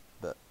better,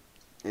 but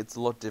it's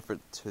a lot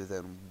different to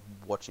than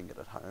watching it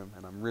at home.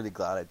 And I'm really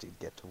glad I did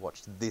get to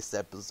watch this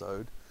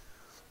episode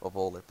of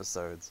all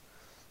episodes,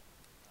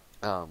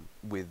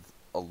 with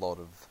a lot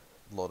of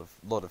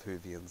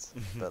Whovians.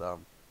 But oh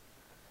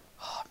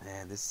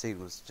man, this scene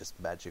was just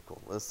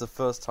magical. It's the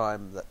first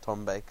time that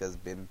Tom Baker's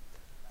been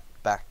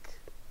back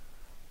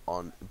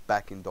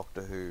in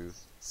Doctor Who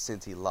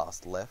since he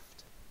last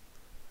left.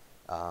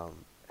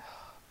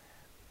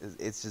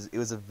 It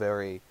was a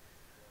very,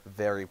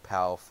 very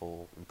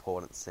powerful,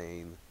 important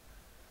scene.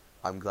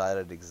 I'm glad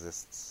it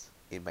exists.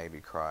 It made me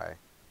cry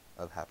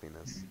of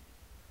happiness.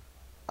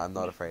 I'm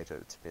not afraid to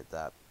admit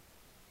that.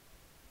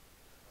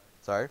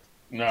 Sorry?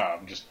 No,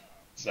 I'm just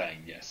saying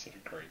yes in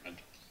agreement.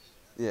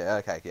 Yeah,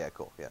 okay, yeah,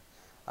 cool, yeah.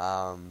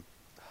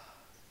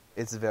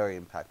 It's very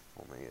impactful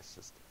for me. It's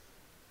just...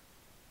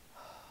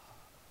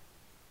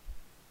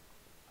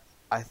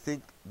 I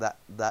think that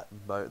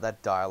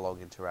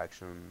dialogue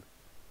interaction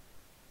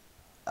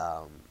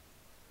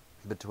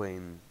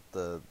between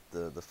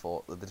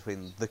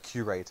between the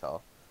curator,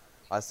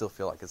 I still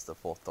feel like it's the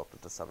Fourth Doctor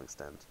to some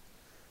extent,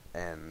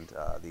 and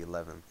the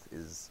 11th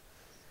is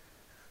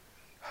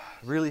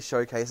really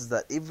showcases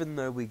that even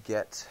though we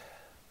get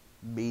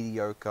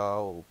mediocre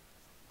or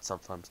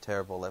sometimes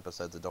terrible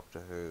episodes of Doctor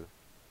Who,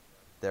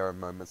 there are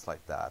moments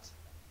like that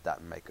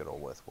make it all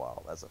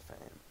worthwhile as a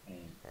fan,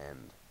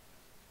 and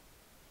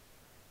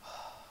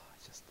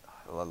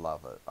I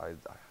love it.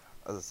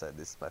 As I said,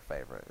 this is my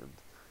favorite, and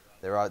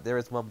there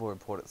is one more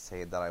important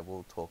scene that I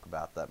will talk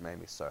about that made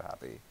me so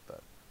happy.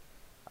 But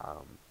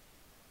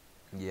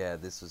yeah,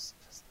 this was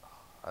just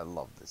I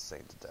love this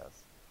scene to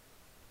death.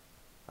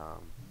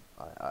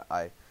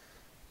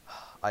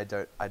 I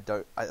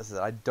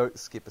don't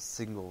skip a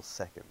single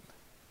second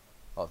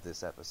of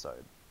this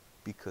episode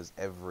because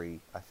I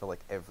feel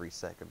like every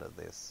second of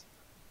this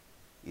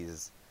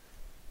is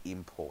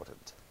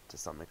important to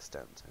some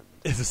extent. And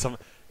Is there some...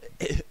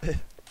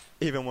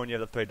 Even when you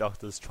have the three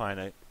doctors trying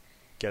to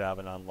get out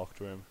of an unlocked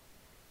room.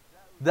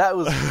 that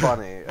was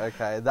funny.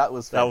 Okay, that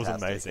was That was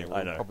fantastic, amazing, and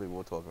I know. Probably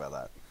will talk about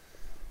that.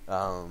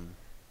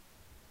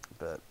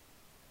 But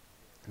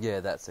yeah,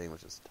 that scene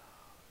was just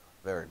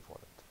very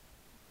important.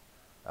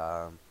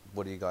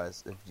 What do you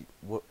guys?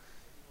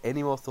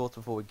 Any more thoughts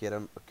before we get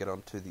on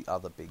to the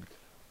other big?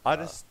 I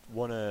just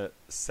want to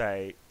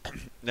say,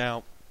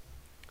 now,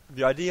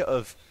 the idea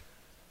of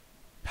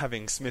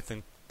having Smith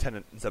and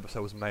Tennant in this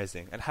episode was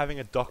amazing, and having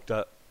a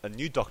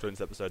new Doctor in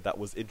this episode that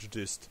was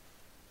introduced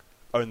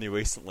only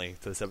recently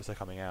to this episode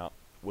coming out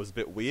was a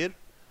bit weird.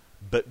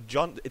 But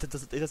it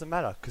doesn't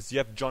matter because you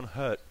have John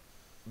Hurt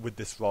with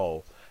this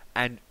role,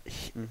 and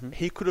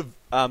he could have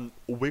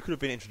we could have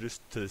been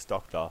introduced to this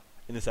Doctor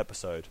in this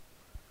episode,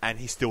 and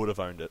he still would have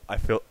owned it. I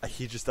feel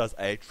he just does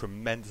a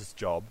tremendous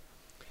job.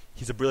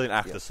 He's a brilliant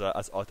actor, so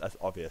that's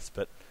obvious.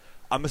 But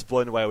I'm just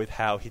blown away with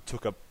how he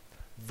took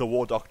the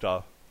War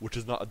Doctor, which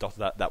is not a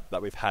Doctor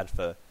that we've had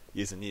for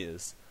years and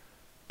years,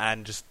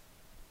 and just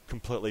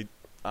completely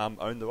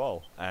owned the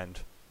role. And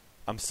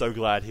I'm so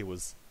glad he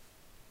was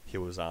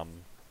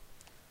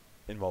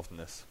involved in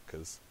this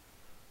because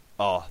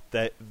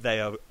they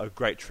are a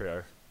great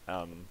trio.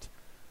 And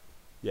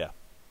yeah,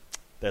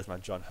 there's my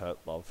John Hurt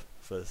love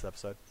for this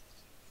episode.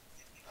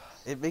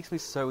 It makes me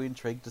so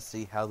intrigued to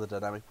see how the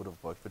dynamic would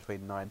have worked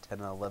between 9, 10,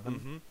 and 11.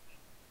 Mm-hmm.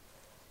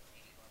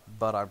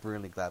 But I'm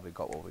really glad we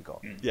got what we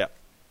got. Yeah.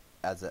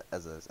 As a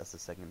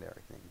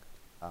secondary thing.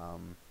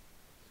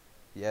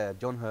 Yeah,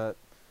 John Hurt.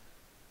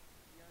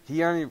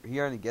 He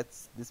only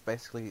gets this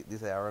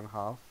hour and a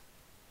half,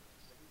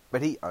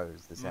 but he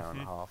owes this hour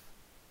and a half.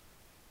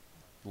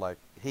 Like,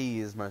 he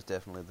is most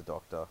definitely the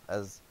Doctor,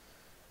 as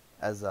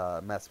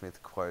Matt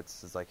Smith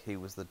quotes, is like he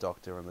was the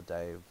Doctor on the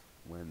day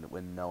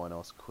when no one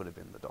else could have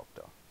been the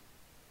Doctor.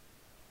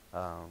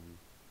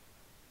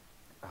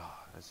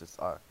 It's just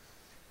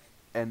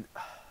and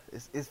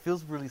it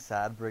feels really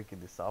sad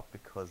breaking this up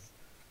because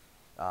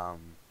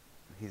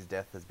his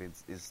death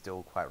is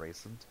still quite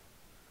recent,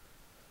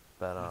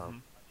 but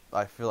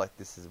I feel like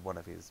this is one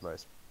of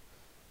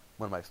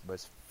my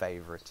most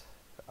favorite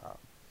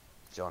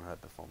John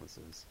Hurt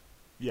performances.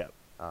 Yeah.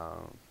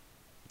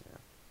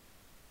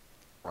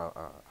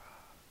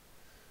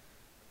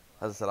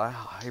 As I said,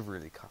 I'm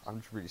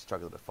really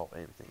struggling to fault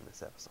anything in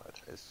this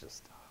episode. It's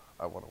just,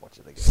 I want to watch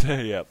it again. So,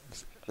 yeah.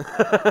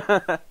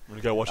 I'm going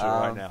to go watch it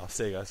right now.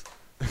 See you guys.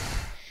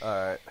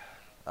 Alright.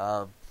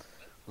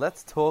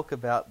 Let's talk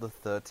about the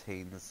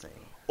 13 scene.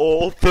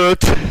 All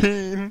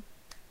 13!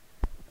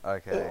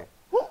 Okay.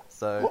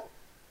 So,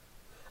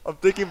 I'm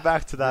thinking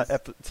back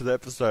to to the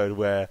episode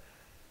where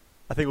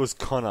I think it was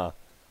Connor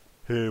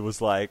who was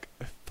like,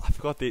 I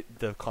forgot the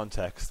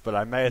context, but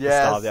I made at the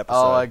start of the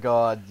episode. Oh my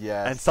god,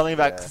 yes. And something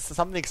about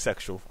something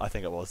sexual, I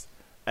think it was.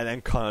 And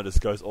then Connor just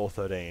goes all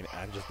 13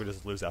 and we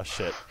just lose our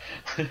shit.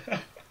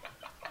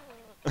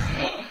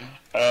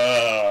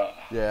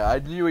 Yeah, I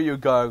knew where you were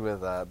going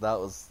with that. That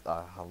was,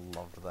 I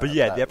loved that. But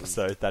yeah, the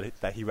episode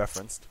that he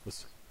referenced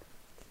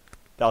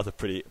that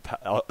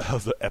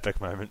was an epic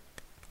moment.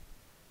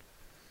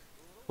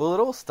 Well, it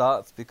all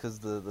starts because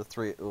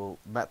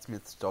Matt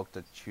Smith's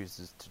Doctor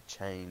chooses to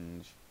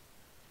change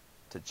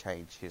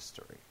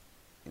history,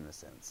 in a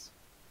sense.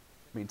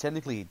 I mean,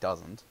 technically he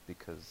doesn't,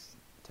 because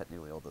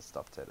technically all the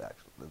stuff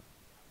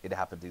it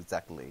happened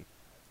exactly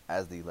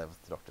as the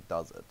 11th Doctor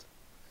does it.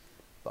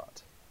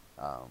 But,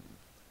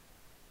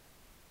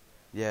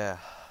 yeah.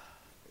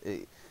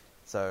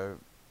 So,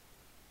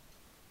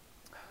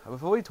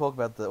 before we talk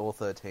about the All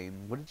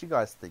 13, what did you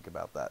guys think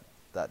about that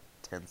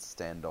tense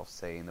standoff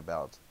scene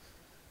about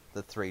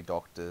the three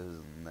Doctors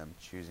and them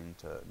choosing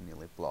to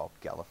nearly blow up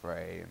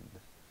Gallifrey, and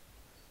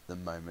the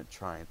moment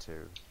trying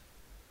to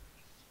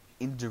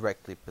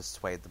indirectly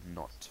persuade them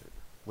not to?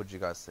 What did you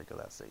guys think of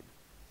that scene?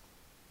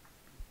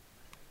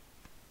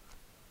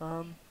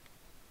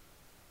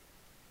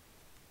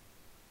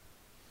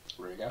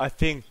 Ringo? I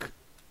think.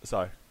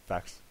 Sorry,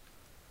 facts.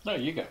 No,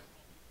 you go.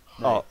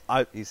 No,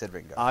 Oh, you said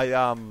Ringo.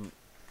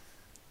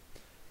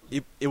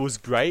 It was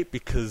great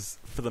because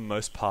for the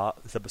most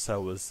part, this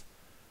episode was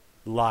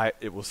light.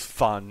 It was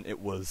fun.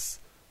 It was,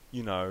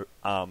 it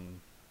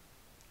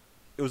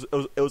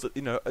was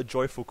a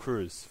joyful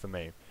cruise for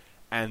me,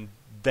 and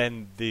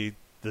then the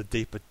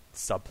deeper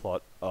subplot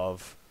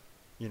of,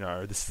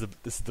 this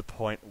is the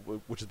point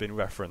which has been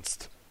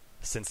referenced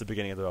since the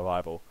beginning of the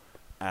revival,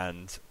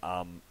 and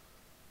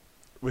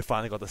we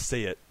finally got to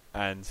see it,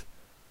 and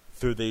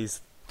through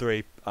these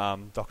three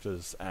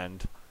Doctors,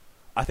 and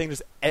I think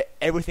just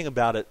everything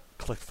about it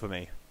clicked for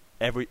me.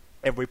 Every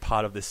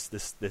part of this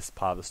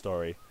part of the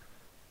story,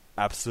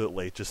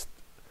 absolutely. Just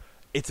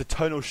it's a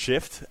tonal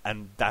shift,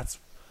 and that's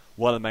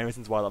one of the main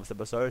reasons why I love this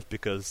episode, is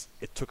because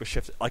it took a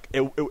shift. Like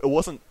it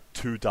wasn't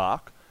too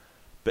dark,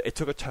 but it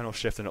took a tonal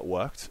shift and it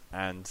worked.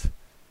 And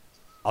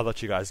I'll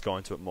let you guys go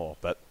into it more,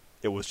 but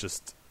it was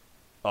just,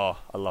 I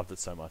loved it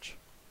so much.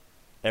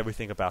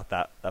 Everything about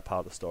that part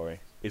of the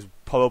story is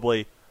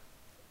probably,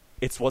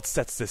 it's what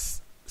sets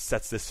this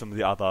from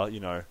the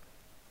other,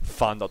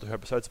 fun Doctor Who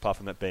episodes, apart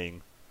from it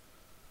being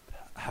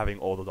having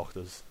all the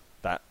Doctors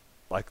that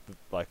like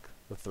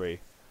the three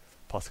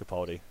plus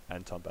Capaldi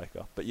and Tom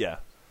Baker. But yeah,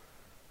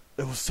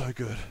 it was so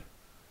good,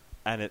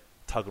 and it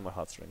tugged on my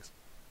heartstrings.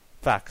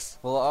 Facts.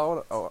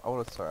 Well, I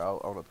want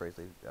to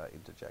briefly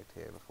interject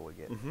here before we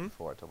get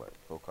before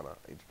Connor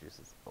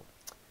introduces,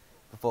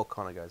 before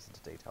Connor goes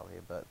into detail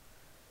here. But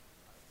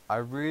I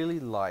really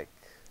like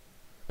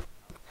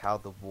how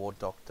the War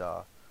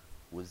Doctor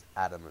was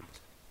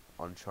adamant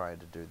on trying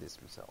to do this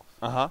himself.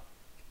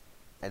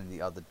 And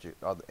the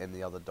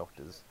other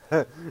Doctors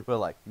were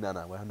like, no,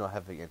 we're not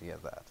having any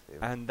of that.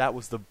 And that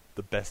was the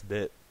best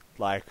bit.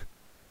 Like,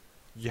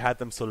 you had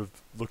them sort of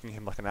looking at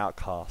him like an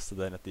outcast, and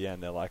then at the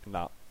end they're like,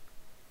 nah,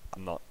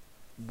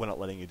 we're not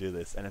letting you do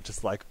this. And it's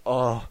just like,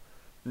 oh,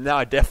 now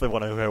I definitely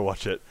want to go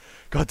watch it.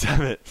 God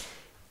damn it.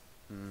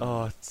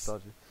 It's...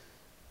 sorry,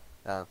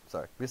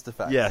 Mr.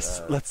 Fact.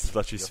 Yes, let's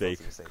let you speak.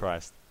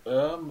 Christ.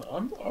 I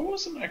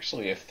wasn't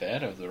actually a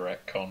fan of the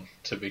retcon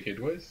to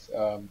begin with.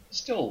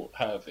 Still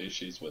have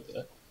issues with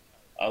it.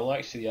 I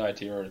liked the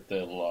idea of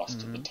the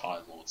last of the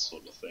Time Lords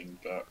sort of thing,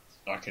 but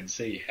I can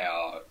see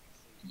how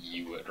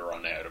you would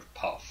run out of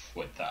puff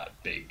with that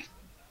big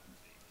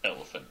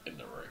elephant in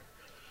the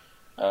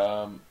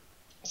room.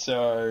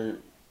 So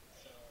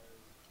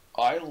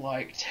I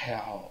liked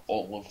how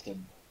all of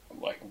them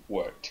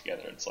work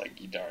together. It's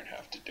like you don't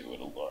have to do it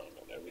alone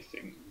and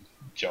everything.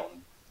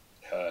 John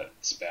Hurt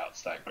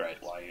spouts that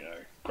great line,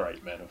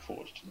 great men are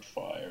forged in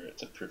fire.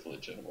 It's a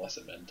privilege of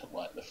lesser men to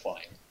light the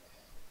flame.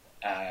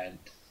 And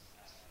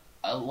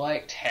I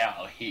liked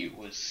how he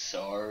was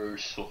so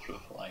sort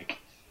of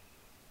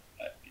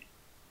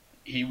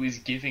he was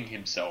giving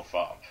himself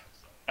up,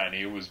 and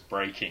he was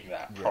breaking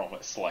that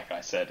promise, like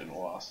I said in the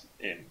last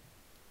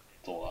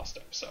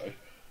episode,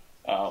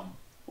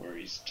 where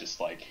he's just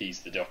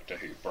he's the Doctor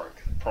who broke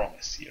the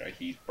promise.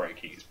 He's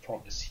breaking his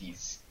promise.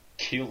 He's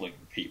killing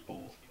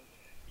people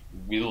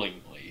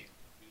willingly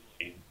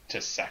to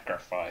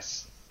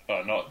sacrifice,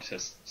 or not to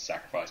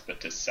sacrifice,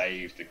 but to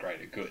save the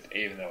greater good,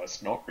 even though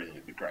it's not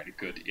really the greater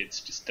good. It's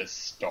just to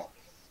stop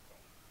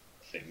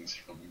things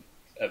from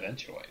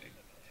eventuating.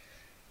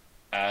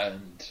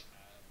 And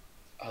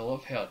I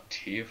love how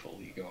tearful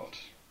he got,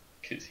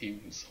 because he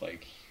was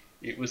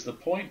it was the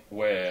point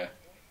where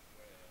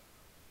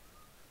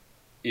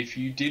if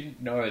you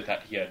didn't know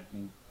that he had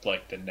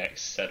the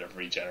next set of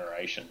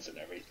regenerations and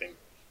everything,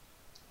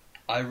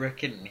 I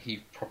reckon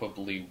he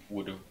probably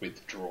would have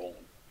withdrawn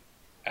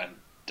and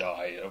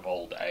died of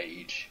old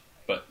age,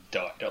 but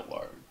died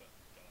alone.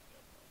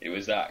 It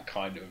was that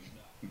kind of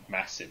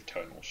massive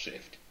tonal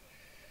shift.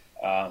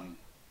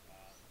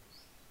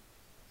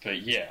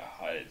 But yeah,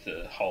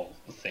 the whole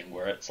thing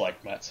where it's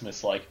Matt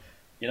Smith's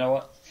you know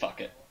what?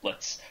 Fuck it.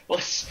 Let's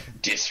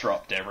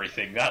disrupt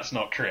everything. That's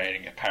not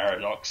creating a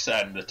paradox,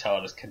 and the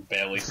TARDIS can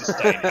barely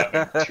sustain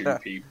having two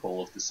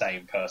people of the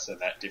same person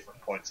at different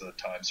points of the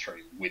time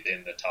stream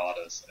within the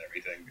TARDIS and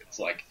everything. It's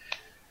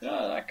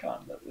no, that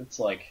can't.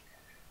 It's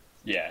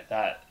yeah,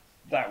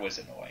 that was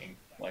annoying.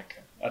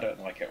 I don't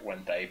like it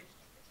when they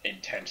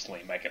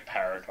intentionally make a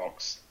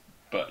paradox,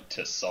 but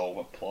to solve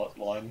a plot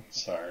line.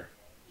 So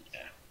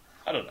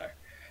I don't know.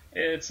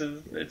 It's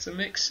a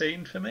mixed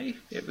scene for me.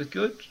 It was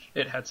good.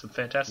 It had some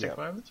fantastic Yeah.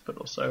 moments, but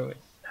also it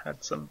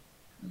had some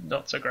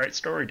not so great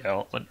story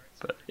development.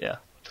 But yeah,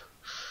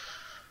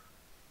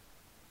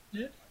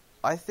 yeah.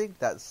 I think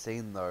that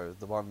scene though,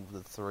 the one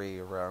with the three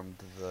around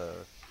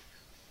the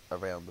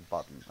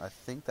button, I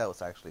think that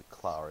was actually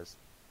Clara's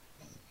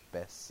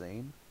best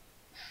scene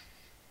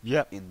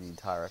Yep. in the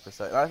entire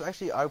episode.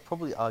 I would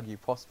probably argue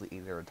possibly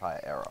in their entire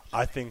era.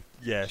 I think,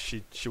 yeah,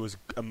 she was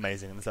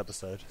amazing in this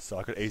episode, so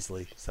I could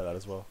easily say that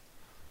as well.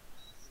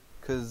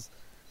 Because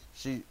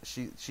she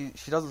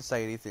doesn't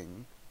say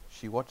anything.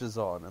 She watches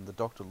on, and the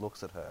doctor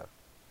looks at her,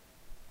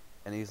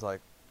 and he's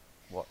like,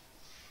 "What?"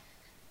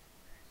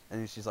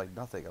 And she's like,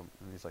 "Nothing." And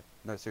he's like,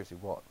 "No, seriously,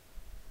 what?"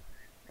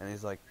 And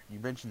he's like, you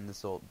mentioned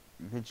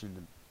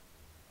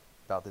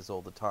about this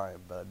all the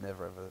time, but I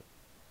never ever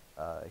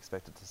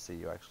expected to see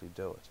you actually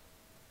do it."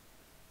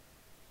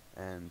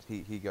 And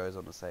he goes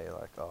on to say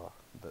like, "Oh,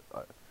 but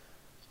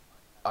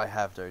I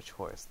have no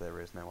choice. There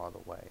is no other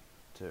way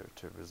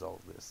to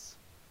resolve this."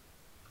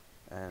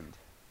 And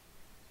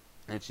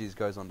she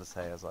goes on to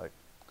say as like,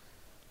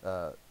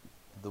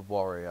 the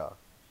warrior,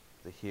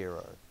 the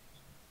hero,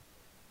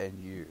 and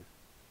you.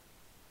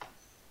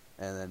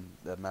 And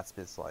then Matt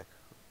Smith's like,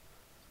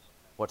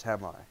 "What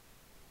am I?"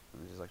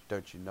 And she's like,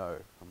 "Don't you know?"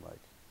 I'm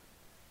like,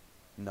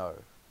 "No."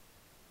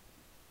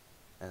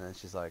 And then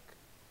she's like,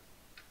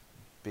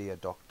 "Be a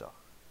doctor."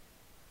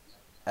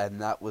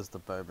 And that was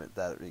the moment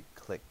that it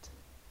clicked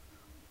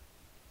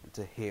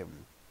to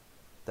him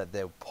that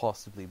there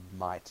possibly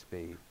might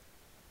be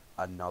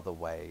another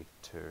way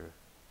to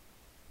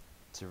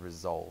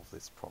resolve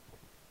this problem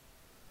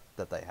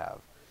that they have.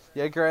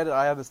 Yeah, granted,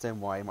 I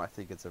understand why you might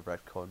think it's a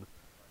retcon,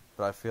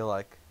 but I feel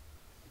like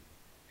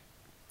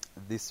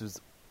this was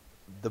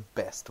the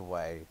best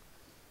way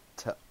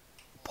to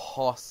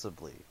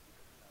possibly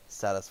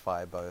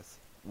satisfy both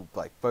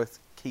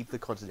keep the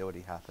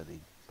continuity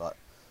happening, but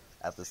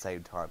at the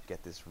same time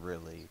get this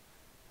really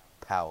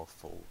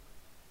powerful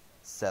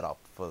setup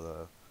for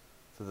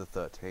the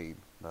 13.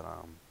 But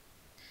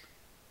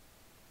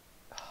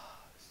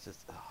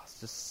it's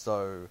just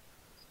so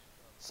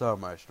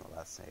emotional,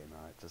 that scene.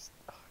 I just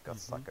got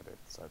stuck in it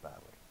so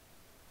badly.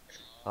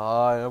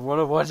 Oh, I want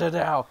to watch it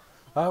now.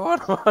 I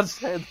want to watch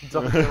the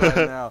Doctor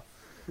right now.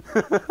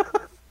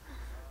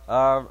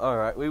 All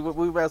right, we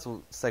may as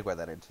well segue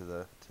that into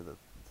the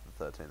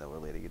 13 that we're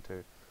leading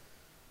into.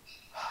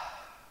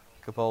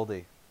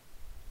 Capaldi.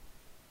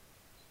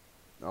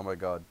 Oh my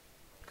God,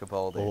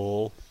 Capaldi.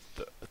 All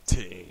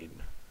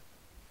 13.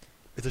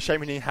 It's a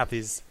shame he didn't have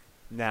his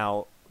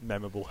now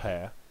memorable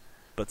hair,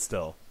 but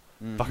still,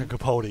 fucking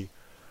Capaldi.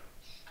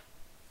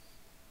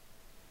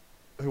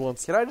 Who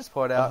wants? Can I just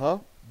point out? Uh-huh.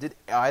 Did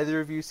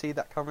either of you see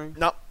that coming?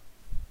 No.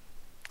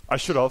 I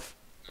should have,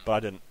 but I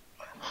didn't.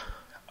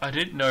 I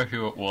didn't know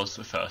who it was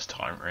the first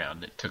time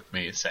around. It took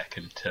me a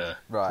second to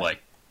Right.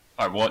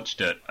 I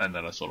watched it and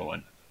then I sort of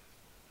went,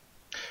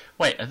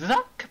 "Wait, is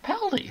that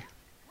Capaldi?"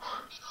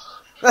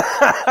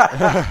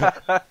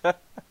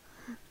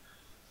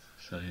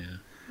 So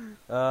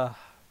yeah.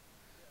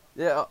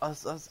 Yeah,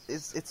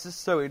 it's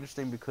just so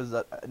interesting because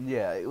it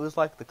was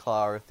like the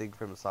Clara thing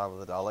from Asylum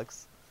of the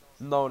Daleks.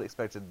 No one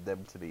expected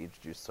them to be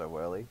introduced so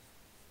early.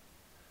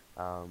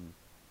 And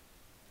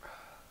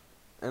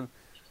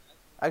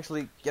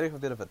actually, getting a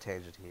bit of a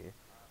tangent here,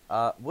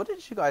 what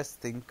did you guys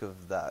think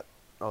of that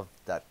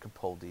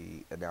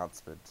Capaldi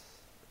announcement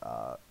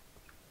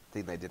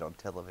thing they did on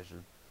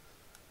television?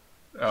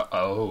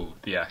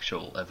 The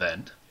actual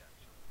event.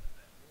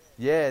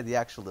 Yeah, the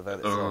actual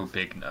event itself. Oh,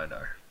 big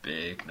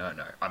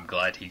no-no. I'm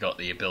glad he got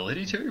the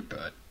ability to,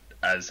 but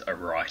as a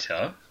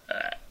writer,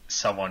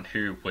 someone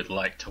who would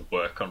like to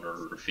work on a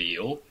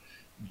reveal,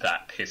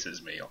 that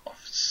pisses me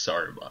off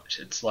so much.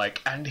 It's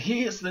like, and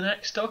here's the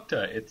next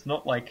Doctor. It's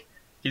not like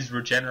his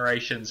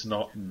regeneration's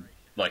known,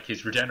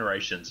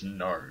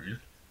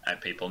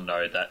 and people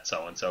know that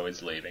so-and-so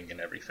is leaving and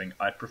everything.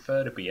 I'd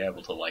prefer to be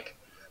able to,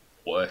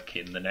 work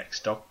in the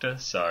next Doctor,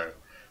 so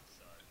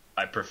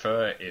I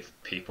prefer if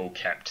people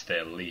kept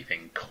their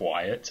leaving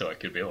quiet, so I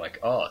could be like,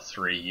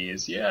 3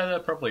 years, yeah, they're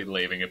probably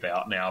leaving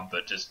about now,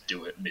 but just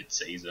do it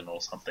mid-season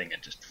or something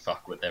and just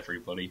fuck with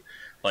everybody.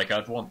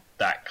 I'd want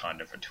that kind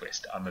of a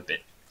twist. I'm a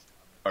bit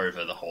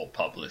over the whole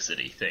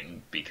publicity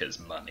thing because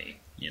money,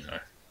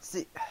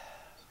 See,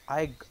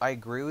 I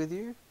agree with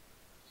you,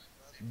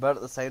 but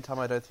at the same time,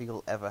 I don't think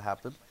it'll ever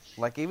happen.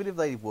 Even if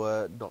they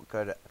were not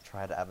going to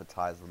try to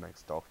advertise the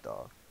next Doctor,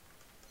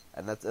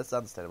 and that's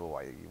understandable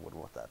why you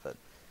wouldn't want that, but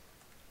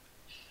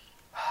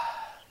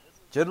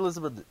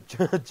journalism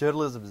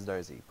is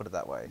nosy, put it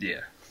that way.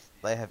 Yeah.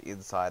 They have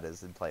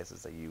insiders in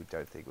places that you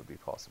don't think would be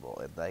possible,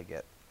 and they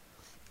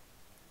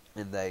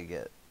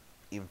get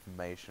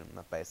information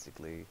that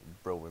basically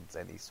ruins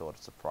any sort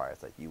of surprise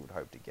that you would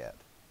hope to get.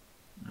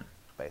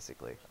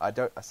 Basically, I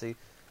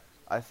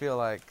feel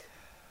like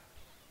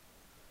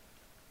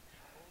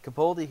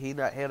Capaldi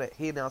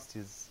he announced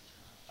his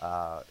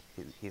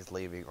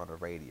leaving on a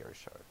radio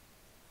show,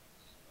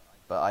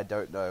 but I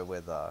don't know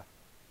whether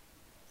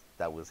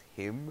that was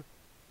him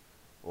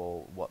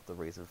or what the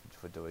reason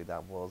for doing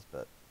that was,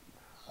 but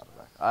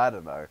I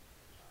don't know.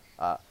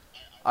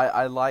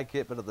 I like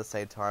it, but at the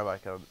same time,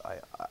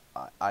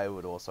 I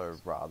would also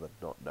rather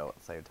not know at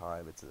the same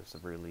time. It's a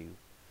really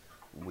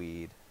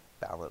weird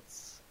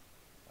balance.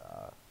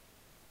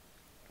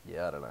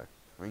 Yeah, I don't know.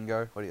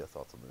 Ringo, what are your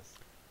thoughts on this?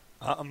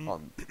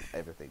 On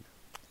everything.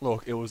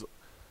 Look, it was.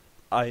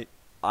 I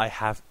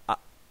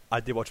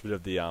did watch a bit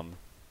of the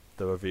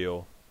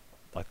reveal,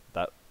 like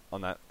that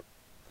on that.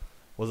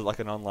 Was it like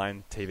an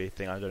online TV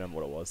thing? I don't know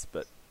what it was,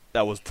 but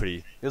that was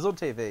pretty. It was on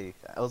TV. It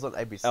was on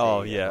ABC.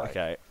 Oh yeah, like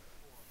okay.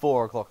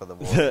 4 o'clock in the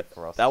morning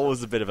for us. That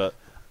was a bit of a,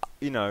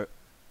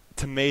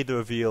 to me the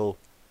reveal.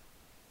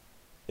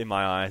 In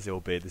my eyes, it will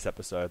be this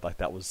episode. Like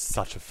that was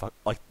such a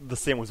like the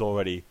scene was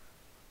already.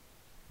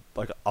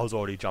 Like I was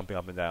already jumping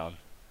up and down,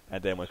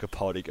 and then when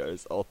Capaldi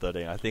goes all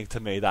 13, I think to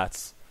me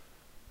that's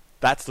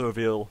the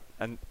reveal,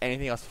 and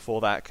anything else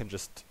before that can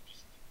just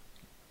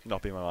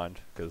not be in my mind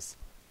because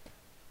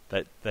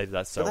they did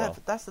that so well.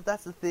 That's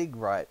the thing,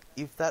 right?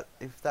 If that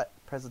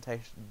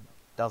presentation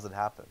doesn't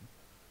happen,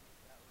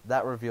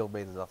 that reveal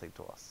means nothing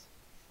to us,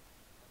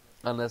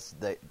 unless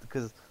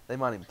because they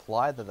might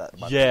imply that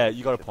might yeah, be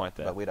you got a future point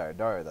Doctor, there. but we don't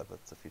know that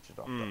that's a future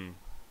Doctor.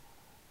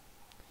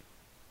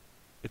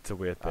 It's a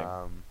weird thing.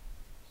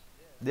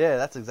 Yeah,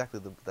 that's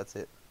exactly that's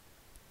it.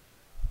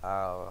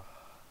 Yeah,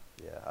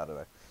 I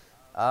don't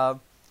know.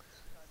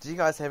 Do you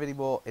guys have any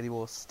more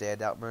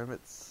standout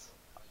moments?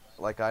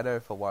 Like I know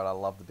for one, I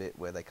love the bit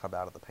where they come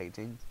out of the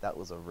painting. That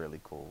was a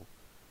really cool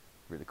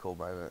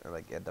moment, and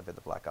they end up in the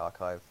Black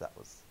Archive. That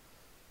was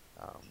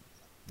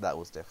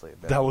definitely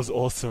a that was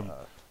awesome.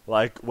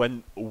 Like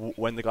when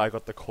the guy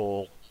got the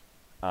call,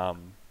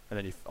 and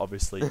then he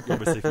obviously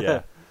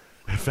yeah,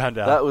 found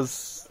out.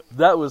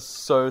 That was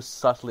so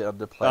subtly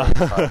underplayed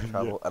time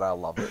travel, and I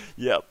love it.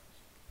 Yep.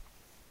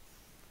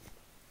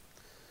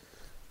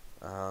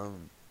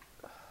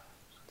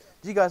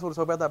 Do you guys want to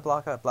talk about that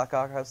Black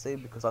Archive scene?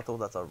 Because I thought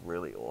that's a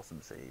really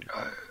awesome scene.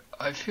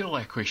 I feel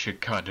like we should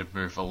kind of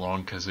move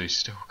along because we've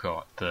still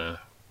got the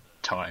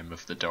time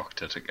of the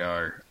Doctor to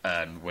go,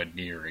 and we're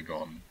nearing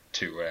on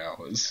 2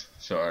 hours,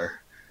 so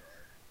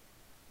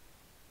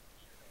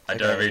I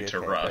don't mean to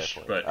rush,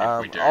 but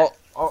if we do...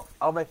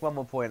 I'll make one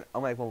more point.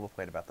 I'll make one more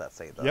point about that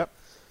scene, though. Yep.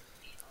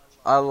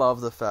 I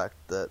love the fact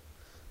that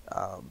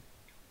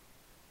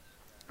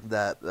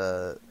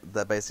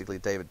that basically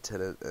David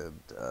Tennant and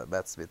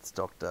Matt Smith's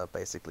Doctor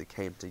basically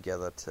came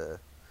together to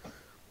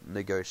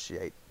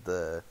negotiate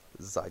the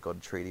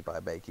Zygon Treaty by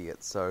making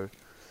it so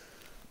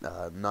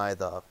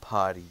neither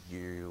party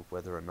knew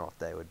whether or not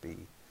they would be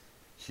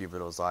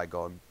human or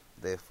Zygon,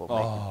 therefore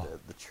making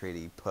the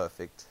treaty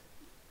perfect.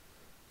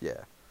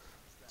 Yeah.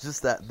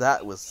 Just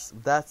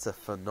that's a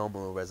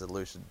phenomenal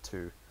resolution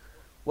to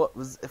what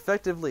was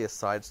effectively a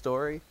side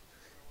story,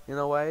 in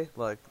a way.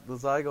 Like the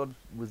Zygon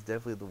was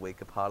definitely the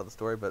weaker part of the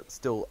story, but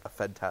still a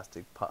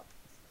fantastic part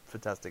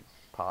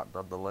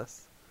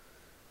nonetheless.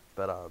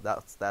 But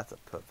that's a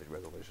perfect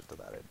resolution to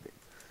that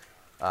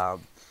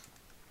ending.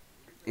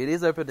 It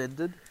is open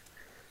ended,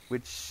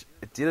 which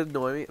it did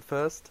annoy me at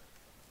first,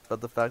 but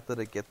the fact that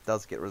it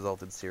does get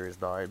resolved in Series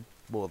 9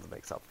 more than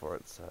makes up for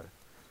it. So.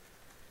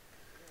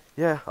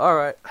 Yeah,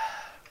 alright.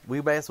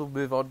 We may as well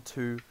move on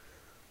to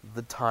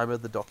the time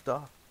of the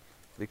Doctor,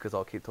 because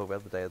I'll keep talking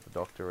about the day of the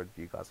Doctor and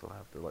you guys will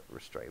have to like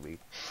restrain me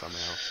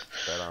somehow.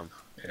 But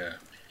yeah.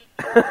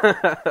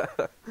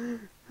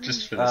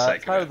 Just for the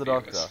sake time of the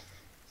viewers. Doctor.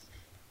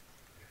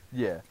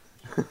 Yeah.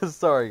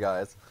 Sorry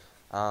guys.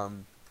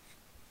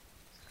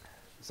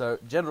 So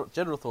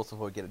general thoughts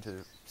before we get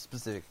into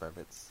specific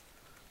moments.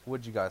 What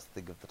did you guys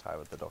think of the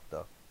time of the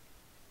Doctor?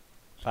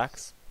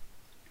 Facts?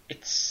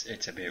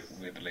 It's a bit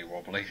wibbly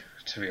wobbly,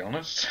 to be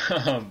honest.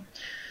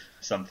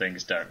 Some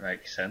things don't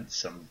make sense.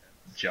 Some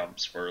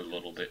jumps were a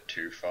little bit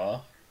too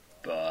far,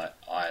 but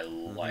I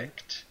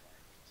liked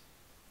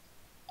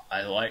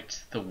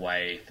the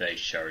way they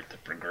showed the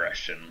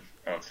progression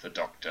of the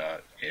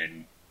Doctor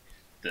in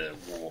the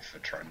War for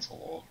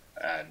Trenzalore,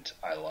 and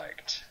I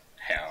liked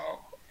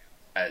how,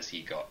 as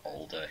he got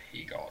older,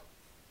 he got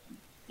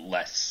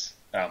less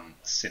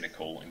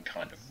cynical and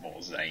kind of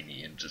more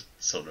zany and just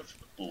sort of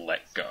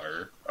let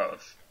go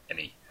of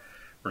any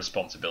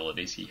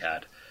responsibilities he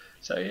had.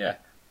 So yeah,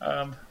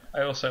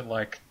 I also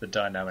like the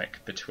dynamic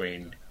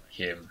between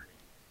him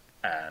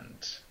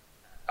and,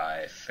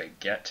 I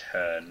forget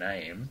her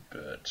name,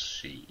 but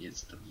she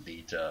is the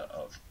leader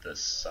of the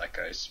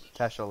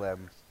Tasha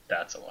Lem.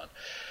 That's the one.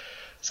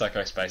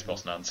 Psycho Space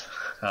Boss Nuns.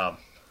 So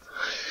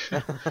yeah,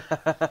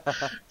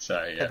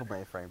 Purple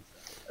Mainframe.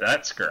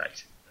 that's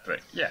great.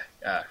 But yeah,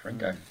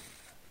 Ringo.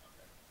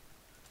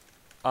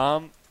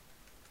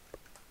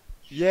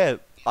 Yeah,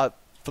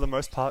 for the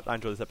most part, I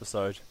enjoyed this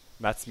episode.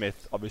 Matt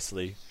Smith,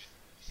 obviously,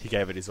 he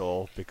gave it his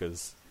all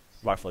because,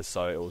 rightfully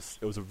so,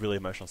 it was a really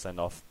emotional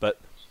send-off. But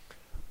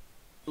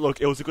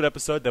look, it was a good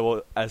episode. There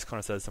were, as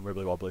Connor said, some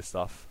wibbly wobbly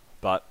stuff,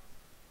 but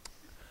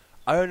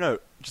I don't know.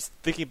 Just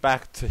thinking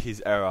back to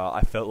his era,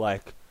 I felt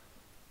like,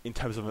 in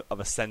terms of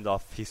a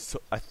send-off,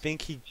 I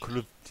think he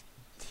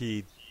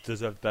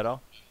deserved better.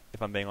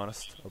 if I'm being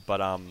honest.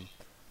 But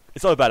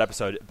it's not a bad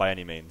episode by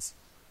any means.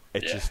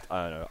 It's Yeah. just,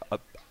 I don't know,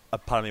 a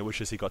part of me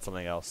wishes he got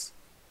something else.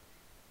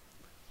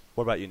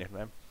 What about you, Nick,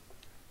 man?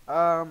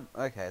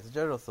 Okay, so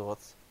general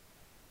thoughts.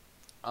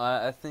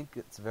 I think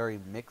it's very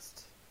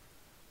mixed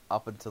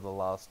up until the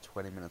last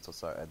 20 minutes or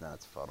so, and then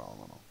it's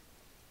phenomenal.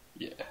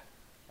 Yeah.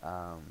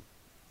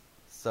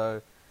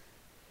 So,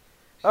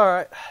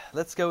 alright,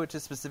 let's go into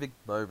specific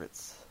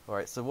moments.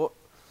 Alright, so what,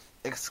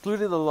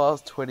 excluding the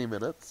last 20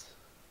 minutes,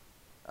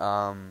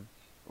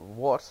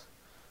 what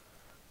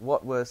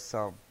were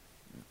some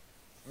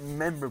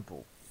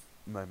memorable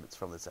moments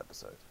from this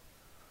episode?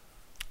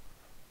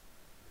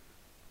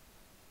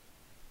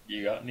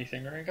 You got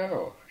anything, Ringo,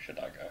 or should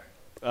I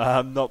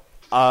go? No,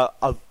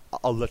 I'll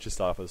let you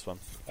start for this one.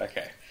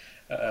 Okay.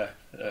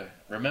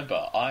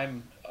 Remember,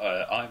 I'm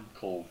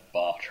called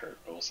Barter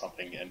or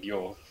something, and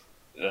you're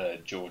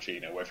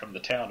Georgina. We're from the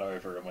town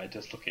over, and we're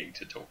just looking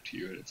to talk to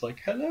you. And it's like,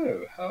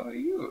 hello, how are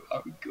you?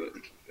 I'm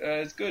good.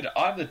 It's good.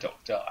 I'm the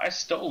Doctor. I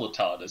stole the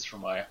TARDIS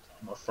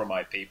from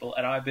my people,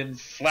 and I've been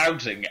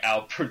flouting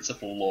our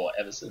principal law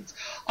ever since.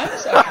 I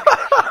was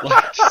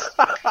like, just,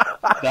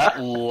 that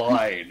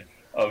line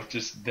of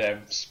just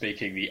them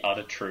speaking the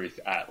utter truth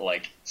at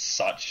like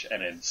such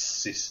an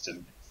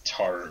insistent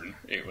tone.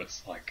 It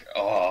was like,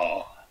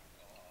 oh,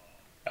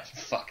 that's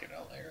fucking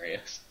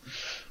hilarious.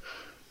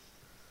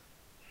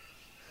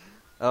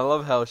 I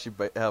love how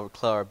how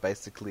Clara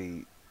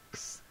basically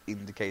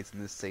indicates in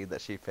this scene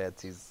that she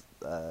fancies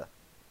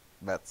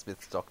Matt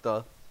Smith's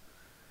Doctor.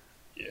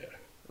 Yeah.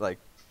 Like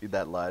in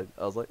that line,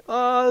 I was like,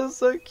 "Oh, that's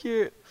so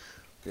cute."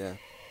 Yeah.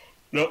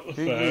 Not the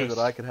Who knew first.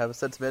 that I could have a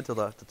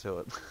sentimental after to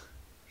it?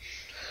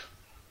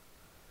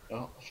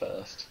 Not the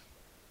first.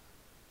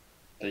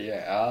 But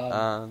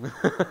yeah, I'm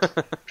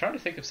trying to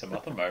think of some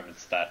other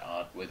moments that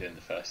aren't within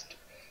the first.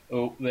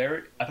 Oh,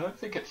 I don't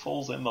think it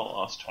falls in the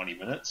last 20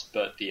 minutes,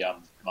 but the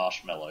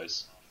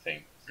marshmallows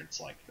thing.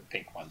 It's like the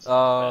pink ones.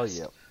 Oh, first.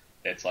 yeah.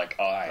 It's like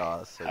I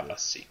Oh, so have good. a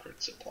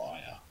secret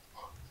supplier.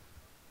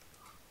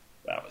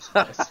 That was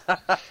nice.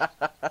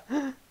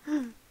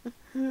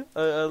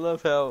 I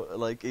love how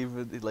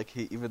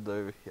even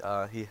though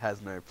he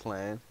has no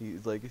plan,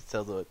 he's like he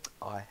tells her,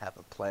 "I have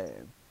a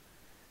plan,"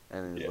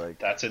 and he's Yeah, like,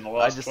 that's in the I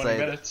last just 20 say-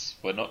 minutes.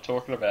 We're not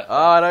talking about "Oh,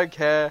 I don't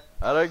care.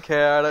 I don't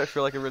care. I don't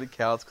feel like it really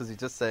counts because he's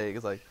just saying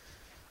it's like,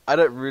 I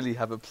don't really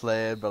have a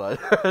plan, but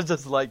I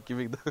just like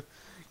giving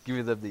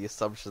them the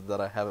assumption that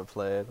I have a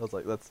plan." I was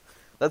like,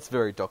 that's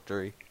very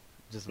doctory,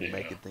 just Yeah.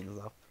 making things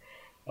up.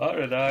 I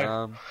don't know.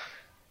 Um,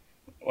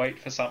 Wait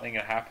for something to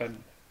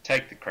happen.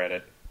 Take the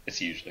credit. It's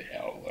usually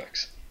how it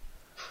works.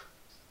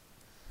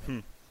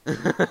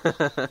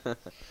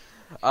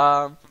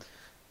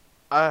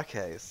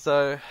 Okay,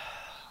 so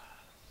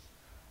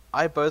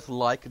I both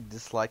like and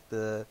dislike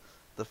the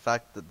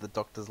fact that the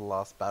Doctor's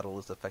last battle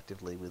is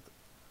effectively with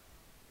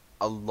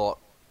a lot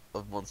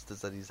of monsters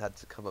that he's had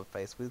to come up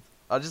face with.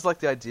 I just like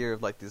the idea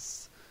of like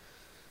this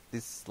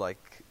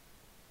like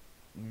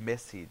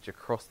message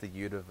across the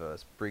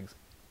universe brings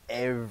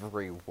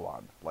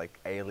everyone, like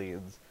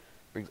aliens,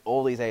 brings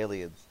all these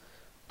aliens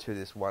to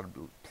this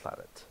one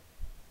planet.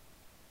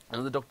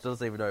 And the Doctor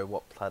doesn't even know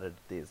what planet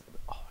it is.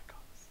 Oh my god.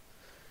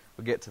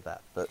 We'll get to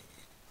that, but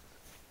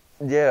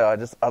yeah,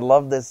 I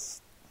love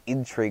this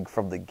intrigue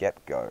from the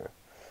get-go.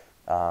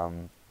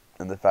 And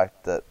the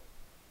fact that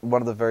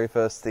one of the very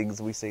first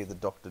things we see the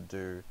Doctor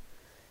do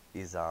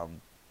is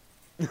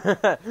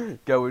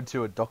go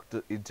into a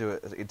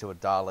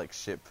Dalek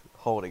ship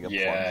holding a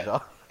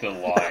plunger. The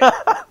line.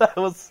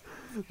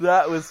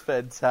 that was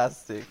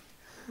fantastic.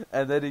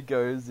 And then he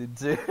goes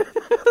into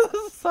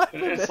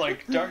It's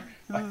like, don't...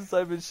 this is a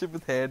Cyberman ship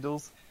with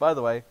handles. By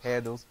the way,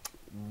 handles,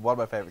 one of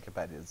my favourite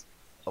companions.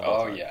 of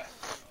all Oh, time. yeah.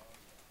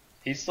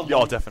 He's the...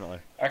 Yeah, definitely.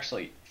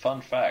 Actually,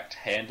 fun fact,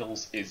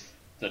 Handles is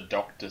the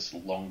Doctor's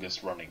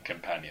longest running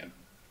companion.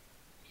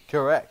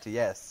 Correct,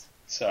 yes.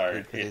 So,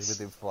 Because he's it's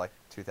with him for like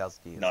 2,000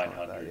 years. something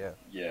like 900. that,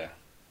 Yeah.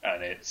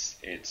 And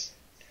it's...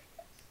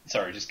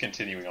 Sorry, just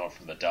continuing on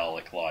from the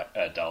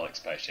Dalek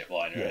spaceship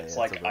liner. Yeah, It's yeah,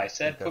 like, it's all I good.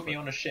 said, Go put for me it.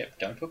 on a ship.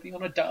 Don't put me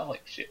on a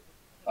Dalek ship.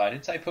 I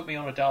didn't say put me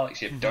on a Dalek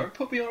ship. Don't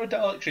put me on a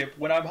Dalek ship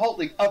when I'm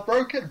holding a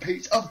broken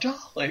piece of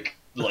Dalek.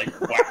 Like,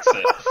 whacks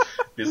it.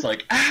 It's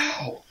like,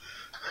 ow!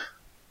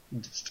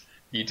 Just,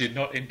 you did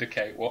not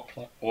indicate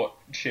what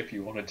ship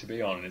you wanted to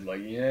be on. And it's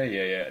like, yeah,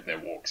 and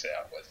then walks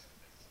out with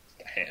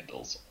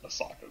Handles on a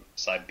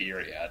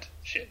Siberiad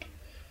ship.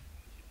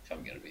 If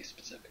I'm going to be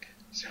specific.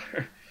 So,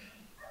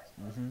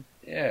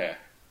 yeah.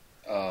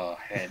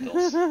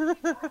 Handles.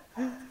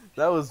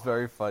 That was a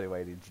very funny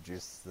way to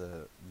introduce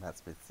the Matt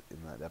Smith in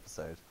that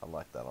episode. I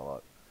like that a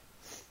lot.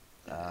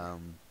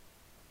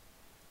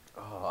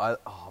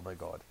 Oh my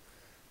god.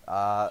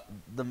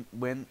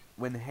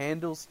 When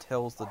Handles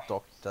tells the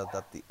Doctor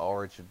that the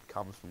origin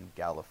comes from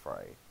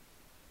Gallifrey,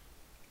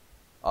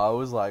 I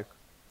was like,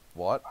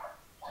 what?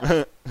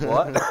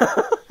 What?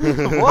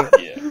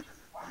 What? Yeah.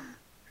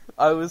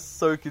 I was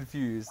so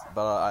confused,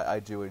 but I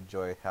do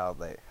enjoy how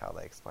they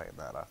explain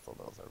that. I thought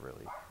that was a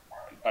really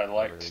I really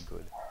liked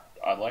good.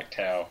 I liked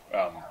how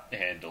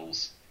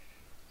Handles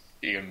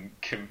in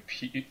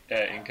complete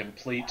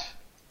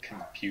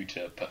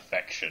computer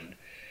perfection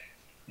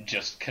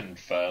just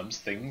confirms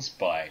things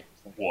by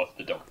what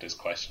the Doctor's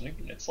questioning,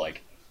 and it's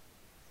like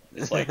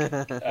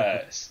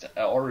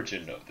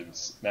origin of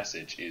this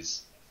message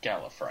is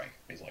Gallifrey.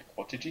 He's like,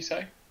 what did you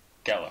say?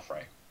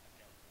 Gallifrey.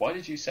 Why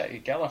did you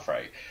say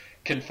Gallifrey?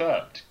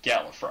 Confirmed,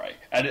 Gallifrey.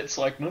 And it's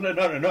like,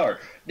 no,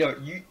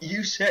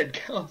 you said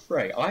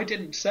Gallifrey. I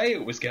didn't say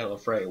it was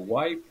Gallifrey.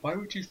 Why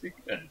would you think?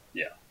 And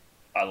yeah,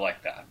 I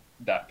like that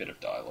bit of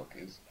dialogue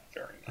is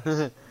very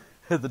nice.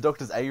 The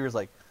Doctor's anger is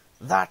like,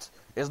 that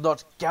is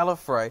not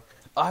Gallifrey.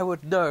 I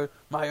would know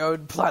my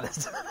own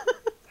planet.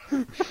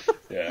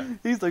 Yeah,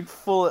 he's like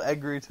full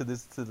angry to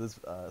this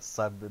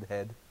Cyberman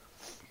head.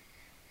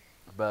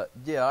 But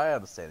yeah, I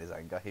understand his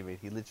anger. I mean,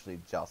 he literally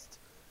just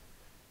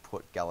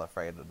put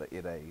Gallifrey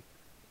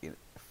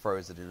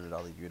frozen in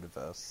another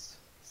universe.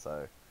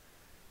 So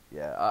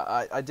yeah,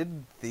 I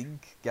didn't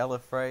think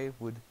Gallifrey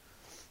would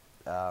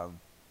come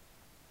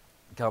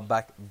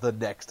back the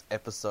next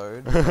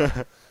episode.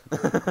 that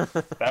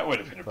would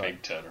have been a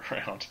big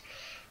turnaround.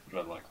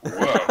 But like,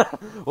 whoa!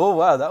 Oh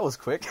wow, that was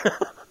quick.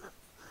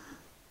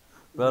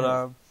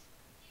 But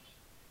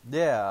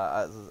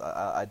yeah,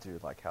 I do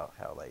like how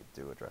they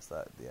do address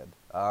that at the end.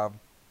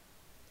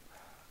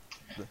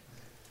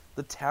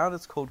 The town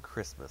is called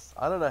Christmas.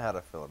 I don't know how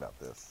to feel about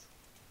this.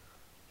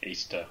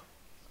 Easter.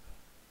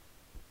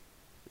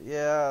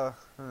 Yeah,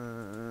 I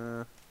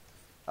don't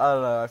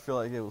know. I feel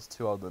like it was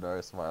too on the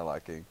nose for my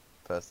liking,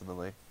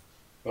 personally.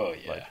 Oh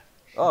yeah. Like,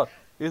 oh,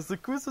 it's the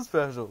Christmas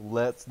special.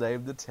 Let's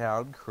name the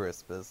town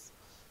Christmas.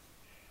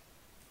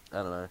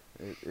 I don't know.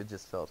 It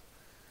just felt.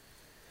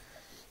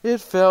 It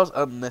felt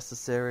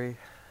unnecessary.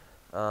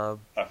 I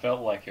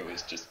felt like it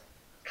was just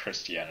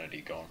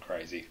Christianity gone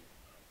crazy.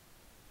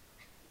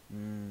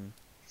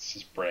 It's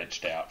just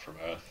branched out from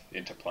Earth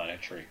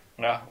interplanetary.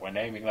 No, we're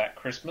naming that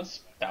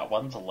Christmas. That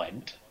one's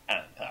Lent,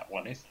 and that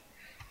one's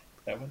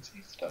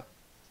Easter.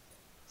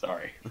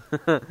 Sorry.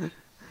 And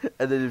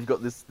then you've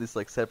got this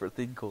like separate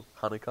thing called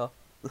Hanukkah.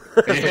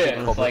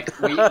 Yeah, it's like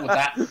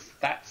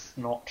that's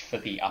not for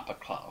the upper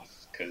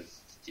class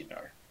because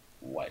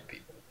white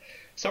people.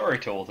 Sorry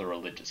to all the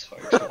religious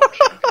folks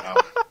watching.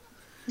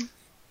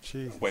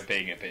 Jeez. We're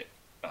being a bit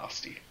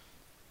nasty.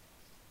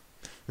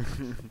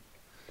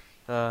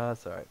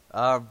 That's alright.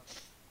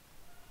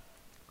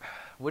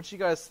 What do you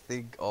guys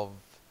think of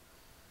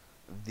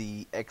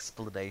the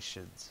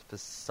explanations for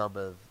some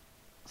of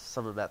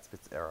Matt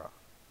Smith's error?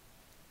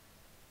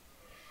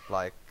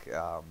 Like,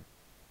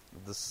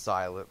 the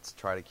silence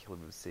trying to kill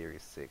him in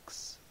Series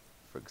 6,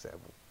 for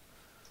example.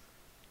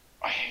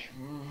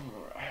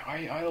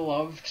 I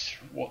loved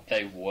what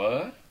they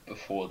were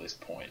before this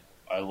point.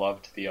 I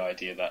loved the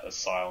idea that the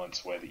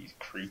silence were these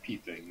creepy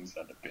things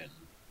that have been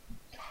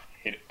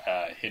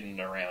hidden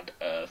around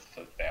Earth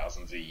for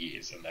thousands of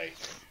years, and they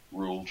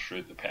ruled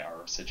through the power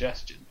of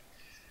suggestion.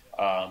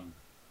 Kind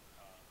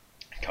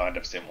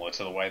of similar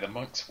to the way the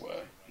monks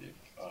were, if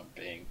I'm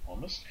being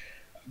honest.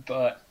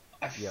 But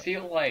I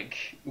feel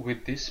like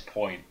with this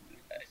point,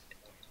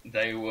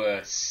 they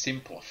were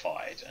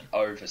simplified and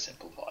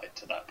oversimplified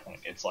to that point.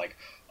 It's like,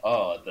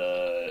 oh,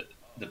 the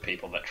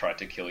people that tried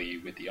to kill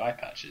you with the eye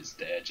patches,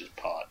 they're just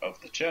part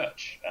of the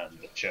church, and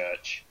the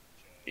church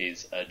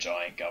is a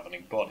giant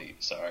governing body.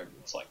 So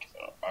it's like,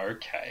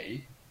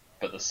 okay,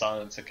 but the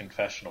Silence are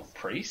confessional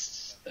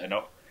priests.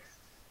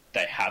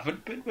 They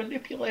haven't been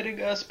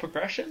manipulating Earth's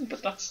progression,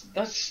 but that's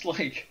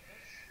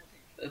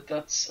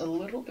a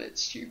little bit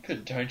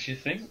stupid, don't you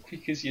think?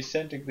 Because you're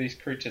sending these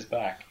creatures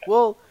back.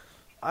 Well,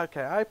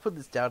 okay, I put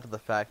this down to the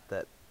fact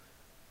that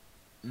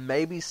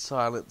maybe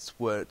Silence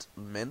weren't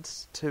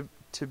meant to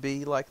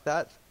be like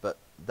that, but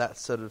that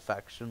certain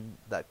faction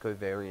that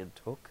Kovarian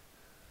took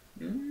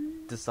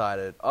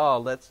decided,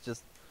 let's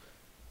just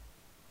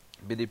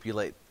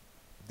manipulate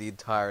the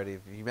entirety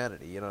of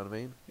humanity, you know what I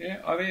mean?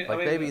 Yeah, I mean...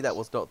 maybe that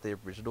was not the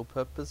original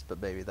purpose,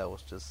 but maybe that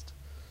was just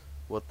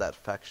what that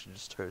faction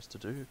just chose to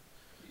do.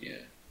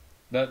 Yeah,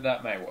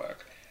 that may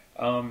work.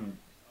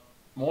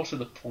 More to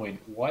the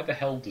point, why the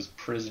hell does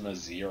Prisoner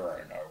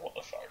Zero know what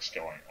the fuck's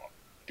going on?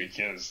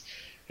 Because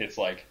it's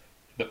like,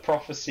 the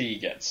prophecy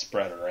gets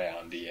spread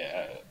around,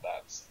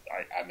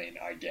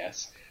 I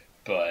guess,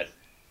 but...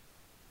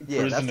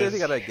 Yeah, that's the only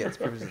thing I don't get, is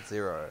Prisoner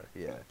Zero,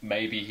 yeah.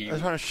 Maybe he... They're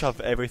trying to shove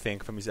everything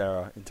from his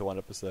era into one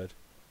episode.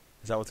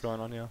 Is that what's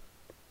going on here?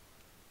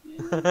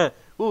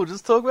 We'll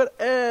just talk about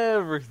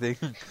everything.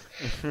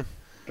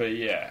 But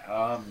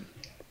yeah,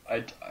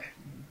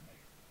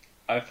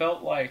 I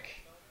felt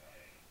like,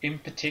 in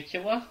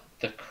particular,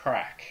 the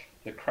crack.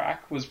 The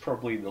crack was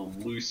probably the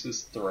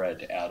loosest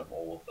thread out of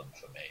all of them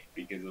for me,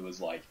 because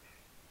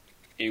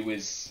it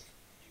was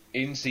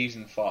in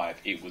season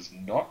 5. It was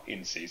not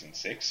in season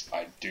 6.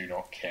 I do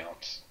not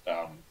count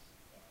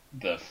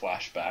the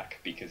flashback,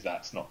 because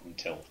that's not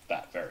until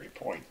that very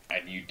point,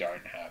 and you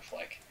don't have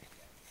like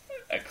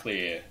a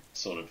clear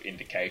sort of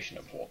indication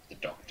of what the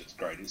Doctor's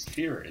greatest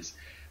fear is.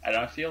 And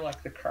I feel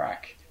like the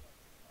crack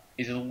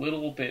is a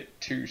little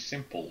bit too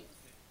simple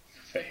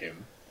for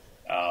him.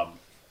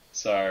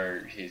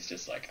 So he's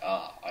just like,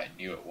 I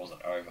knew it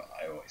wasn't over.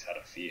 I always had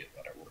a fear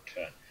that it would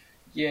return.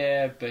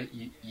 Yeah, but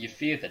you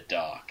fear the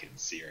dark in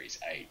Series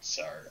 8,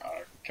 so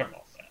come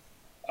on,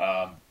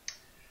 man.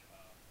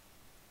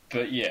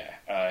 But yeah,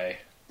 I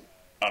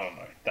don't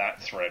know.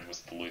 That thread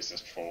was the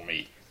loosest for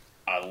me.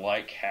 I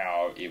like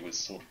how it was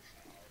sort of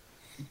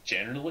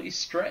generally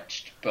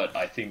stretched, but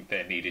I think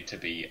there needed to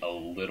be a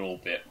little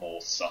bit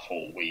more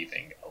subtle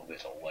weaving, a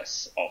little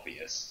less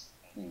obvious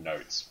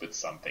notes with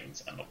some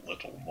things, and a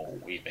little more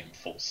weaving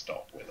full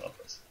stop with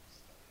others.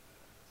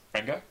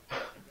 Ringo?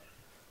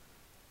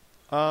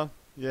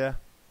 Yeah.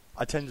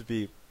 I tend to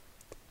be...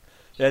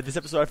 Yeah, this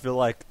episode I feel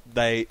like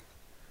they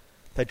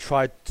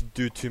tried to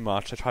do too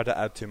much, they tried to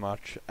add too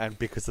much, and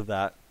because of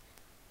that,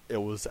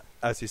 it was,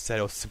 as you said,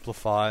 it was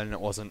simplified and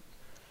it wasn't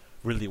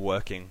really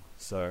working,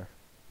 so...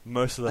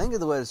 Most of the... I think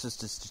the word is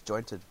just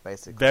disjointed,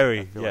 basically.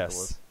 Very,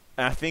 yes.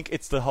 And I think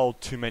it's the whole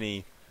too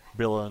many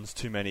villains,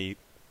 too many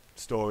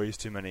stories,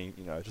 too many,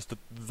 just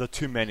the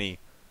too many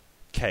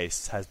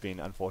case has been,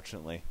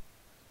 unfortunately.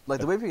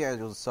 Like, the Weeping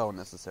Angel was so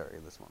unnecessary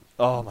in this one.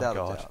 Oh without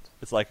my a god. doubt.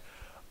 It's like,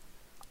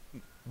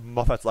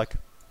 Moffat's like,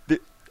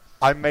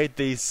 I made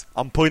these,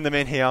 I'm putting them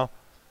in here,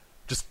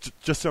 just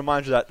to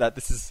remind you that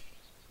this is,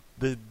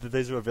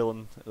 these are a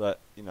villain that,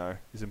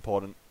 is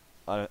important.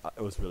 It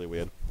was really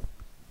weird.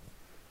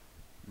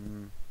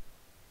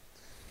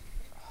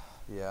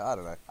 Yeah, I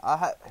don't know.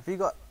 Have you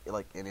got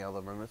like any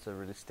other moments that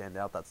really stand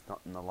out that's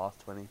not in the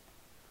last 20?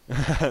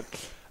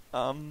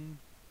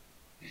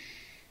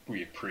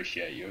 We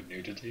appreciate your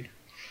nudity.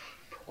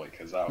 Probably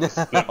because that was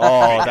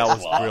that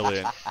was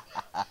brilliant.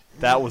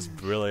 That was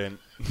brilliant.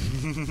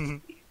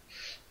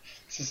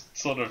 It's just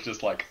sort of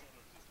just like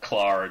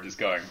Clara just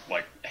going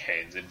like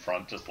hands in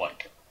front, just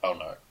like, oh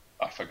no,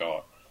 I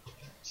forgot.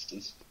 It's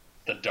just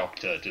the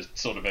Doctor just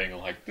sort of being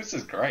like, this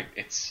is great,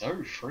 it's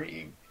so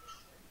freeing.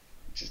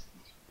 Just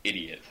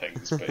idiot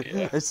things, but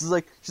yeah. She's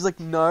like,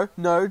 no,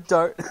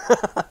 don't.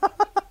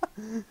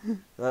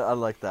 I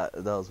like that.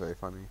 That was very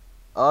funny.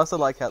 I also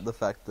like how the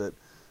fact that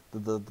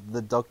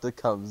the Doctor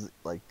comes,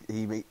 like,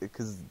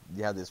 because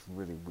you have this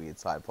really weird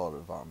side plot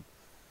of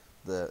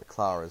the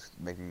Clara's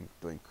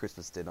doing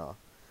Christmas dinner,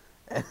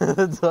 and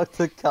the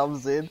Doctor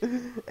comes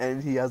in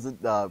and he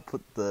hasn't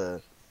put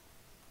the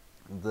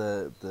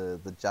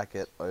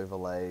jacket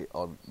overlay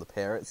on the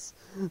parents,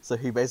 so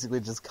he basically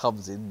just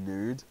comes in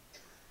nude.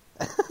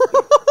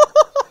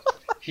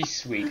 He's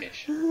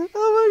Swedish. Oh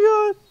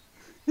my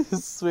god,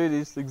 he's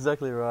Swedish.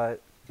 Exactly right.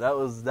 That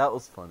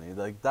was funny.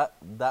 Like that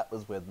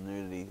was where the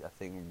nudity, I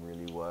think,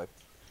 really worked.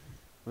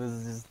 It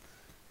was just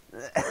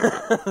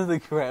the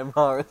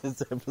grandma in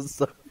this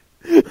episode.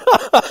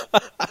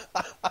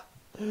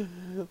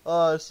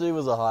 Oh, she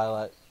was a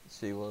highlight.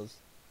 She was.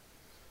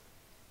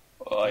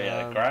 Oh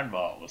yeah,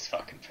 Grandma was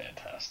fucking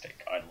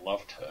fantastic. I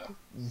loved her.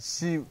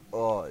 She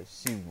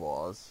was. She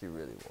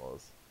really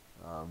was.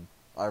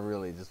 I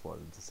really just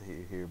wanted to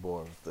hear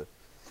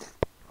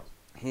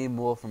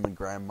more from the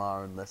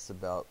grandma and less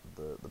about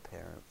the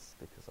parents,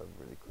 because I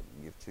really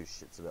couldn't give two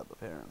shits about the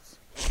parents.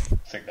 I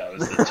think that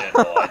was the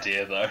general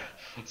idea, though.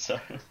 So.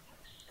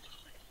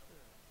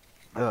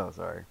 Oh,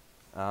 sorry.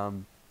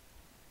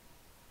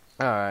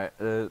 Alright,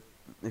 if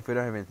we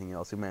don't have anything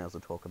else, we may as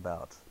well talk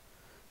about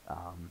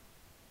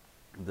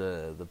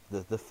the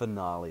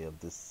finale of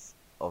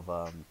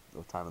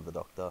Time of the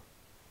Doctor.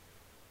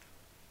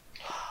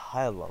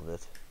 I love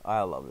it.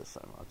 I love it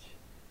so much.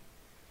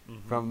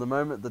 Mm-hmm. From the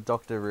moment the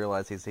Doctor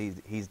realizes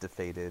he's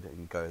defeated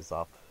and goes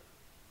up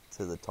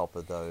to the top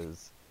of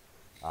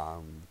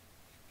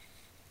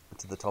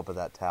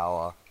that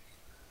tower,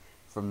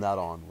 from that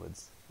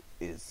onwards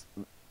is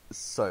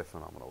so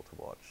phenomenal to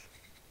watch.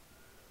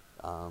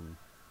 I'm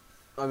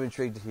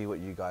intrigued to hear what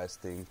you guys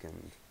think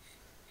and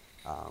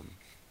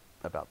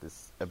about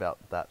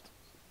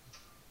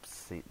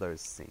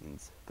those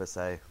scenes per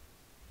se.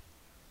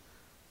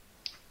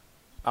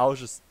 I'll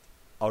just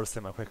say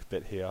my quick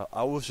bit here.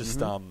 I was just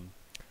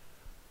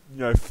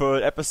for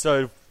an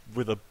episode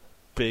with a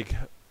big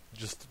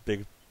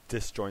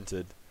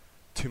disjointed,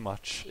 too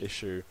much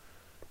issue,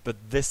 but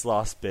this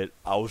last bit,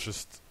 I was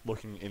just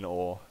looking in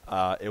awe.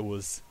 It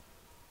was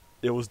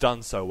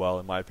done so well,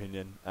 in my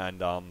opinion, and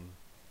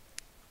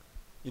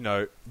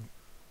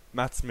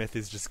Matt Smith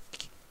is just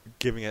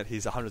giving it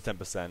his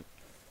 110%,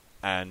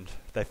 and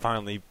they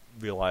finally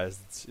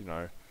realized,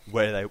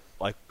 where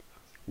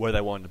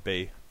they wanted to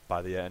be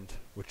by the end,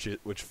 which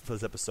for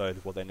this episode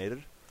what they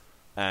needed,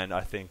 and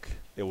I think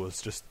it was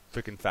just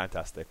freaking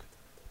fantastic,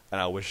 and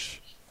I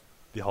wish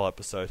the whole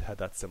episode had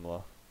that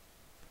similar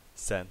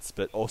sense,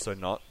 but also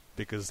not,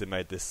 because it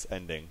made this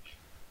ending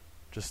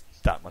just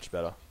that much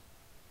better.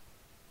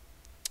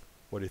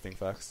 What do you think,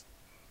 Fax?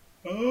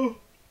 Oh,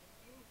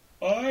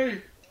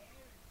 I'm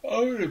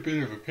in a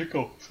bit of a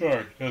pickle.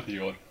 Sorry, another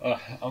yawn.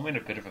 I'm in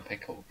a bit of a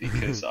pickle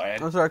because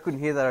I'm sorry, I couldn't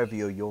hear that over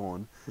your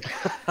yawn.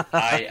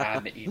 I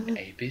am in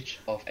a bit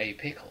of a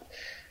pickle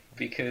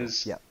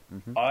because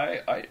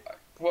I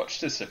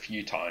watched this a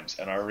few times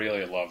and I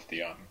really love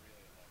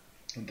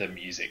the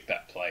music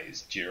that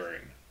plays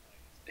during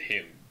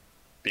him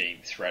being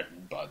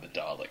threatened by the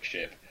Dalek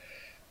ship.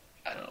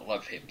 And I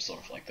love him,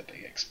 sort of like the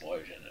big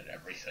explosion and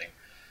everything.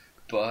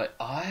 But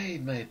I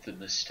made the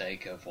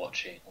mistake of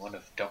watching one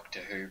of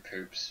Doctor Who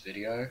Poop's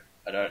video.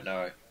 I don't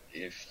know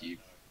if you've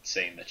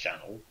seen the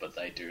channel, but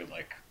they do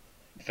like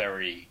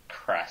very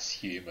crass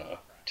humour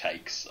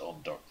takes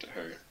on Doctor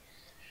Who.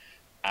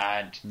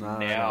 And No,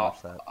 now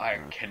I I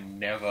can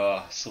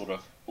never sort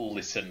of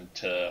listen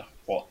to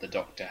what the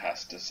Doctor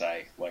has to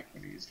say. Like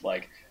when he's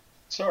like,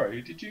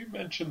 "Sorry, did you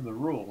mention the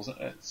rules?" And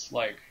it's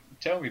like,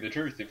 tell me the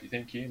truth if you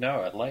think you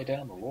know it. Lay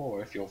down the law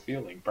if you're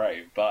feeling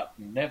brave, but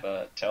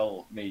never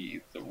tell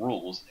me the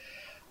rules.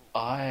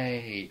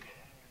 I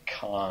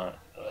can't.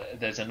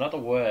 There's another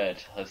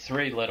word, a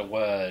 3-letter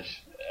word,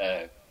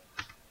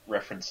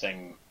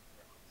 referencing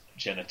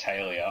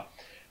genitalia,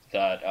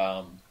 that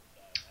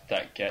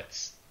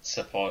gets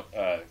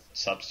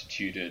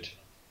substituted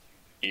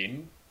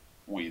in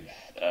with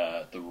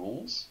the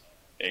rules.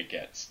 It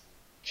gets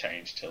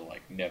changed to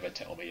like "never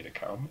tell me to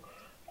come,"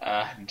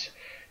 and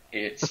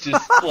it's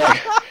just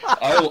like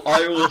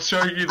I will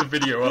show you the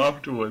video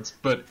afterwards.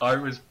 But I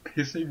was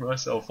pissing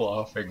myself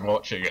laughing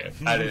watching it,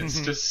 and it's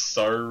just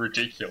so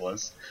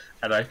ridiculous.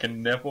 And I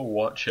can never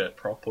watch it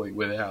properly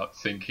without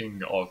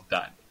thinking of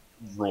that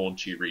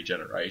raunchy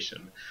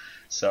regeneration.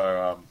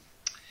 So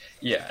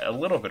yeah, a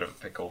little bit of a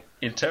pickle.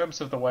 In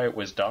terms of the way it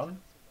was done,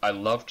 I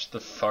loved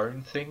the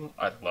phone thing.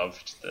 I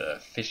loved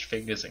the fish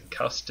fingers and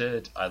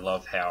custard. I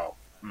love how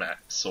Matt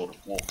sort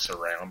of walks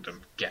around and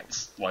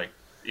gets, like,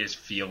 is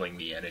feeling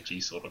the energy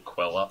sort of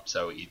quell up,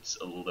 so it's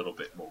a little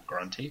bit more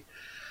grunty.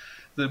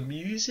 The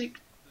music,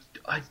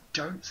 I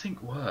don't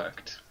think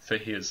worked for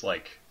his,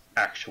 like,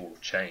 actual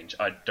change.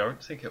 I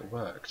don't think it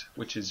worked,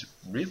 which is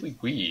really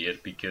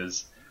weird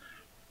because...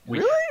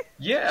 Really?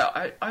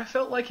 Yeah, I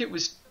felt like it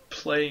was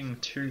playing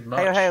too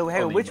much. Hey, on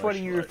the which one are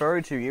emotion you load.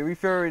 referring to? You're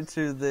referring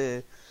to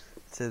the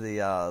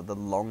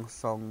long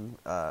song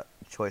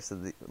choice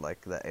of the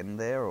end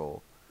there,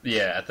 or?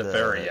 Yeah, at the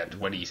very end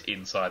when he's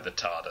inside the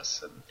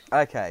TARDIS. And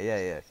Okay,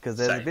 yeah. Because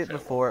there's a Same bit film.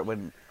 before it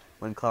when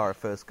Clara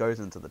first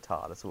goes into the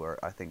TARDIS where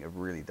I think it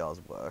really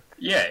does work.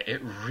 yeah,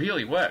 it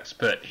really works.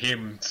 But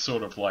him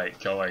sort of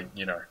like going,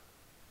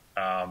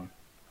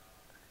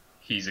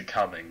 he's a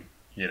coming,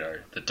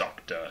 the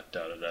Doctor,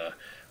 da-da-da,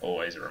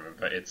 always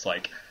remember. It's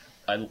like,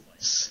 I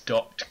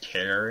stopped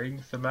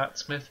caring for Matt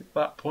Smith at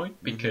that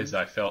point because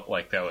I felt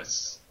like they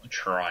was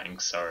trying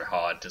so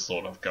hard to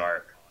sort of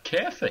go,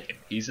 care for him,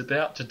 he's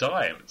about to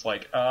die. And it's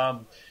like,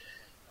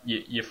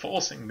 you're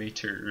forcing me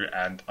to,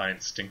 and I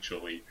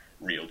instinctually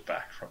reeled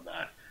back from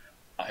that.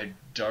 I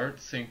don't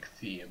think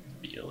the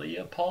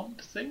Amelia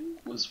Pond thing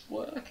was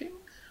working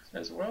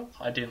as well.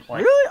 I didn't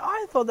like... Really?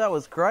 I thought that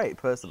was great,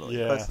 personally.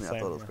 Yeah, I same thought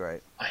it was here.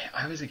 great.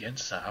 I was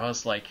against that. I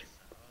was like,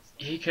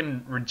 he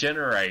can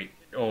regenerate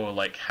or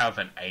like have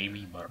an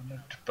Amy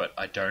moment, but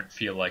I don't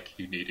feel like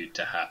you needed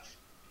to have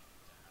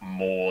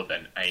more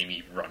than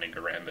Amy running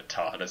around the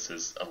TARDIS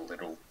as a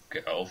little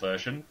girl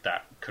version.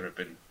 That would have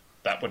been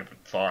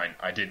fine.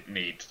 I didn't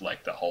need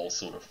like the whole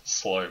sort of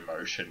slow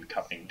motion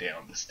coming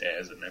down the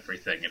stairs and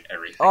everything.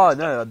 Oh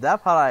no,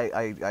 that part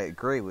I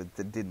agree with.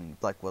 It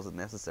wasn't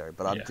necessary,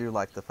 but I Yeah. do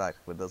like the fact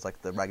when there's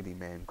like the Raggedy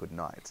Man good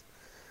night,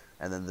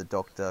 and then the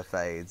Doctor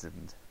fades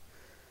and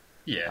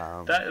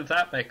Yeah,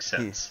 that makes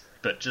sense.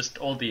 But just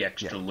all the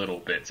extra little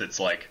bits, it's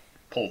like,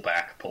 pull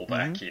back,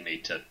 you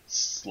need to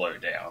slow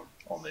down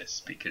on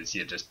this because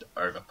you're just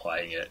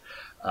overplaying it.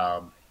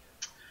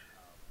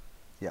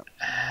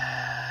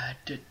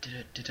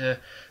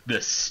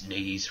 The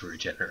sneeze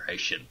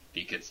regeneration,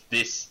 because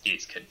this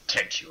is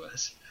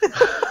contentious.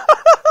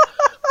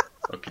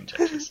 Or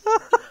contentious.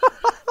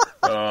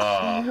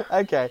 Oh,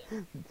 okay,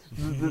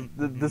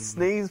 the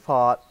sneeze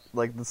part,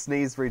 like the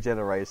sneeze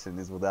regeneration,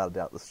 is without a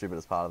doubt the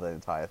stupidest part of the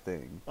entire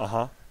thing.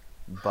 Uh-huh.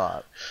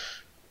 But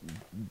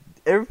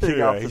everything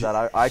after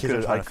that, I could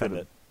have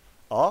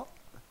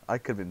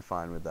been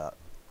fine with that.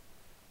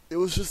 It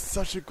was just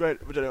such a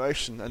great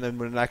regeneration, and then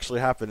when it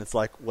actually happened, it's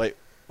like, wait,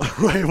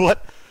 wait,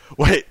 what?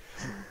 Wait.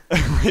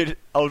 I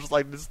was just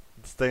like, just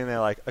staying there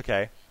like,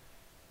 okay.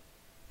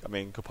 I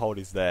mean,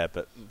 Capaldi's there,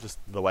 but just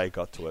the way it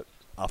got to it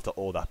after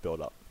all that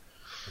build-up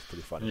was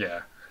pretty funny.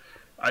 yeah.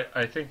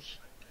 I think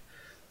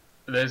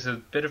there's a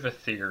bit of a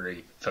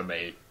theory for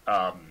me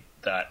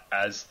that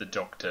as the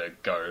Doctor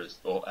goes,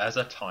 or as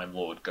a Time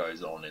Lord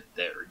goes on in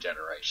their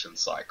regeneration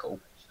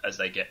cycle, as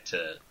they get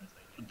to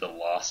the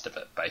last of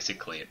it,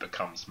 basically it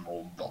becomes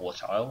more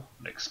volatile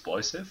and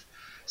explosive.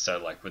 So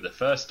like with the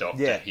first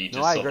Doctor, he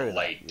just sort of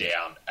laid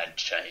down and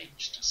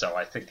changed. So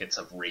I think it's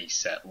a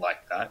reset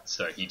like that.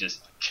 So he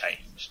just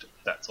changed.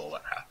 That's all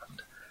that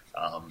happened.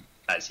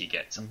 As he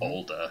gets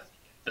older,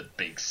 the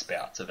big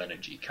spouts of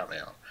energy come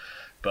out.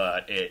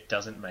 But it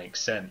doesn't make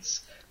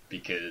sense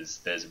because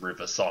there's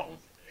River Song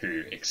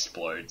who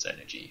explodes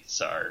energy.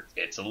 So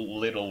it's a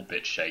little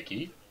bit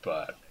shaky,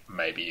 but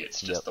maybe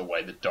it's just the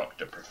way the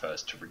Doctor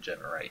prefers to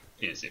regenerate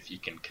is if you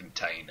can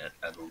contain it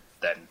and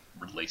then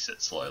release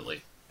it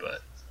slowly.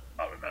 But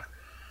I don't know.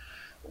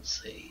 We'll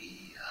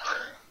see.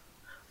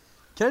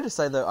 Can I just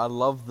say though, I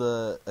love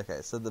the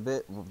so the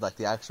bit like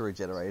the actual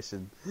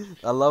regeneration.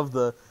 I love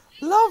the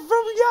love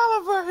from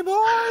Gallifrey,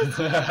 boys.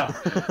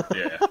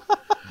 Yeah,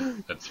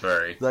 that's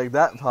very. Like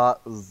that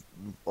part was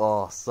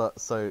so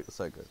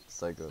good,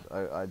 so good.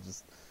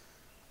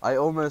 I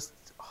almost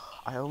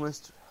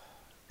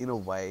in a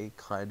way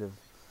kind of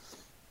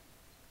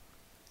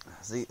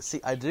see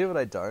I do but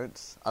I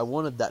don't. I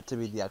wanted that to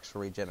be the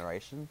actual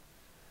regeneration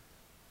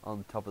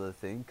on top of the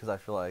thing because I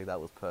feel like that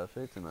was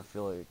perfect, and I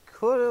feel like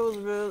it was a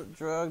bit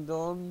dragged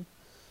on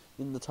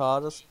in the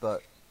TARDIS,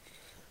 but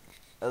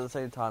at the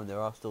same time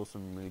there are still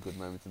some really good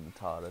moments in the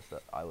TARDIS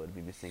that I would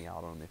be missing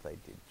out on if they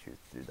did choose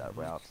to do that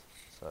route.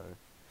 So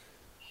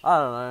I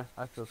don't know.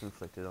 I feel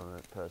conflicted on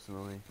it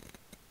personally,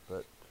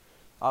 but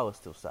I was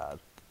still sad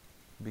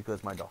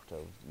because my doctor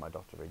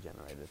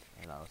regenerated,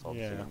 and I was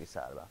obviously going to be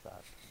sad about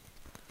that.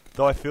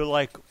 Though I feel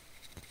like,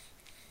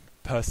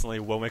 personally,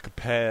 when we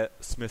compare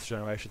Smith's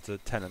generation to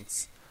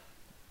Tennant's,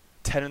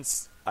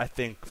 I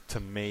think, to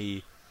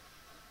me,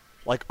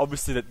 like,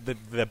 obviously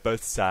they're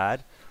both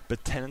sad,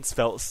 but Tennant's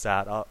felt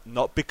sadder,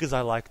 not because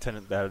I like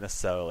Tennant better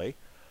necessarily,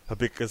 but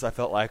because I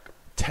felt like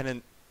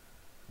Tennant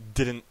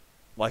didn't,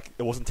 like,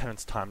 it wasn't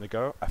Tennant's time to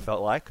go, I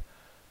felt like.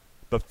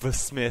 But for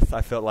Smith,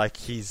 I felt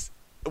like it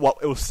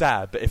was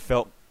sad, but it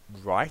felt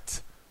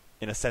right,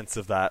 in a sense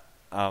of that,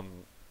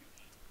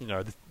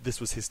 this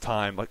was his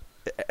time, like,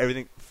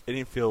 everything, it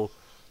didn't feel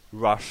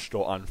rushed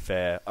or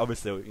unfair.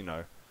 Obviously,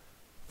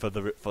 for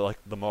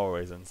the moral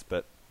reasons,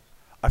 but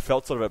I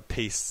felt sort of at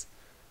peace.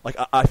 Like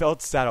I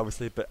felt sad,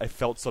 obviously, but I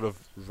felt sort of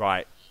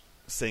right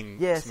seeing.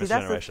 Yeah, Smith's see,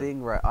 that's generation. the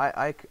thing,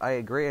 right? I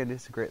agree and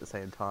disagree at the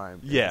same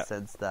time. In the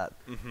sense that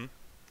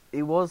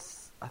it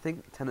was, I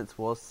think Tennant's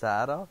was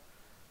sadder,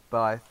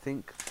 but I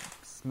think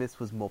Smith's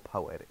was more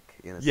poetic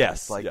in a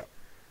sense.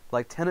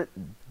 Like Tennant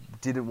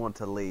didn't want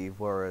to leave,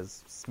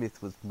 whereas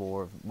Smith was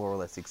more or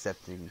less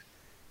accepting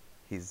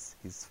his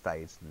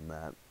fate and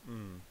that.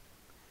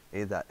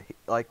 That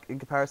like in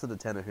comparison to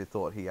Tennant, who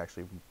thought he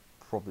actually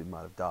probably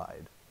might have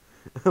died,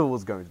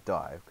 was going to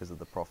die because of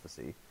the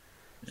prophecy.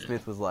 Yeah.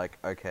 Smith was like,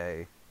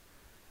 okay,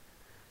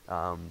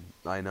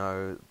 I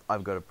know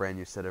I've got a brand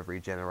new set of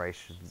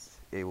regenerations.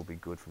 It will be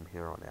good from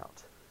here on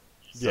out.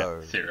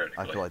 So theoretically,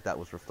 I feel like that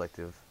was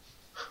reflective.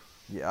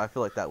 Yeah, I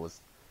feel like that's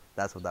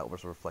what that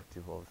was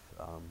reflective of.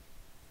 I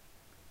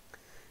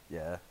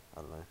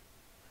don't know.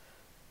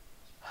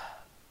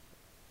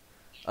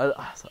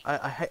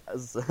 I hate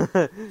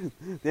the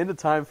end of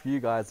time for you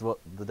guys. What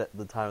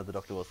the time of the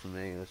Doctor was for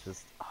me. It's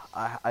just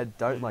I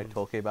don't like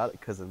talking about it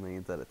because it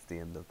means that it's the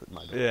end of my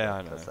Doctor. Yeah,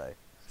 I know. Per se.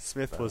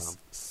 Smith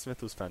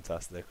was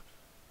fantastic.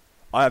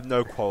 I have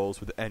no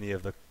quarrels with any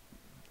of the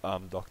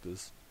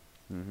Doctors,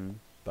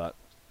 but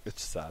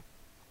it's sad.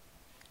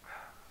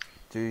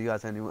 Do you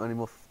guys have any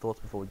more thoughts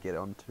before we get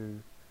on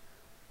to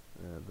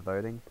the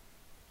voting?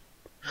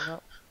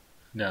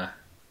 No.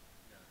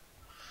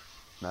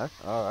 No?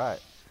 Alright.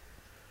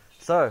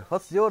 So,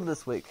 what's the order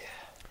this week?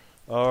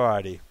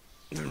 Alrighty.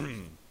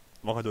 I'm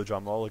not going to do a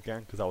drum roll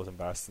again, because I was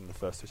embarrassing the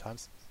first two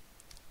times.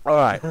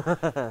 Alright.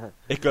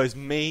 It goes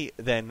me,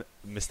 then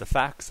Mr.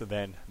 Fax, and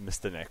then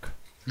Mr. Nick.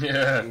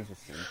 Yeah.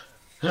 Interesting.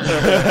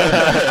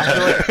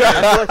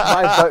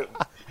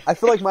 I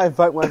feel like my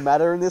vote won't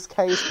matter in this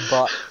case,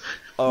 but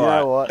you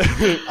know what?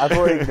 I've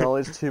already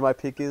acknowledged who my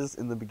pick is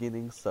in the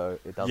beginning, so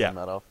it doesn't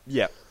matter.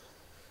 Yeah.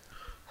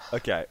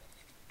 Okay.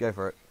 Go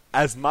for it.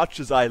 As much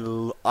as I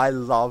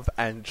love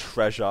and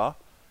treasure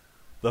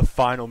the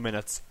final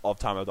minutes of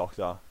Time of the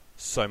Doctor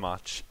so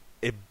much,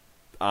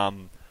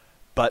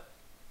 but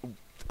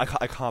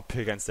I can't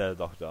pick against Day of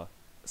the Doctor,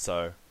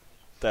 so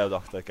Day of the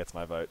Doctor gets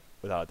my vote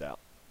without a doubt.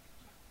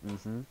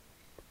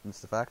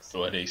 Mr. Fax?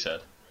 What he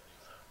said.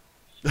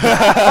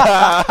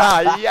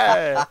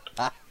 Yeah.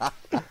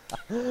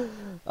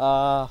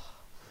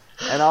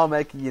 And I'll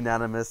make it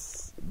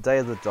unanimous. Day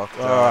of the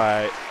Doctor. All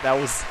right. That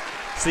was.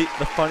 See,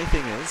 the funny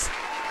thing is,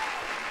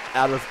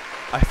 out of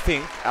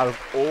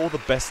all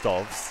the best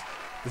ofs,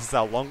 this is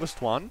our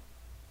longest one.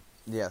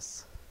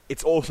 Yes.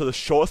 It's also the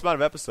shortest amount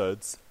of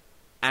episodes,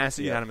 and it's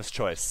a unanimous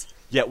choice.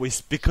 Yet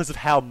because of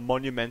how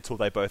monumental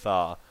they both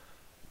are,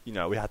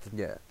 we had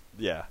to.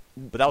 Yeah.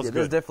 But that was good.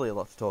 There's definitely a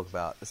lot to talk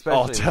about,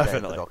 especially Day of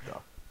the Doctor.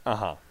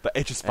 But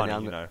it's just funny,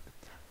 And now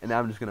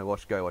I'm just going to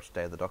go watch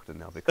Day of the Doctor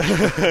now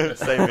because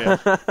same here.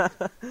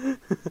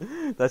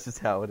 That's just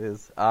how it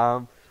is.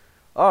 All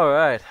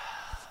right.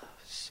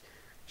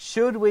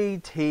 Should we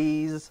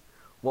tease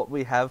what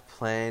we have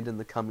planned in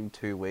the coming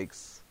 2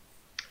 weeks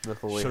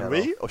before we Should head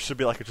we, off? or should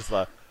it be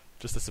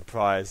just a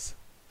surprise?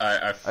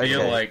 I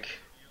feel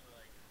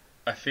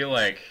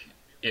like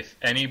if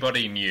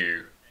anybody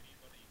knew,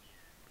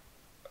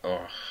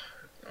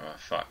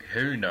 fuck,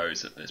 who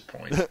knows at this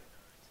point?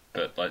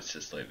 But let's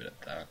just leave it at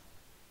that.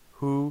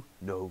 Who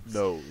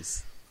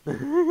knows?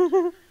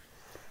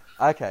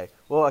 Okay.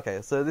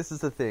 So this is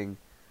the thing.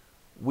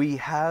 We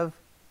have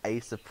a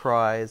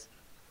surprise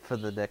for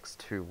the next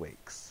 2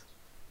 weeks.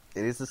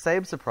 It is the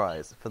same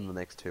surprise for the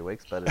next 2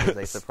 weeks, but it is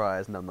a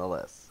surprise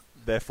nonetheless.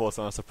 therefore it's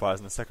not a surprise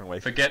in the second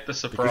week. Forget the Because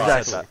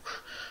surprise. you said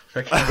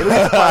Forget- It'll be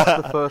a surprise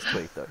for the first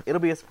week, though. It'll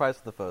be a surprise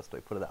for the first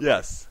week. Put it that way.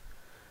 Yes,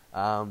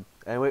 And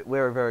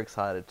we're very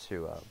excited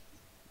to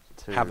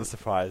have the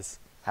surprise.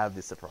 have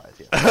this surprise.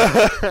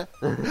 Yeah.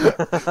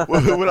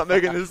 We're not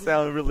making this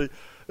sound really.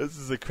 This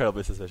is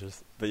incredibly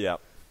suspicious, but yeah,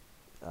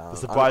 the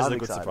surprise is a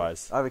good excited.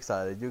 surprise. I'm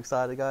excited. You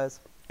excited, guys?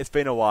 It's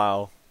been a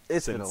while.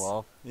 It's been a since-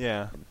 while.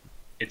 Yeah,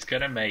 It's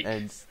going to make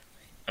And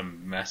a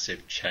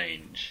massive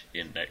change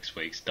in next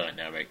week's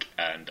dynamic,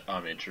 and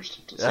I'm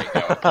interested to see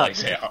how it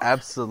plays out.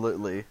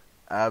 absolutely.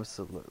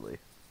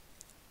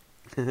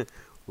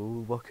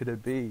 Ooh, what could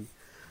it be?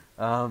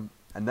 And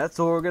that's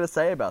all we're going to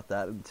say about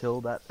that until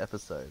that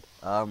episode.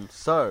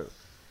 So,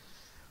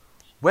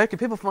 where can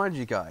people find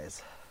you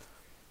guys?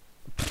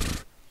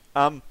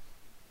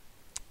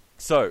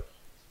 So,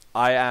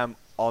 I am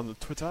on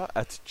Twitter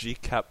at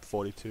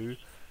gcap42,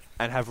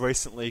 and have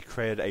recently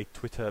created a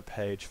Twitter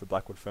page for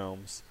Blackwood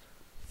Films,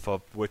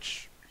 for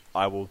which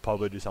I will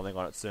probably do something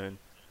on it soon,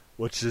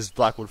 which is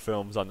Blackwood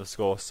Films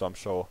 _. So I'm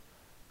sure,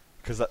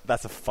 because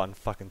that's a fun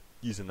fucking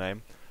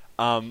username.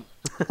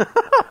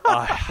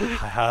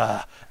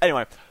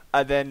 Anyway,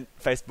 and then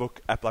Facebook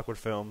at Blackwood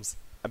Films,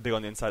 and big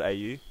on the Inside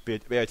AU,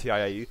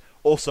 BOTIAU.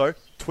 Also,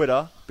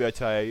 Twitter,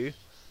 BOTIAU.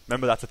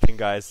 Remember, that's a thing,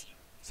 guys.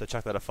 So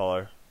check that a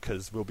follow,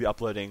 because we'll be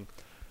uploading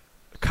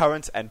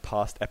current and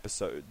past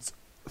episodes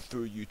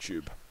through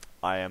YouTube.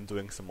 I am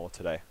doing some more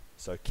today,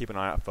 so keep an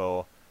eye out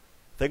for.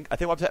 I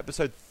think we're up to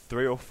episode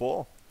 3 or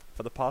 4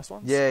 for the past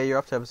ones. Yeah, you're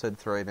up to episode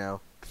 3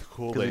 now.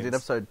 Cool. Because we did beans.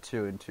 episode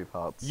 2 in 2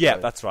 parts. Yeah,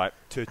 so- that's right.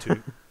 2,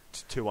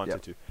 1,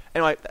 Yep. 2, 2.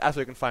 Anyway, that's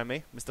where you can find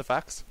me, Mr.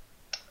 Fax.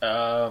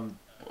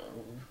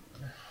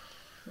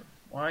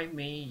 Why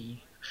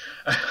me?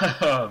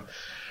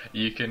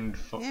 You can.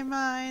 Am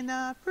I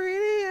not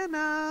pretty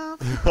enough?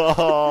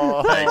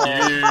 Oh,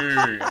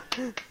 Thank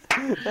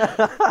you.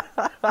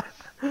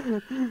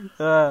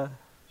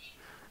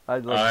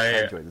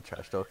 I enjoy the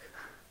trash talk.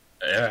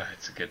 Yeah,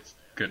 it's a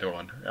good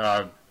one.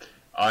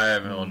 I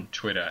am on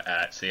Twitter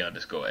at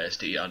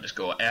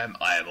C_SD_M.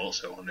 I am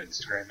also on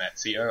Instagram at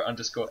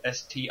CO_ST_MA.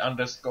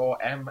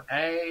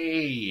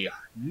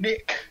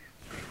 Nick,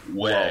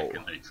 where Whoa.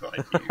 can they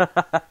find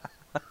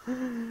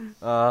you?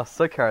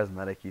 So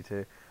charismatic, you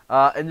two.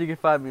 And you can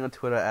find me on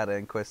Twitter at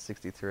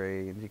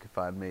Enquest63, and you can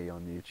find me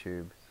on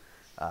YouTube.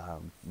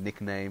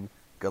 Nickname,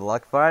 good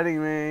luck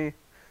finding me.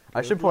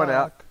 I should point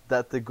out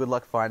that the good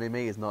luck finding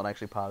me is not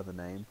actually part of the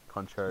name,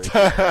 contrary to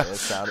how it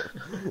sounded.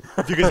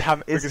 because have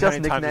It's because just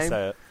having time to nickname.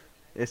 say it.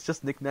 It's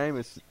just nickname.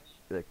 I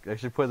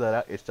should point that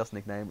out. It's just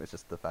nickname. It's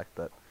just the fact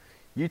that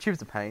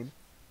YouTube's a pain,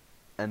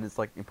 and it's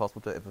like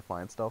impossible to ever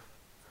find stuff.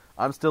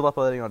 I'm still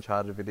uploading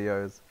Uncharted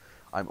videos.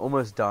 I'm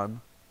almost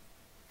done.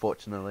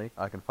 Fortunately,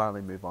 I can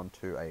finally move on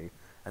to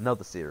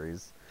another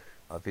series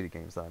of video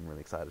games that I'm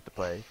really excited to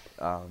play.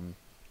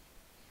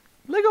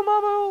 Lego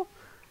Marvel.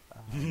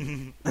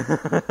 And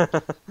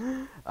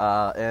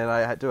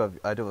I do have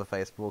a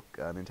Facebook,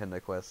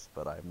 Nintendo Quest,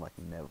 but I'm like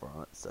never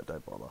on it, so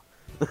don't bother.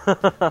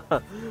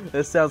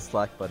 It sounds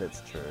slack, but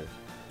it's true.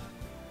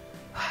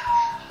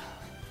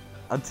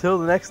 Until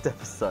the next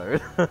episode.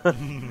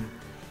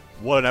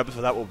 What an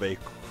episode that will be.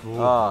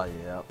 Cool. Oh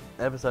yeah,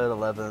 episode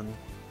 11.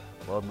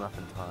 World Enough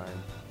in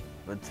Time.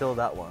 Until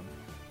that one.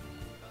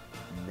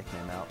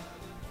 Nickname out.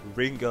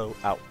 Ringo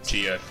out.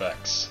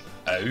 GeoFax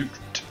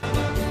out.